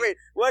can Wait,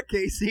 what,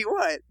 Casey?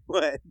 What?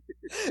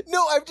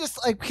 No, I'm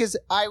just like, because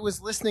I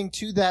was listening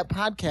to that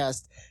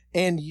podcast,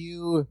 and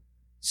you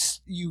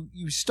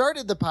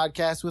started the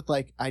podcast with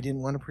like, I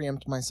didn't want to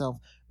preempt myself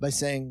by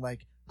saying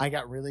like, I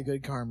got really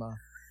good karma.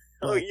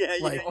 Oh yeah,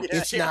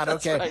 it's not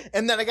okay. Right.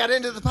 And then I got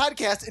into the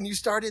podcast, and you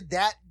started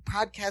that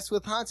podcast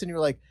with Hans, and you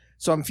were like,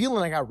 so I'm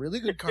feeling I got really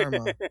good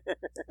karma.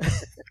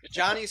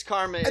 Johnny's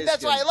karma is and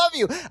that's good. why I love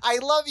you. I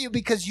love you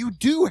because you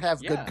do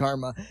have good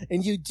karma,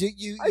 and you do.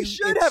 I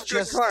should have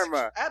good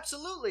karma.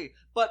 Absolutely.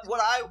 But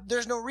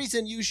there's no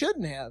reason you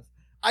shouldn't have.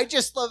 I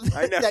just love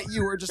that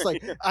you were just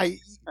like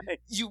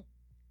you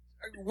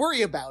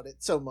worry about it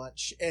so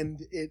much, and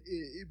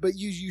but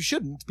you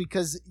shouldn't,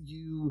 because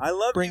you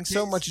bring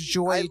so much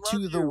joy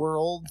to the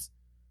world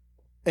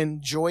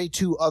and joy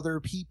to other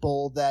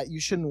people that you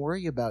shouldn't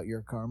worry about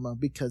your karma,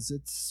 because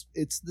it's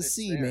the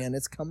sea, there. Man.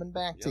 It's coming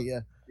back to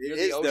you. It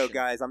is though,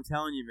 guys. I'm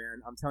telling you,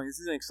 man. This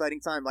is an exciting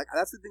time. Like,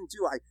 that's the thing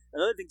too.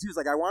 Another thing too is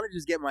like, I want to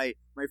just get my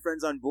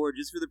friends on board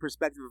just for the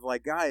perspective of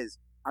like, guys,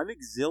 I'm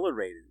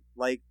exhilarated.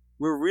 Like,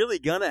 we're really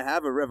gonna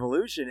have a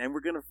revolution, and we're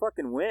gonna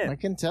fucking win. I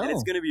can tell. And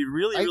it's gonna be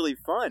really, really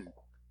fun.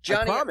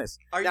 Johnny, I promise.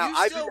 I've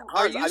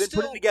been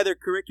putting together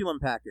curriculum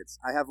packets.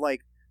 I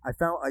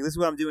found this is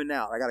what I'm doing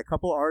now. I got a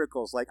couple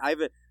articles. Like, I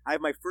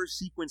have my first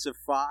sequence of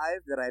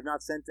 5 that I have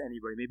not sent to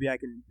anybody. Maybe I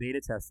can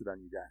beta test it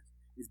on you guys.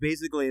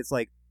 It's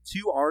like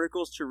 2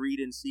 articles to read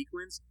in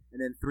sequence,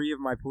 and then 3 of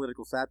my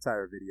political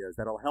satire videos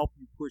that'll help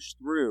you push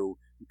through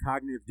the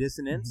cognitive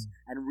dissonance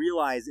and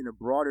realize in a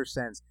broader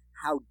sense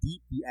how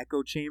deep the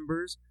echo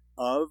chambers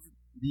of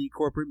the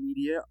corporate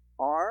media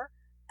are,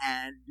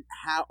 and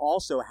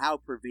how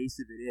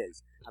pervasive it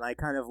is. And I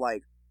kind of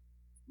like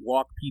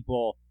walk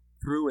people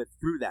through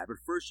that. But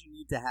first you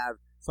need to have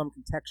some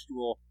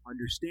contextual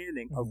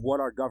understanding of what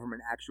our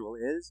government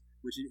actually is,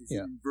 which is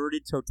an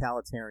inverted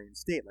totalitarian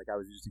state, like I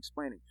was just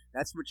explaining.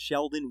 That's what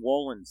Sheldon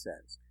Wolin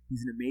says.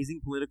 He's an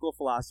amazing political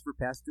philosopher,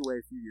 passed away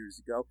a few years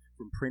ago,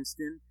 from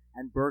Princeton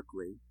and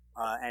Berkeley.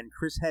 And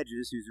Chris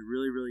Hedges, who's a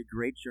really, really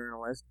great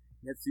journalist,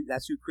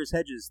 that's who Chris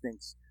Hedges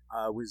thinks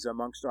was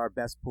amongst our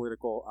best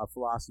political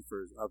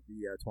philosophers of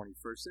the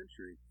 21st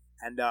century.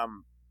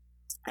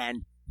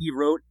 And he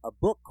wrote a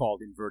book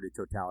called Inverted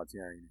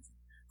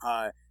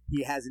Totalitarianism.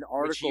 He has an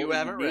article which you in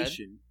haven't The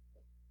Nation. read.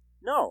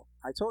 No,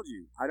 I told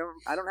you. I don't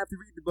have to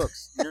read the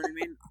books. You know what I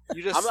mean?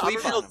 You just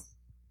sleep on them.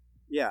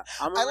 Yeah,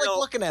 I like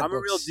looking at I'm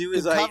books.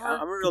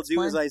 I'm a real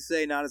do as I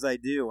say, not as I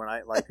do. When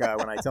I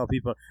when I tell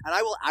people, and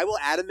I will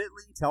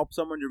adamantly tell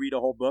someone to read a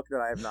whole book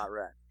that I have not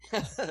read.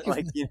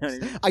 Like, you know what I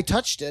mean? I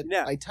touched it.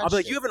 Yeah, I'll be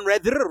like, you haven't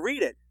read it.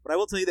 Read it. But I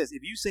will tell you this: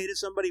 if you say to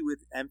somebody with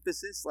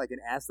emphasis, like,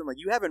 and ask them, like,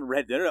 you haven't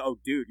read it, oh,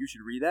 dude, you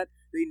should read that.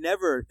 They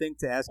never think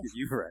to ask if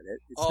you've read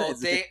it.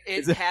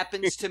 It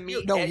happens to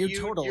me. No, you're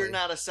totally. You're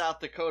not a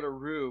South Dakota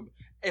rube,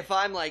 if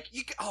I'm like,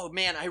 oh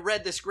man, I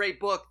read this great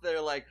book,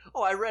 they're like,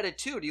 oh, I read it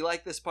too. Do you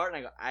like this part? And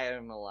I go, I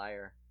am a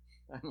liar.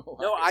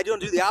 No, I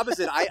don't do the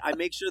opposite. I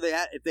make sure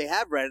if they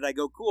have read it, I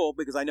go cool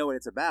because I know what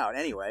it's about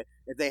anyway.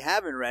 If they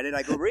haven't read it,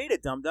 I go read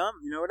it, dum dum,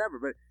 whatever.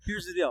 But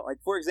here's the deal. Like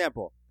for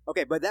example,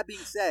 okay. But that being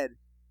said,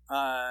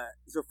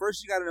 so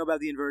first you got to know about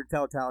the inverted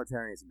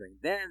totalitarianism thing.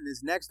 Then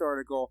this next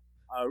article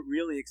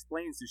really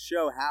explains to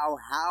show how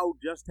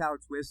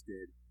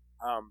twisted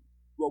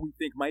what we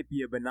think might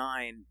be a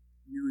benign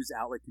news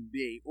outlet can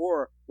be,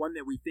 or one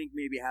that we think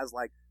maybe has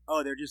like,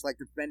 oh, they're just like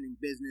defending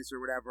business or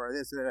whatever, or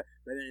this, but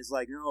then it's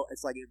like, no,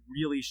 it's like it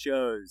really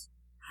shows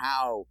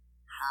how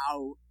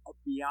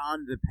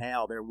beyond the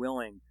pale they're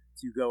willing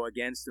to go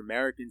against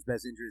Americans'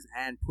 best interests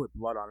and put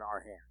blood on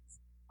our hands,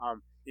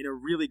 in a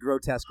really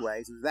grotesque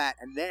way. So that,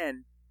 and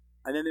then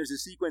there's a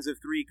sequence of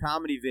 3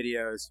 comedy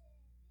videos.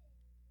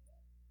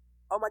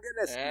 Oh my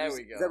goodness! There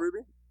we go. Is that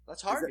Ruby?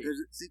 That's Harvey. There's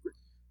a sequence.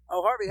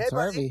 Oh, Harvey! Hey, It's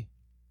buddy. Harvey.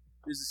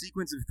 There's a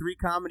sequence of 3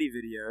 comedy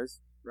videos,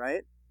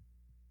 right?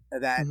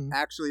 That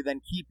actually then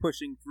keep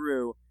pushing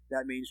through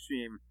that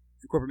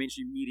the corporate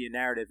mainstream media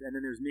narrative, and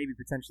then there's maybe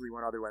potentially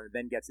one other one that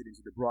then gets it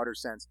into the broader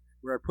sense,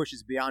 where it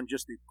pushes beyond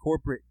just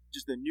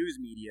the news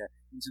media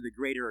into the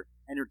greater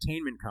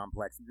entertainment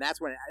complex. And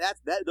that's when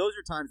those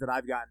are times that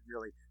I've gotten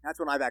that's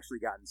when I've actually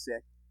gotten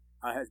sick.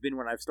 Has been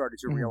when I've started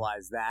to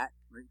realize that,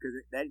 because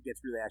that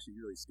gets actually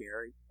really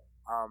scary.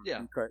 Or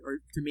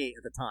to me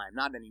at the time,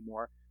 not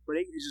anymore. But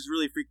it just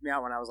really freaked me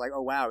out when I was like,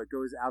 oh wow, it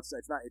goes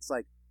outside. It's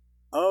like,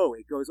 oh,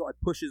 it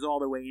pushes all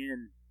the way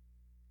into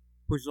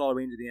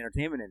the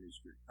entertainment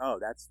industry. Oh,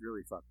 that's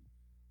really fucking.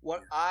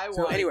 What I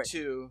wanted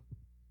to.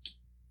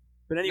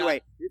 But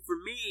anyway, for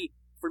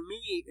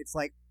me, it's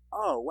like,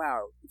 oh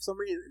wow, if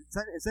somebody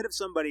instead of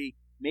somebody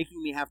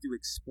making me have to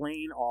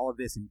explain all of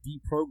this and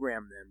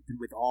deprogram them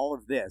with all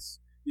of this,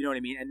 you know what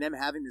I mean, and them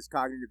having this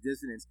cognitive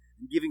dissonance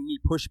and giving me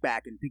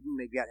pushback and thinking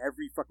they got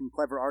every fucking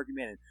clever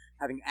argument and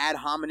having ad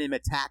hominem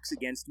attacks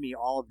against me,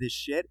 all of this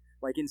shit.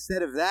 Like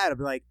instead of that, I'd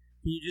be like,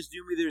 can you just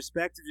do me the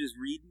respect of just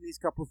reading these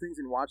couple things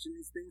and watching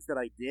these things that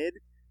I did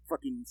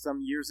fucking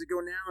some years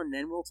ago now, and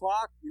then we'll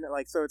talk?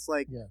 So it's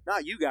like,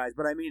 not you guys,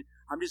 but I mean,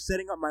 I'm just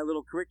setting up my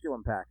little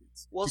curriculum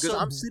packets. Well, because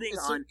I'm sitting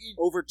on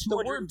over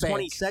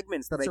 220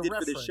 segments that I did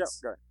for this show.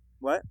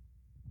 What?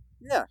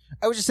 Yeah,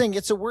 I was just saying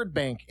it's a word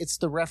bank. It's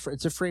the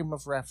it's a frame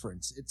of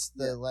reference. It's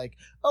the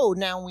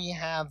now we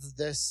have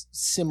this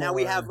similar. Now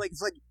we have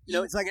it's like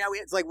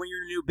when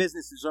you're in a new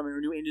business or something or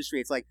a new industry.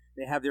 It's like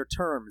they have their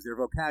terms, their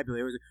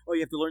vocabulary. You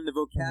have to learn the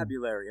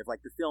vocabulary of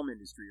like the film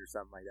industry or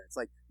something like that. It's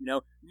like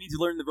you need to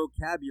learn the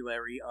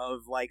vocabulary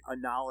of like a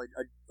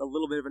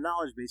little bit of a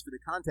knowledge base for the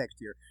context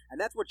here,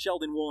 and that's what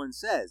Sheldon Wolin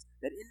says,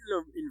 that in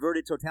an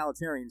inverted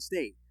totalitarian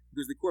state,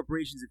 because the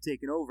corporations have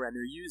taken over and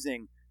they're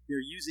using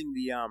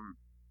the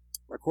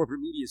our corporate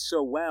media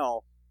so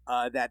well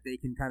that they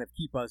can kind of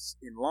keep us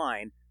in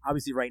line.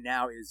 Obviously, right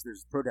now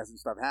there's protests and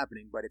stuff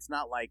happening, but it's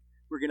not like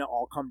we're going to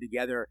all come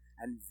together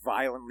and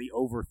violently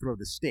overthrow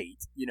the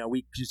state.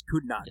 We just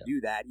could not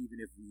do that, even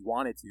if we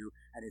wanted to,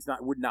 and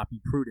would not be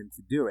prudent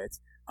to do it.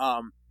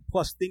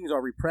 Plus, things are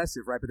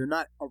repressive, right? But they're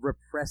not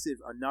repressive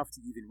enough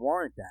to even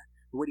warrant that.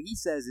 But what he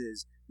says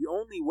is the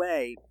only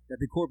way that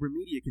the corporate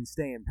media can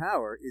stay in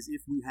power is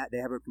if they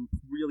have a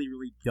really,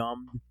 really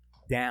dumbed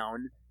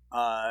down,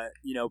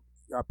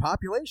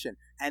 population,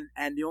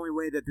 and the only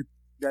way that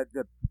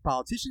the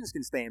politicians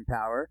can stay in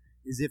power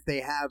is if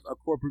they have a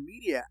corporate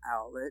media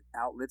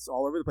outlets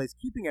all over the place,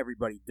 keeping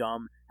everybody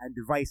dumb and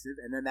divisive,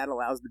 and then that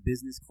allows the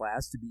business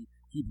class to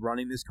keep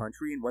running this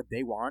country, and what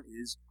they want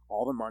is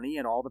all the money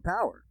and all the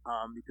power,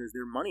 because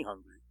they're money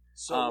hungry.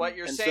 So what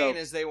you're saying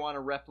is they want to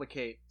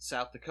replicate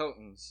South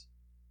Dakotans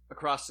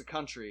across the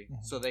country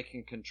so they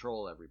can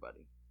control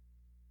everybody.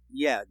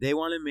 Yeah, they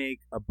want to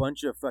make a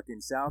bunch of fucking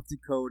South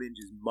Dakotan,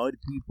 just mud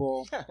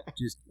people,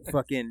 just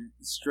fucking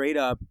straight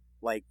up,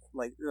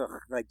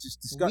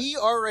 just disgust. We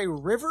are a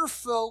river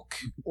folk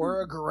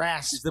or a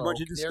grass just folk. A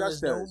bunch of disgustos.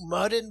 There is no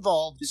mud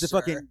involved, just a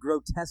fucking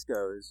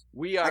grotescos.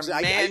 We are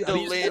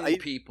mandolin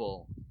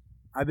people.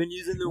 I've been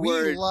using the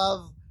word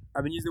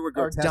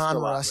grotesque a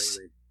lot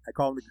lately. I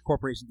call them the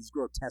corporations, these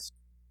grotesque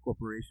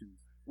corporations.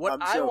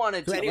 What I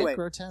wanted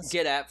to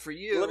get at for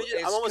you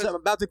I'm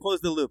about to close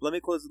the loop. Let me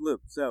close the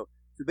loop. So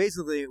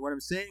basically, what I'm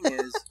saying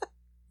is,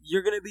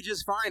 you're going to be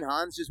just fine,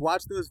 Hans. Just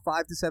watch those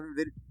 5 to 7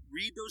 videos.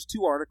 Read those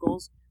 2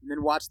 articles, and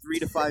then watch 3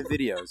 to 5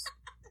 videos.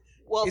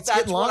 Well, it's that's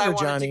getting longer,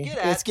 what I wanted Johnny. To get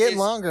at. It's getting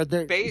longer.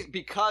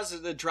 Because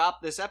of the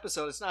drop this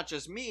episode, it's not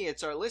just me,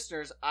 it's our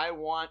listeners. I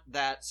want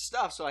that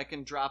stuff so I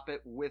can drop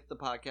it with the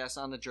podcast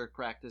on the Jerk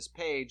Practice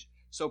page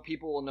so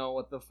people will know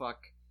what the fuck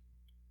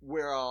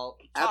we're all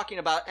talking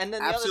about. And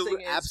then the other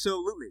thing is...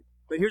 Absolutely.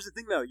 But here's the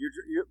thing, though.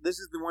 This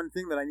is the one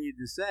thing that I needed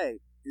to say,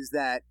 is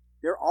that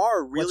there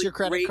are really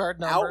great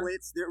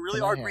outlets. There really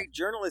are great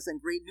journalists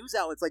and great news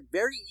outlets. Like,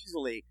 very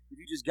easily, if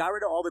you just got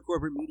rid of all the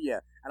corporate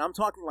media, and I'm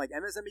talking like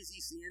MSNBC,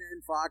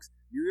 CNN, Fox,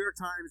 New York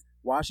Times,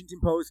 Washington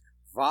Post,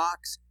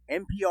 Vox,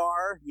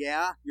 NPR,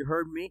 yeah, you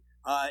heard me,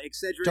 et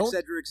cetera, et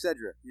cetera, et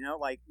cetera.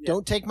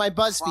 Don't take my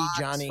BuzzFeed, Fox,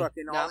 Johnny.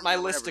 Not my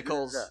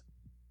listicles.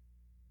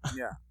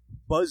 Yeah.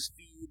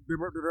 BuzzFeed,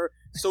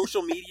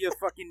 social media,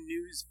 fucking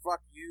news,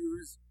 fuck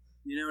yous.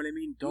 You know what I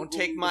mean? Don't Google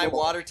take me, my Google.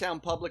 Watertown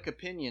public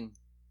opinion.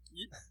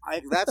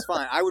 That's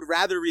fine. I would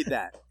rather read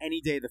that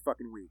any day of the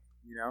fucking week,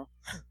 you know?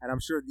 And I'm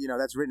sure,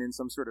 that's written in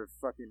some sort of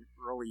fucking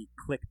early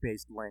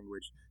click-based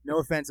language. No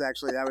offense,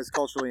 actually. That was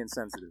culturally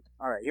insensitive.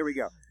 All right, here we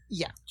go.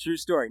 Yeah. True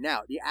story.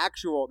 Now,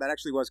 that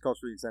actually was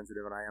culturally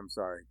insensitive, and I am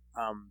sorry.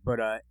 But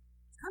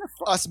it's kind of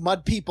Us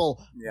mud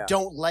people Yeah.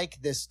 don't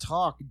like this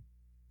talk,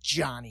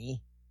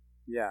 Johnny.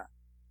 Yeah.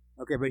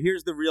 Okay, but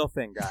here's the real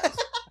thing, guys.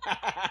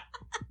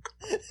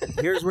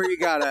 Here's where you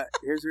gotta.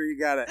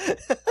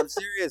 I'm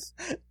serious.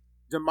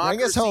 Democracy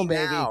Bring us home,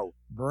 baby. Now.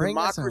 Bring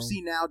us home.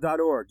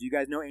 DemocracyNow.org. Do you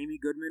guys know Amy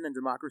Goodman and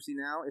Democracy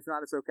Now? If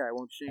not, it's okay. I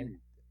won't shame you.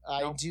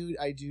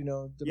 I do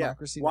know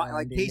Democracy Why, Now!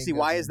 like and Casey, Amy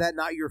why Goodman. is that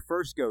not your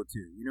first go-to?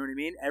 You know what I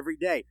mean? Every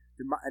day.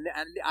 And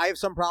I have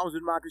some problems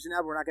with Democracy Now!,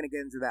 but we're not going to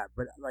get into that.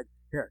 But, like,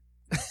 here.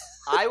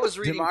 I was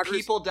reading Democracy-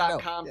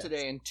 People.com No,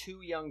 today, and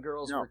 2 young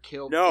girls No, were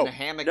killed no, in a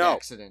hammock no.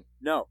 accident.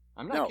 No.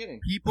 I'm not No. kidding.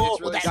 People... It's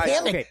really That sad. guys,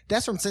 hammock, okay.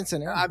 that's from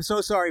Cincinnati. I'm so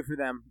sorry for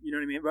them. You know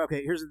what I mean? But,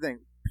 okay, here's the thing.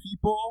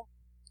 People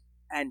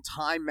and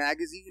Time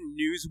Magazine,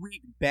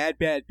 Newsweek, bad.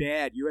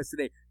 US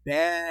Today,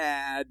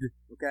 bad.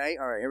 Okay?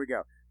 All right, here we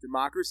go.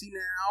 Democracy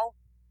Now!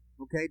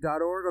 Okay,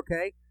 .org,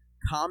 okay?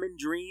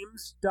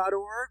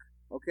 CommonDreams.org,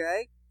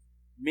 okay?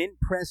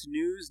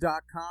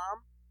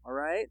 MintPressNews.com, all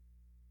right?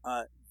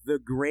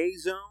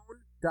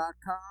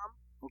 TheGrayZone.com,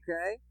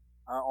 okay?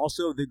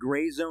 Also, The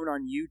Gray Zone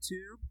on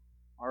YouTube,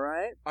 all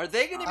right? Are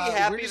they going to be we're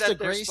happy just that a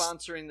they're grace-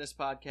 sponsoring this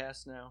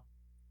podcast now?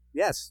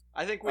 Yes.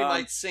 I think we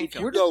might sink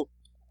If you them. go,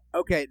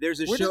 okay,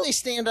 there's a Where show. do they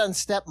stand on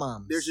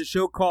stepmoms? There's a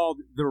show called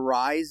The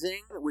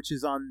Rising, which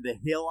is on The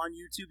Hill on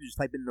YouTube. You just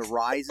type in The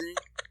Rising.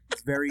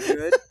 It's very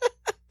good.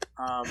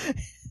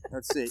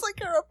 Let's see. It's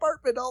like our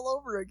apartment all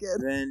over again.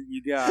 Then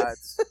you got.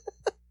 Let's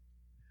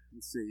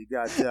see. You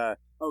got. The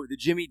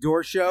Jimmy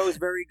Dore Show is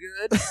very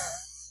good.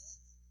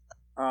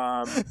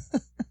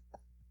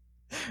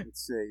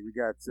 Let's see. We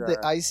got. The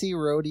Icy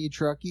Roadie Let's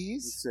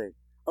Truckies. see.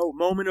 Oh,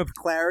 Moment of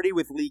Clarity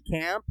with Lee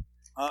Camp.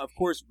 Of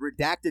course,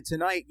 Redacted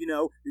Tonight,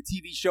 the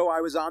TV show I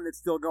was on that's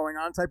still going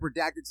on. Type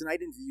Redacted Tonight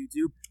into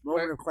YouTube.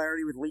 Moment of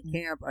Clarity with Lee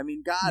Camp. I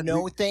mean, God.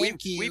 No, thank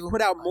We've you.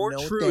 put out more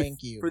No, truth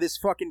thank you. for this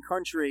fucking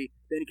country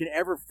than can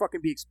ever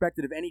fucking be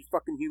expected of any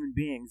fucking human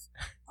beings.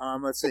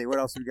 Let's see. What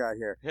else we got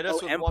here? Hit us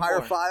with one Empire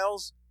more.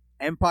 Files.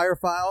 Empire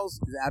Files.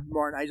 Abby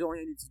Martin. I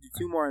only need to do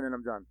 2 more and then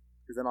I'm done.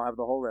 Because then I'll have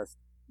the whole list.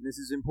 And this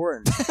is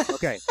important.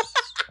 Okay.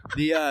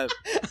 The and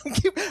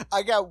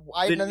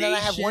then I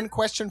have Nation- one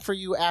question for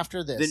you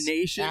after this.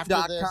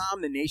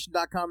 TheNation.com.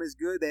 TheNation.com is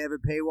good. They have a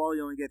paywall.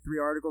 You only get 3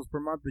 articles per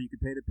month, but you can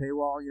pay the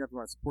paywall. If you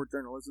want to support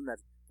journalism,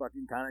 that's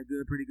fucking kind of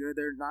good, pretty good.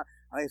 They're not.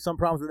 I have some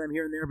problems with them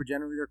here and there, but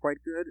generally they're quite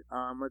good.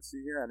 Let's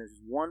see here. And there's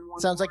just one.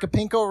 Sounds like a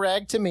pinko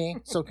rag to me.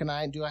 So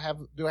do I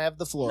have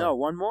the floor? No,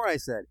 one more. I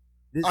said.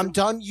 This I'm is-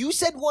 done. You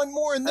said one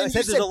more, and then I you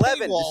said said there's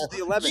 11. paywall. This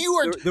is the 11th. You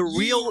are The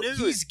real news.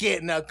 He's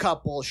getting a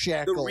couple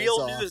shekels.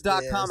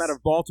 TheRealNews.com out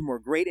of Baltimore.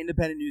 Great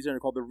independent news center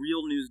called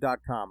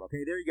TheRealNews.com.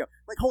 Okay, there you go.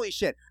 Like, holy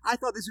shit. I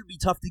thought this would be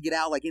tough to get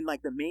out, like, in,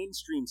 like, the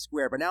mainstream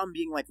square, but now I'm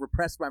being, like,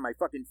 repressed by my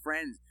fucking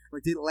friends.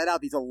 Like, to let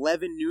out these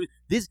 11 news.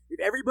 If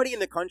everybody in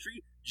the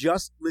country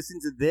just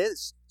listened to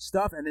this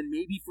stuff, and then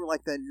maybe for,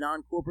 like, the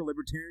non-corporate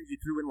libertarians, you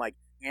threw in, like,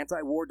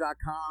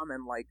 antiwar.com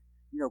and, like,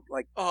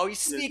 Oh, he's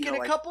sneaking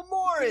like, a couple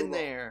more in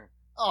there.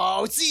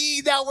 Oh,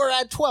 see, now we're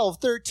at 12,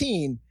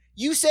 13.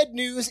 You said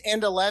news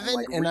and 11,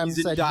 like and I'm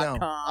said Reason.com,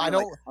 no. I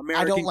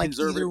don't like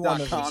either one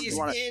of AmericanConservative.com. those. He's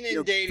wanna,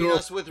 inundating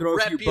us with throw a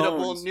few reputable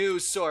bones.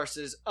 news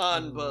sources.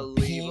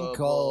 Unbelievable.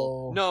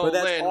 Pinko. No, But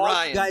that's Lynn all you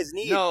Ryan. guys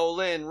need. No,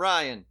 Lynn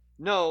Ryan.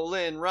 No,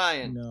 Lynn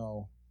Ryan.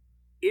 No.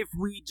 If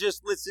we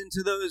just listened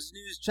to those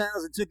news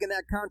channels and took in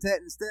that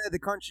content instead, the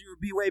country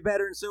would be way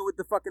better, and so would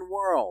the fucking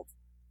world.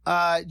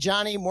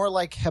 Johnny, more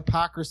like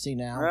hypocrisy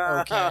now.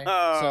 Okay, so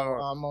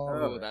I'm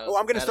Oh, that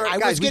I'm going to start. I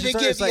guys, was we going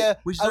should to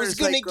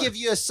start give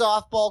you a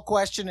softball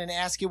question and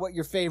ask you what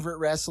your favorite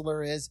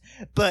wrestler is,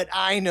 but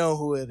I know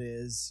who it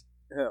is.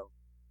 Who?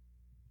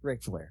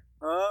 Ric Flair.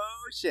 Oh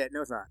shit!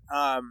 No, it's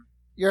not.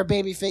 You're a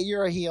baby face.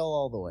 You're a heel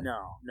all the way.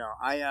 No.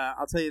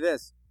 I'll tell you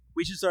this.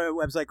 We should start a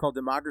website called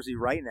Democracy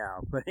right now.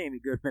 Put Amy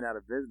Goodman out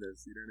of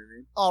business. You know what I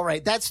mean? All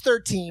right, that's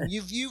 13.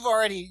 You've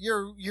already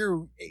you're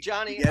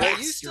Johnny, Yes. are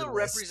you still Your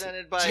list.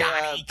 represented by?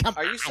 Johnny, come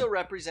are you on. still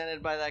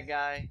represented by that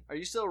guy? Are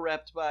you still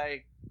repped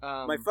by?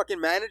 My fucking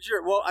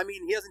manager. Well, I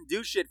mean, he doesn't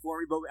do shit for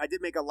me, but I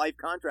did make a life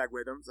contract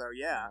with him, so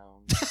yeah.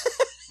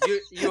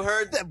 You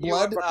heard that you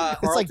blood. heard,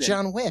 It's like Carlton.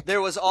 John Wick.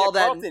 there was all Yeah,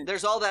 that. Carlton.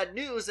 There's all that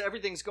news.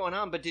 Everything's going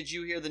on. But did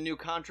you hear the new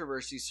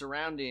controversy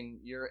surrounding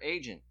your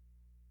agent?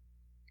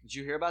 Did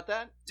you hear about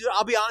that? Dude,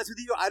 I'll be honest with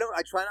you. I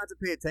try not to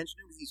pay attention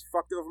to him because he's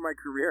fucked over my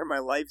career and my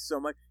life so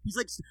much. He's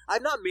like,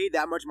 I've not made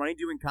that much money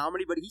doing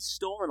comedy, but he's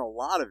stolen a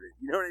lot of it.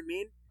 You know what I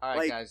mean? All right,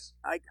 Like, guys.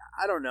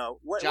 I don't know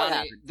what Johnny,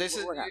 happened. this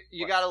is What happened?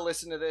 you got to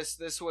listen to this.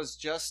 This was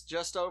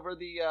just over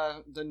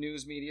the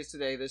news media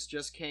today. This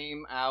just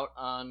came out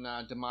on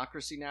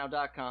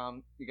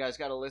democracynow.com. You guys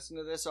got to listen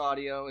to this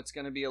audio. It's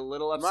going to be a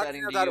little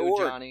upsetting to you,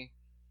 Democracynow.org. Johnny.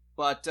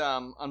 But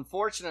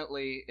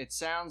unfortunately, it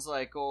sounds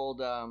like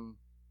old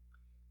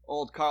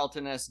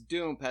Carlton S.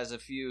 Doomp has a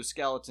few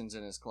skeletons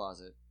in his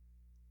closet.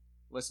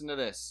 Listen to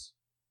this.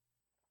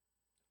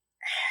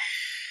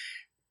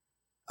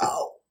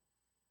 Oh,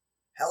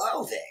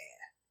 hello there,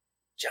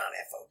 John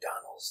F.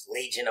 O'Donnell's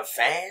Legion of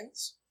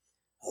Fans.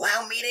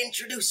 Allow me to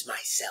introduce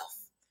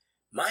myself.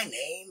 My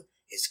name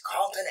is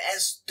Carlton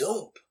S.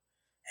 Doomp,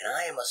 and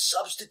I am a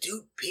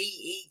substitute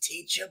PE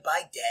teacher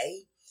by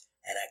day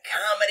and a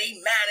comedy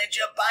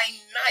manager by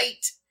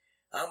night.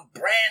 I'm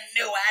brand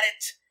new at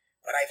it,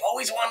 but I've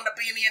always wanted to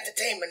be in the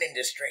entertainment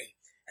industry,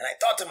 and I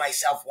thought to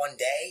myself one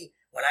day,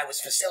 when I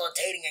was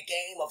facilitating a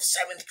game of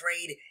 7th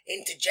grade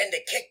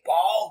intergender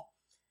kickball,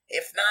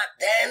 if not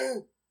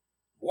then,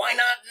 why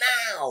not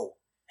now?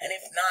 And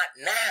if not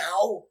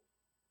now,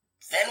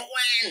 then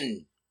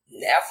when?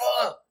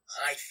 Never?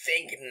 I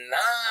think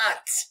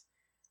not.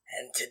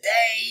 And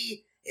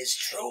today is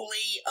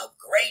truly a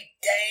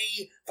great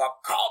day for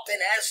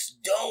Carlton S.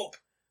 Doomp,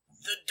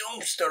 the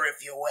Doomster,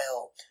 if you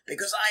will,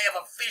 because I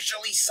have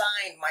officially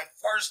signed my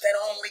first and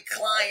only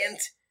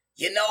client.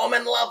 You know him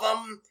and love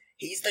him.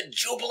 He's the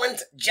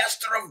jubilant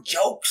jester of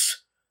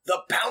jokes,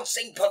 the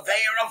pouncing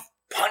purveyor of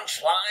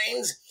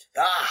punchlines,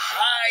 the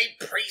high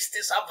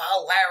priestess of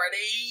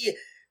hilarity,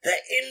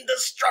 the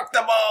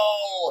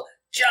indestructible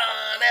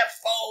John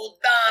F.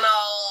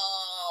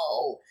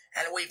 O'Donnell.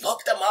 And we've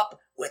hooked him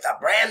up with a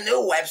brand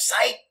new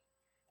website,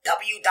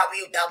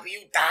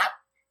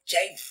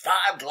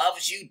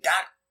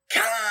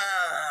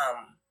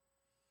 www.j5lovesyou.com.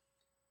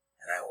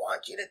 And I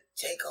want you to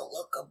take a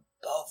look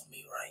above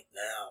me right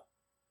now.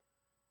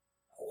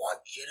 I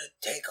want you to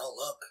take a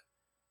look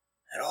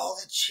at all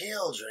the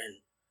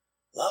children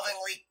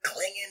lovingly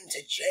clinging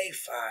to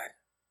J5.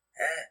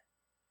 Huh?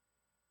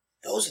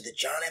 Those are the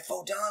John F.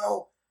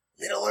 O'Donnell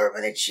Little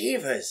Urban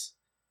Achievers.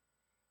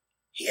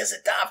 He has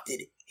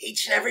adopted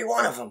each and every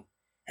one of them,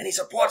 and he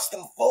supports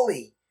them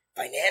fully,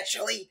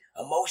 financially,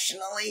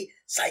 emotionally,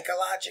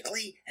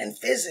 psychologically, and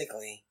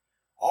physically,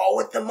 all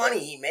with the money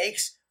he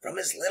makes from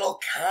his little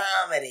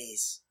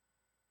comedies.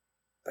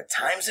 But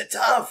times are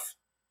tough.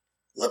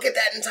 Look at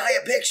that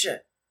entire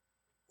picture.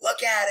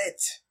 Look at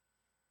it.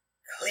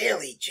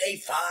 Clearly,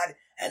 J5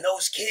 and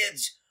those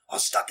kids are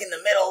stuck in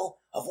the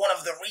middle of one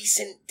of the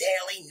recent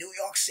daily New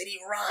York City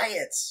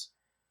riots.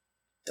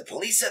 The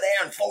police are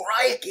there in full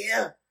riot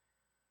gear.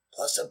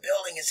 Plus, the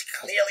building is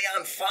clearly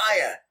on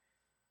fire.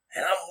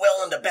 And I'm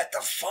willing to bet the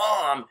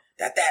farm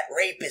that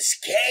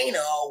rapist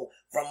Kano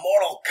from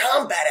Mortal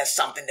Kombat has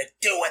something to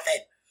do with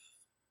it.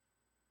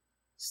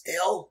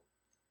 Still,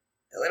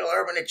 the Little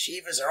Urban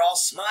Achievers are all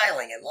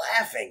smiling and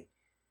laughing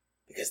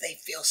because they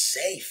feel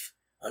safe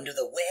under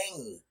the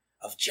wing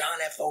of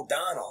John F.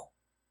 O'Donnell.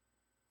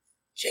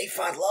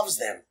 J5 loves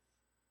them,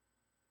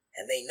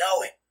 and they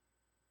know it.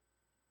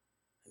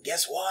 And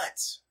guess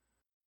what?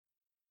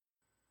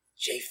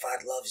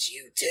 J5 loves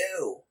you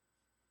too.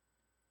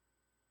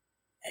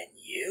 And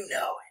you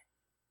know it.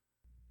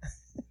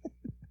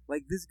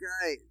 Like, this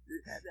guy,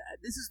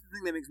 this is the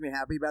thing that makes me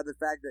happy about the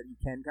fact that you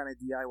can kind of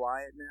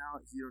DIY it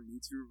now. You don't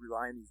need to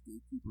rely on these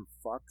gatekeeper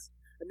fucks.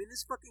 I mean,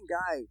 this fucking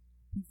guy,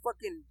 he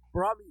fucking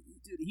brought me,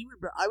 dude,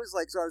 I was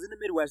like, so I was in the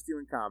Midwest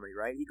doing comedy,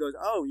 right? He goes,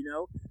 oh,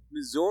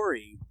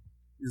 Missouri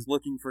is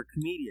looking for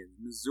comedians.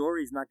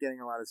 Missouri's not getting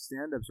a lot of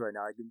stand-ups right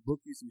now. I can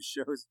book you some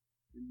shows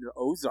in the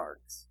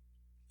Ozarks.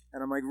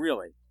 And I'm like,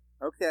 really?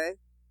 Okay.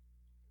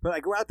 But I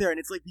go out there and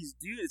it's like these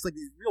dudes, it's like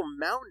these real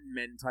mountain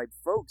men type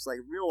folks, like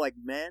real like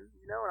men,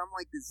 and I'm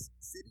like this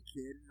city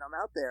kid, and I'm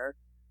out there,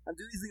 I'm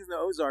doing these things in the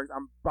Ozarks,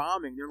 I'm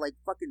bombing, they're like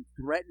fucking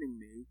threatening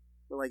me,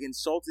 they're like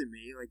insulting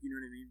me, like, you know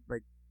what I mean,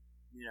 like,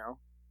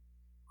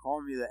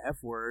 calling me the F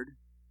word,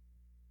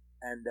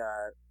 and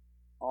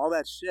all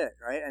that shit,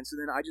 right? And so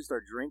then I just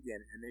start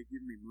drinking, and they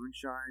give me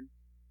moonshine,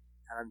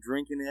 and I'm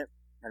drinking it,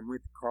 and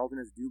with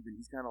Carlton S. Doomp, and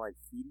he's kind of like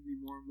feeding me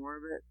more and more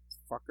of it,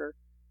 this fucker,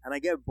 and I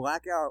get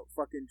blackout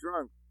fucking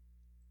drunk.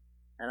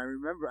 And I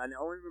only remember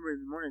in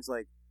the morning, it's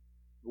like,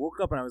 I woke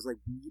up and I was like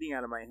bleeding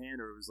out of my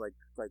hand, or it was like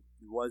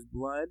it was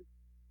blood.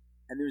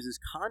 And there was this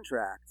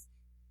contract,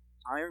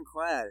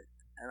 ironclad,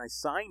 and I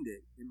signed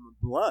it in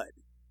blood.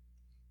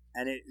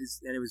 And it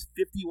was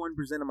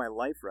 51% of my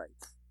life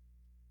rights.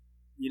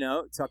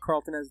 To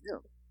Carlton S.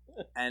 Doomp.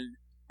 And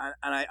my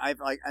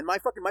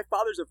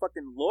father's a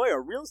fucking lawyer,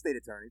 a real estate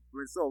attorney,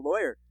 but still a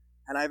lawyer.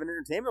 And I have an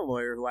entertainment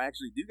lawyer who I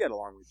actually do get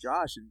along with,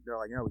 Josh, and they're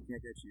like, no, we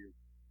can't get you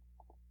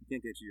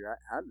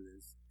out of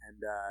this.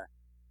 And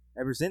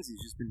ever since,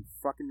 he's just been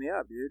fucking me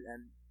up, dude.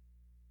 And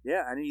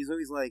yeah, and he's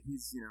always like,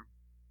 he's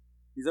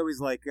always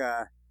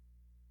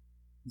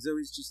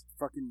just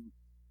fucking,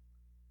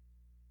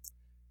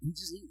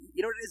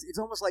 you know what it is? It's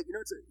almost like,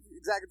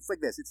 it's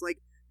like this. It's like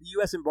the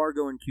U.S.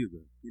 embargo in Cuba,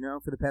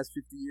 for the past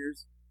 50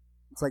 years.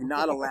 It's like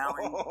not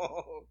allowing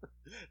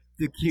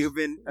the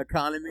Cuban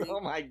economy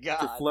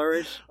to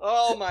flourish.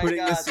 Oh my putting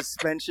God. a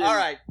suspension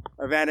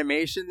of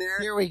animation there.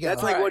 Here we go.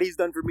 That's like what he's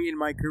done for me in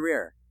my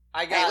career.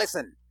 Hey,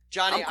 listen,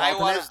 Johnny, I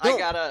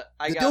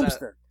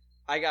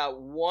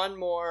got one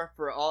more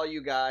for all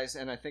you guys,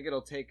 and I think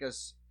it'll take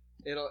us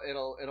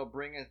It'll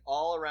bring it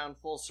all around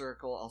full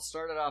circle. I'll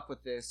start it off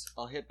with this.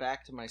 I'll hit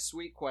back to my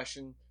sweet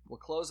question. We'll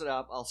close it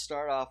up. I'll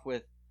start off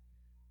with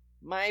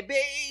my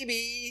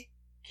baby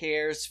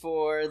cares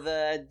for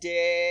the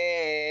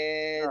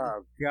dead.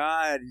 Oh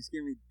God, he's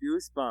giving me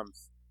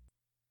goosebumps.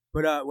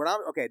 But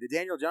the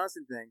Daniel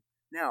Johnston thing.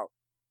 Now,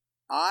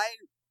 I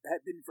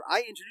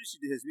introduced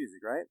you to his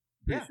music, right?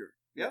 Pretty sure.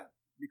 Yeah.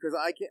 Because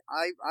I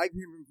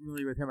became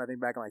familiar with him, I think,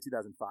 back in like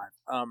 2005.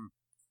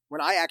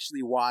 When I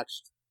actually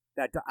watched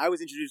that, I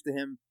was introduced to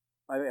him.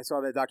 I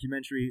saw that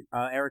documentary.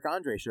 Eric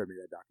Andre showed me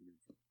that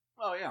documentary.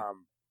 Oh yeah.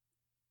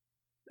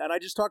 And I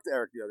just talked to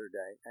Eric the other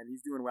day, and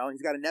he's doing well. And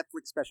he's got a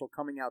Netflix special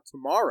coming out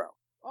tomorrow.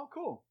 Oh,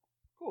 cool.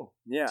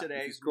 Yeah,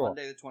 today's cool.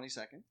 Monday the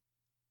 22nd.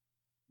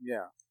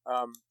 Yeah.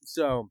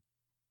 So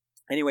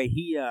anyway,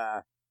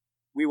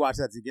 we watched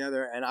that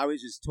together, and I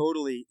was just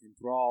totally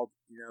enthralled,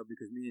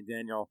 because me and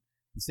Daniel,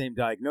 the same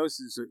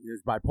diagnosis,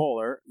 is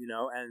bipolar,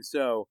 and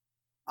so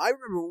I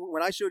remember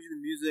when I showed you the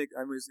music,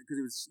 because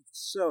it was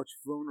such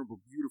vulnerable,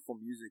 beautiful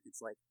music.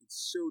 It's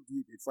so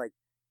deep.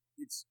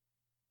 It's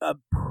a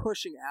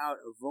pushing out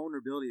of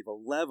vulnerability of a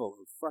level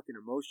of fucking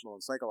emotional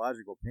and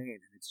psychological pain,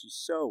 and it's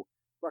just so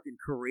fucking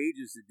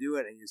courageous to do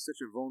it, and there's such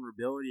a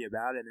vulnerability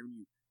about it. And then when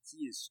you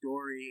see his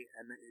story,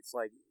 and it's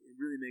like it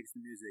really makes the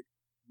music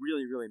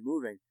really, really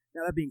moving.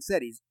 Now that being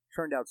said, he's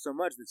turned out so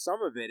much that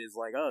some of it is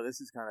like, oh,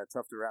 this is kind of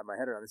tough to wrap my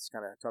head around. This is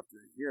kind of tough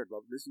to hear, to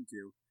listen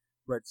to.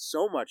 But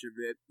so much of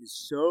it is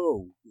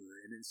so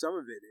good, and then some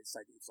of it, it's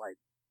like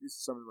this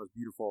is some of the most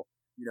beautiful,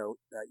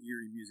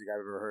 eerie music I've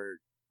ever heard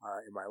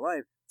in my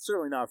life.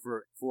 Certainly not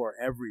for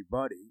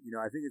everybody.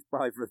 I think it's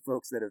probably for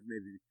folks that have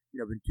maybe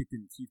been kicked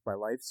in the teeth by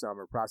life some,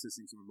 or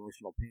processing some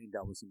emotional pain,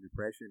 dealt with some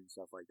depression and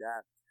stuff like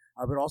that.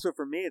 But also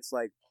for me, it's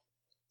like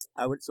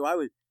I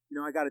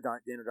got a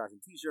Daniel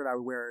Johnston T-shirt. I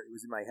would wear it. It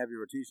was in my heavy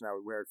rotation. I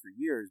would wear it for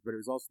years. But it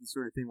was also the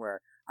sort of thing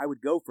where I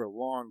would go for a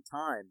long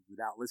time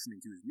without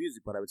listening to his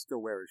music, but I would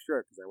still wear his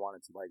shirt because I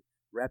wanted to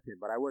rep him.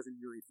 But I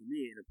wasn't really, for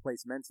me, in a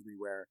place mentally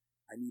where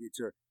I needed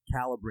to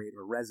calibrate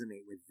or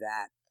resonate with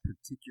that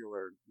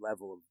particular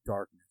level of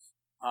darkness.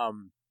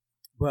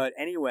 But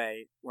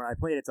anyway, when I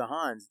played it to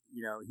Hans,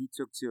 he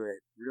took to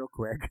it real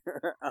quick.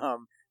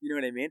 You know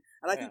what I mean?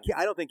 And I think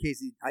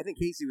Casey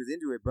was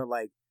into it, but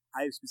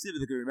I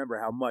specifically remember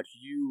how much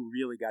you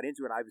really got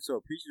into it. I was so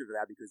appreciative of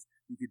that because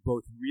we could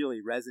both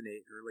really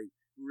resonate or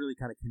really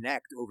kind of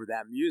connect over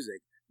that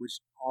music,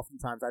 which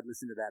oftentimes I'd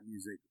listen to that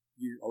music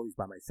always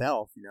by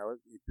myself.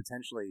 It's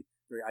potentially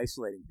a very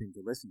isolating thing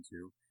to listen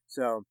to.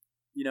 So,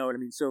 you know what I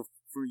mean? So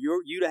for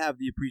you to have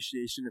the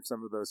appreciation of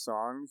some of those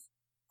songs,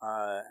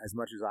 as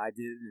much as I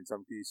did, in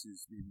some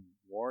cases even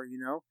more,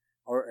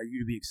 or you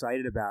to be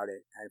excited about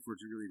it and for it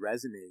to really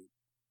resonate,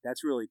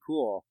 that's really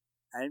cool.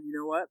 And you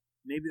know what?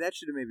 Maybe that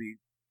should have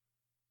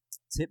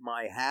tipped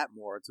my hat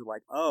more to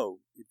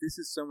if this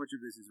is so much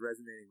of this is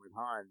resonating with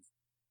Hans,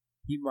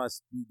 he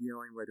must be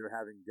dealing with or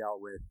having dealt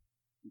with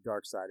the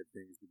dark side of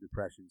things, the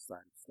depression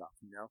side of stuff,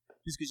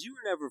 Just because you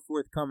were never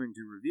forthcoming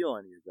to reveal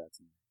any of that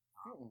to me,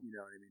 you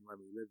know what I mean, when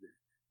we lived there.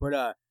 But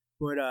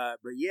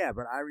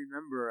I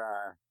remember,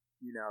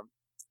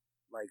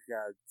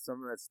 some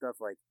of that stuff,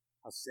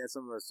 I'll say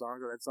some of those songs,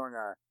 that song,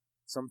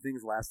 Some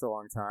Things Last a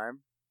Long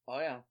Time.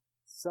 Oh, yeah.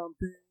 Some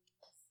things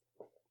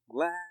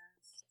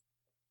last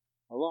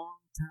a long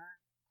time.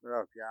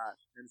 Oh,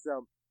 gosh. And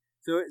so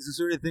it's the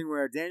sort of thing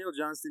where Daniel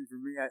Johnston, for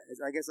me,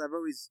 I guess I've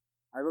always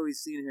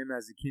seen him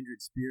as a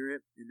kindred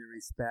spirit in the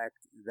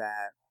respect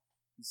that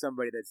he's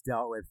somebody that's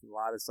dealt with a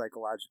lot of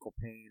psychological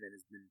pain and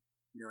has been,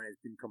 and has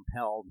been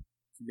compelled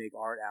to make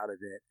art out of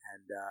it,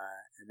 and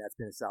that's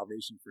been a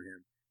salvation for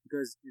him.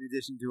 Because in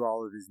addition to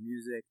all of his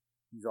music,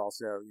 he's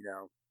also,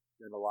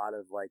 done a lot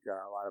of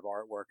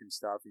artwork and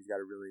stuff. He's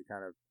got a really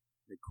kind of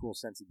cool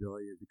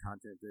sensibility of the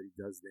content that he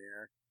does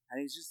there, and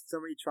he's just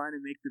somebody trying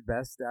to make the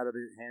best out of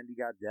the hand he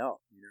got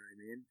dealt. You know what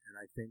I mean? And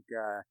I think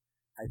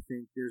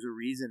there's a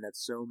reason that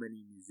so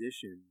many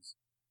musicians,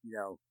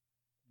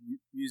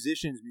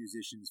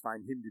 musicians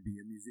find him to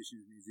be a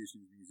musician's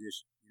musician.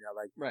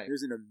 Right.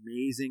 There's an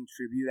amazing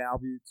tribute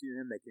album to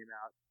him that came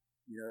out,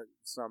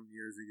 some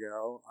years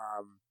ago.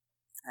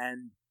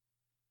 And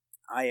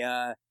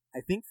I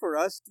think for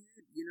us, dude,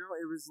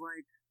 it was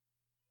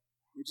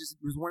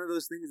it was one of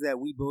those things that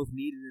we both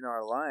needed in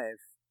our life,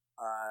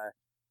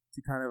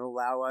 to kind of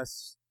allow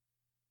us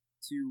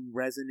to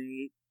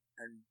resonate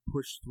and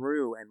push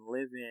through and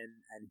live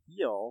in and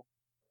heal,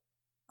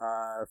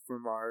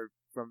 from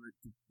the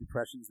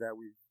depressions that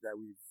we've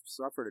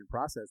suffered and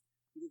processed.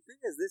 But the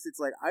thing is this, it's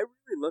I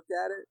really looked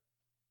at it,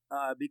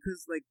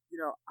 because I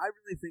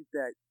really think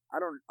that I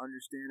don't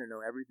understand or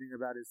know everything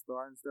about his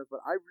thought and stuff,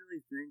 but I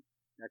really think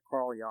that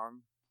Carl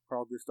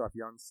Gustav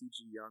Jung,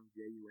 C.G. Jung,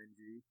 Jung,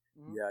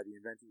 the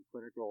inventor of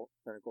clinical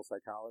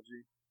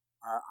psychology,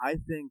 I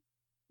think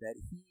that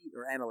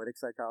or analytic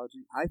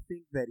psychology, I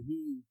think that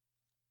he's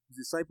a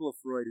disciple of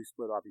Freud who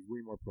split off. He's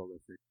way more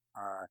prolific.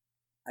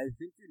 I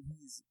think that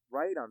he's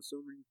right on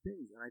so many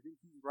things, and I think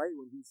he's right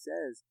when he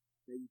says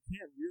that you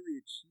can't really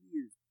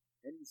achieve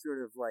any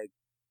sort of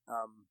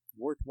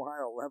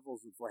worthwhile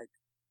levels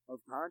of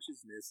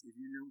consciousness if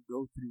you don't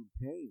go through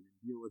pain and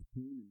deal with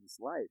pain in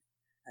this life.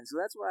 And so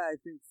that's why I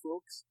think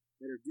folks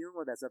that are dealing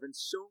with that stuff, and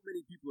so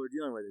many people are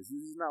dealing with this.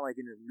 This is not like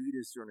an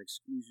elitist or an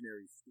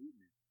exclusionary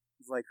statement.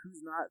 It's like,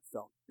 who's not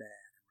felt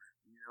bad?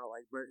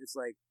 But it's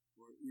like,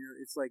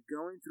 it's like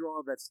going through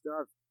all of that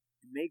stuff.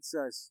 It makes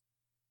us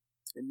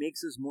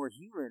more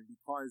human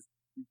because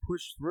we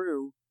push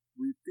through.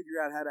 We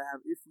figure out how to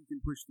have, if we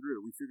can push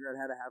through, we figure out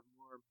how to have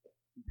more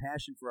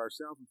compassion for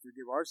ourselves and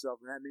forgive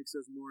ourselves, and that makes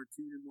us more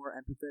attuned and more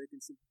empathetic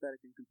and sympathetic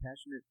and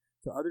compassionate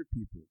to other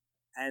people.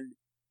 And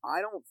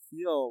I don't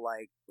feel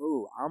like,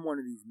 I'm one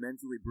of these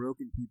mentally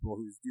broken people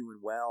who's doing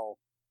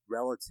well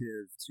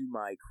relative to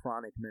my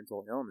chronic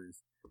mental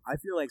illness. I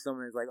feel like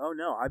someone is like, oh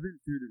no, I've been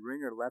through the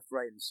ringer left,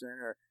 right, and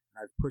center,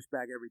 and I've pushed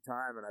back every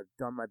time, and I've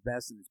done my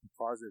best, and it's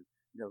because of,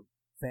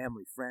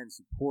 family,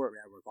 friends, support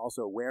network,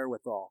 also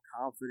wherewithal,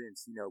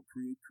 confidence,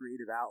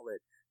 creative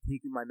outlet,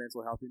 taking my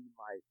mental health into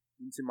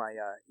my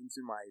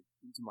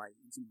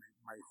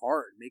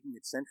heart, making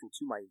it central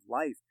to my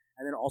life,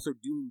 and then also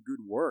doing good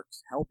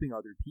works, helping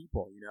other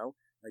people,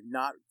 like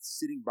not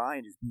sitting by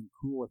and just being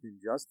cool with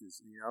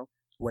injustice,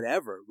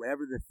 whatever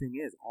the thing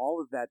is,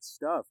 all of that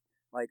stuff.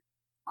 Like,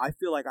 I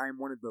feel like I am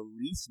one of the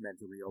least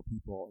mentally ill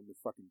people in the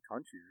fucking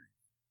country.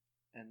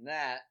 And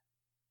that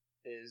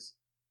is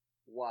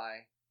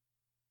why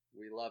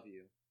we love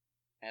you.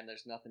 And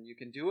there's nothing you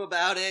can do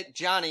about it.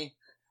 Johnny,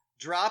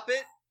 drop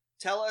it.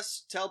 Tell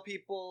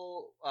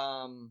people,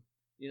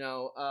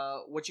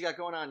 what you got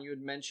going on. You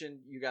had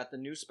mentioned you got the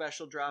new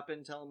special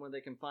drop-in. Tell them where they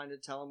can find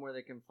it. Tell them where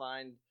they can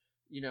find,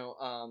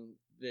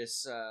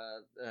 this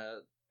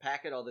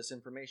packet, all this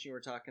information you were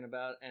talking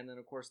about, and then,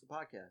 of course, the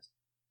podcast.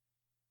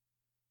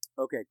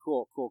 Okay,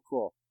 cool.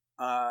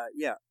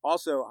 Yeah.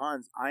 Also,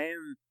 Hans, I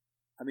am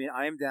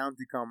down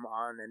to come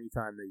on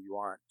anytime that you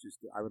want.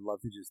 I would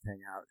love to just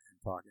hang out and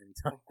talk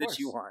anytime that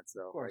you want.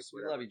 So, of course,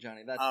 we love you,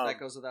 Johnny. That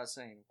goes without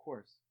saying. Of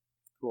course.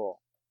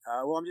 Cool.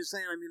 Well, I'm just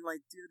saying.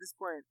 Dude, at this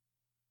point,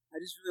 I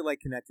just really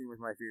like connecting with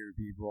my favorite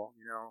people.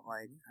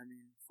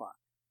 Fuck.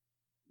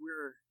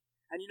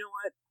 And you know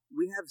what?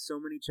 We have so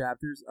many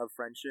chapters of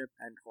friendship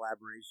and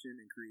collaboration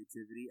and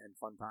creativity and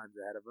fun times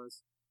ahead of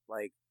us.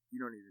 Like, you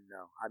don't even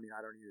know. I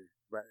don't either.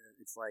 But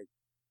it's like,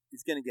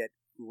 it's gonna get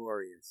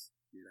glorious,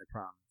 dude. I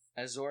promise.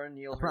 As Zora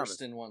Neale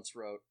Hurston once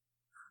wrote,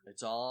 "It's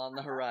all on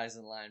the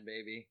horizon line,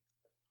 baby."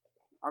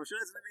 I'm sure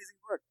that's an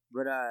amazing book.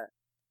 But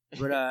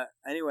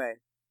anyway,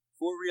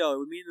 for real, it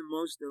would mean a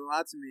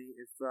lot to me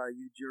if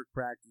you jerk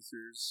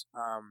practicers,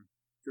 the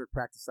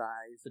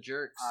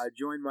jerks,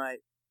 join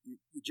you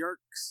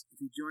jerks.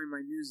 If you join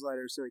my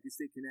newsletter, so you can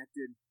stay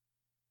connected.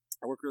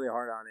 I work really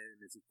hard on it,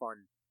 and it's a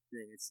fun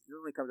thing. It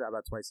only comes out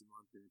about twice a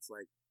month, and it's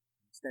like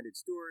an extended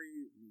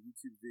story, a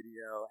YouTube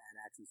video, and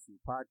access to a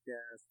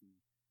podcast, and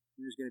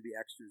there's going to be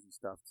extras and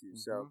stuff too.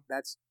 So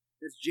that's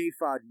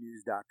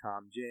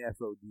jfodnews.com,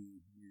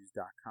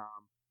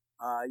 jfodnews.com.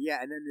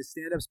 And then the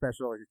stand-up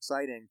special is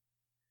exciting.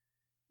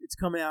 It's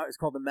coming out. It's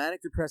called The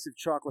Manic Depressive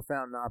Chocolate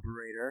Fountain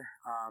Operator,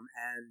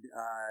 and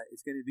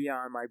it's going to be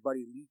on my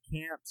buddy Lee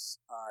Camp's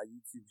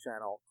YouTube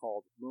channel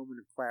called Moment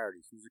of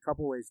Clarity. So there's a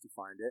couple ways to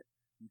find it.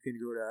 You can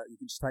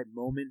just type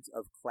Moment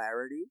of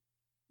Clarity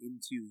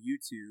into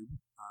YouTube,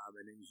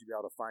 and then you should be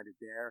able to find it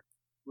there.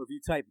 Or if you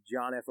type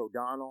John F.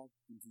 O'Donnell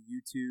into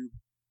YouTube,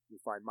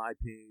 you'll find my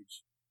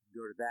page.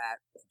 Go to that,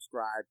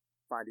 subscribe,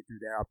 find it through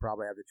there. I'll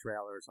probably have the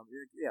trailer or something.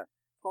 Yeah,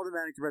 it's called The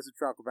Manic Depressive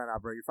Chocolate Fountain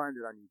Operator. You find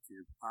it on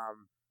YouTube.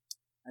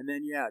 And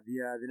then,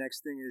 the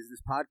next thing is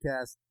this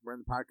podcast. We're in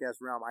the podcast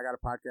realm. I got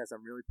a podcast.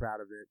 I'm really proud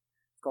of it.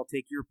 It's called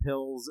Take Your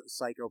Pills,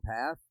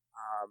 Psychopath.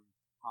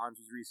 Hans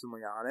was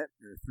recently on it.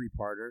 A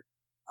 3-parter.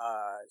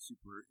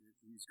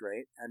 He's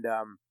great. And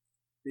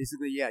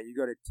basically, you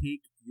go to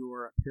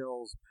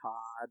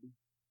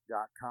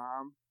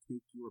takeyourpillspod.com.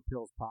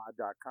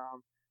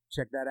 Takeyourpillspod.com.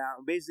 Check that out.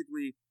 And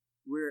basically,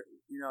 we're,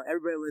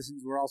 everybody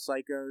listens. We're all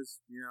psychos.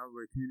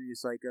 We're a community of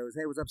psychos.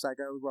 Hey, what's up,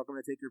 psychos? Welcome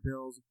to Take Your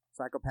Pills,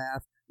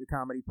 Psychopath, the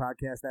comedy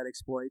podcast that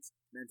exploits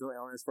mental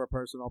illness for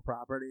personal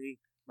property.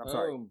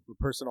 For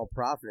personal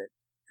profit.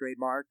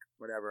 Trademark,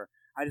 whatever.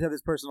 I just have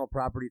this personal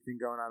property thing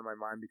going on in my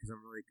mind because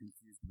I'm really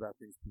confused about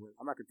things.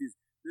 I'm not confused.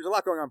 There's a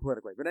lot going on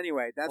politically. But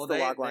anyway, that's the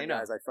log line,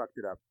 guys. I fucked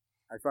it up.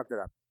 I fucked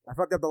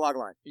up the log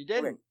line. You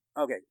didn't.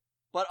 Okay.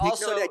 But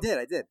also, I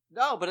did.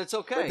 No, but it's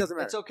okay. But it doesn't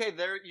matter. It's okay.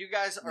 You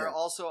guys are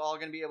also all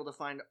going to be able to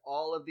find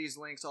all of these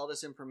links, all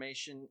this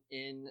information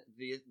in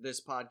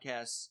this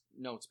podcast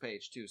notes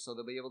page too. So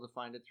they'll be able to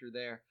find it through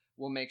there.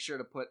 We'll make sure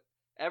to put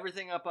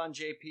everything up on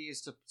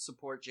JP's to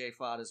support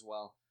JFOD as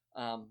well.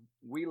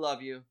 We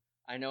love you.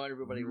 I know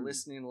everybody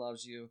listening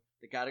loves you.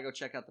 They got to go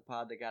check out the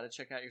pod. They got to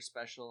check out your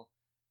special,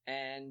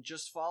 and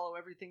just follow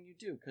everything you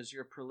do because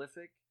you're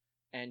prolific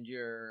and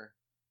you're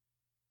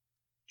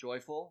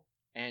joyful.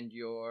 And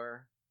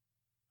you're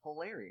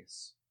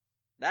hilarious.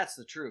 That's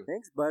the truth.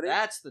 Thanks, buddy.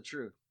 That's the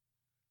truth.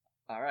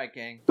 All right,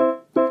 gang.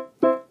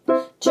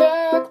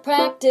 Jerk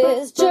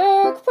practice,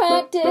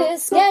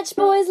 sketch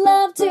boys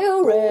love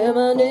to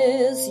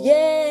reminisce,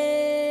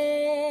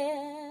 yeah.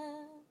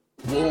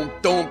 Boom,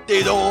 dum,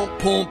 de, dum,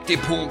 poom, de,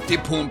 poom, de,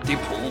 poom, de,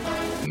 poom.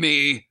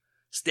 Me,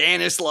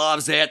 Stanislav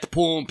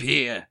Zatpump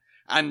here.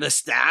 I'm the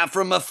star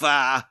from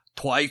afar,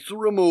 twice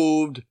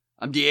removed.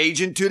 I'm the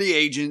agent to the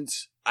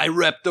agents. I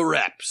rep the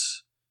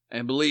reps.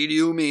 And believe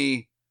you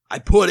me, I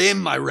put in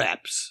my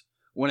reps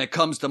when it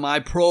comes to my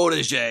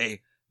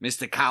protege,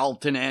 Mr.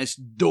 Carlton S.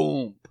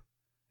 Doomp.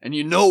 And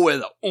you know where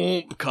the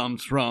oomp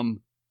comes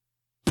from.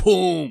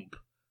 Poomp.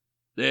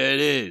 There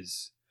it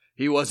is.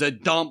 He was a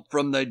dump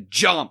from the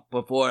jump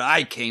before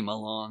I came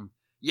along.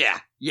 Yeah,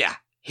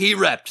 he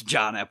repped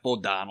John F.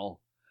 O'Donnell.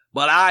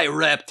 But I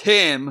repped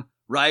him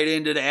right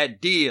into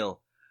that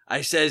deal.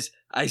 I says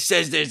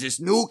there's this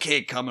new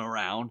kid coming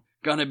around.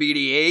 Gonna be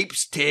the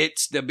ape's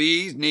tits, the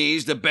bee's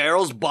knees, the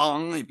barrel's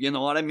bung, if you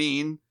know what I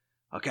mean.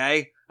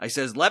 Okay? I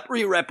says, let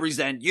me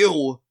represent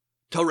you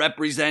to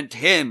represent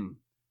him.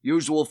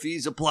 Usual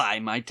fees apply,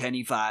 my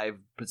 25%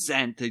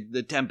 to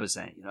the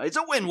 10%. You know, it's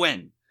a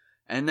win-win.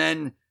 And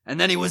then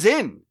he was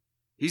in.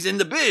 He's in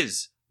the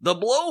biz. The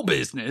blow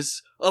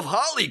business of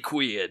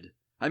Hollyqueed.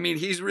 I mean,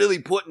 he's really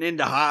putting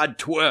into hard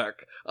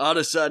twerk. All of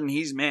a sudden,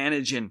 he's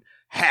managing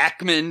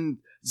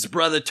Hackman's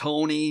brother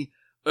Tony,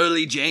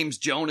 early James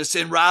Jonas,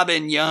 and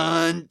Robin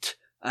Yount.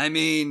 I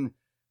mean,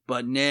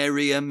 but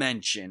nary a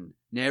mention,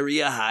 nary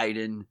a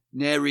hiding,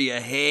 nary a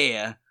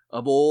hair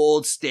of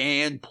old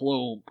Stan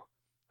Plump.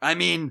 I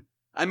mean,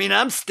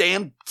 I'm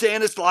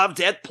Stanislav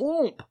Det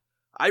Plump.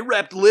 I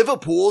repped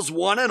Liverpool's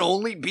one and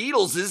only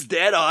Beatles'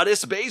 dead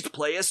artist bass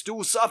player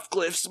Stu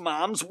Sutcliffe's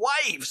mom's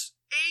wife's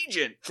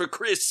agent, for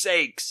Chris'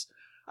 sakes.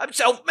 I'm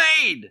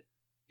self-made.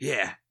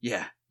 Yeah.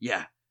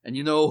 And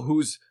you know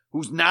who's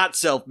not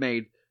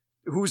self-made?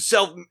 Who's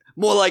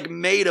more like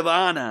maid of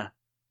honor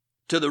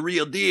to the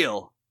real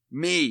deal?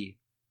 Me,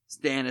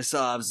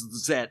 Stanislav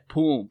Zet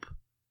Poomp.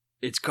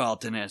 It's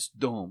Carlton S.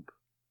 Doomp.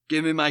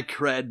 Give me my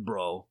cred,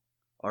 bro.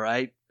 All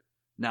right?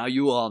 Now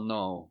you all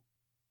know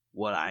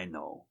what I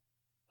know.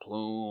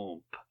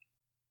 Plump.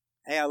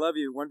 Hey, I love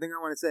you. One thing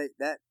I want to say,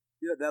 that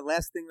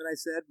last thing that I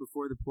said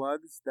before the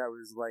plugs, that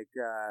was like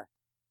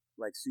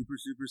super,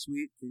 super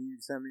sweet. Can you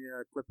send me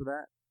a clip of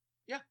that?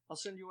 Yeah, I'll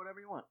send you whatever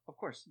you want. Of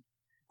course.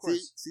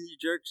 See, you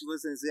jerks,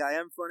 listen. See, I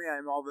am funny. I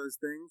am all those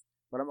things,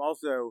 but I'm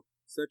also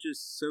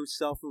so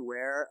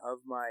self-aware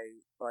of my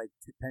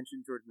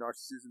penchant toward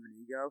narcissism and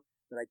ego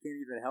that I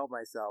can't even help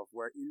myself.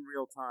 Where in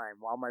real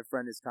time, while my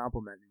friend is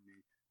complimenting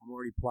me, I'm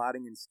already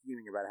plotting and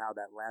scheming about how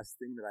that last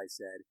thing that I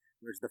said,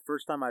 whereas the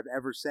first time I've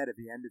ever said at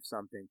the end of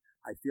something,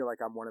 I feel like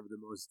I'm one of the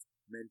least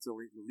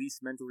mentally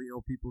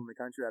ill people in the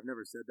country. I've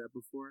never said that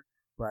before,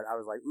 but I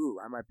was like, ooh,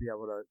 I might be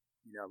able to,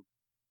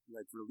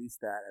 release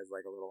that as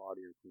like a little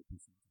audio clip or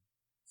something.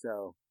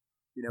 So,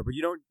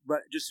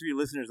 but just for your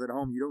listeners at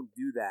home, you don't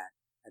do that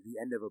at the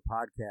end of a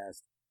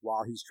podcast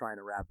while he's trying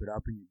to wrap it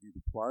up and you do the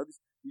plugs.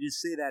 You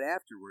just say that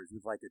afterwards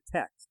with like a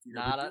text. We're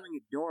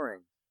doing it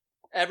during.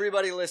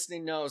 Everybody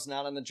listening knows,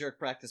 not on the Jerk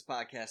Practice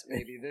podcast,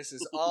 baby. This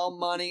is all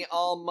money,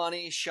 all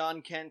money.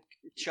 Sean Kent.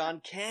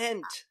 I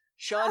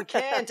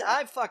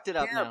fucked it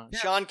up now. Kemp.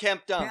 Sean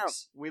Kemp Dunks. Kemp.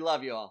 We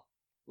love you all.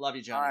 Love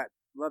you, Johnny. All right.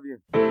 Love you.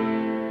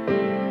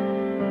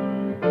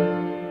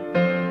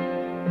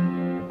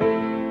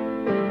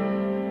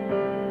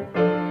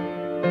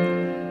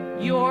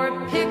 Your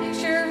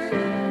picture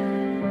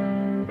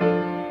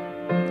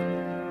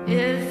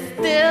is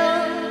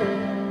still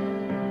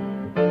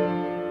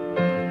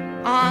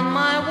on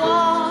my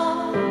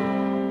wall.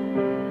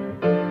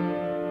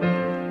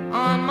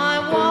 On my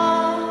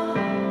wall.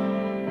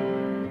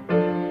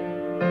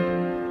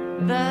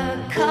 The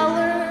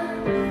colors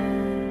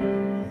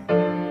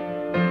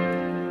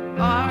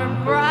are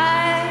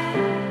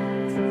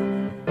bright,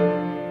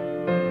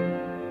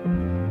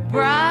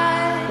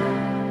 bright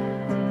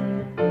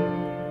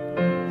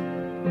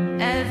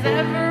as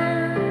ever.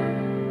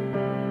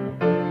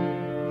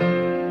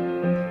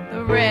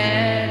 The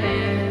red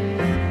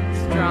is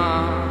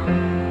strong,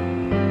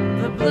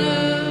 the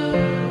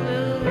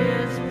blue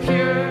is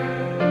pure.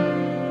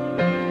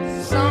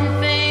 Some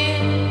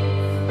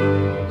things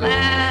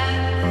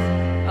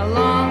last a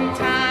long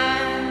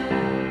time.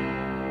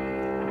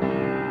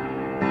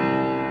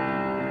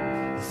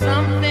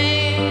 Some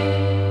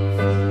things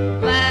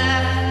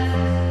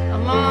last a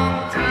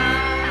long time.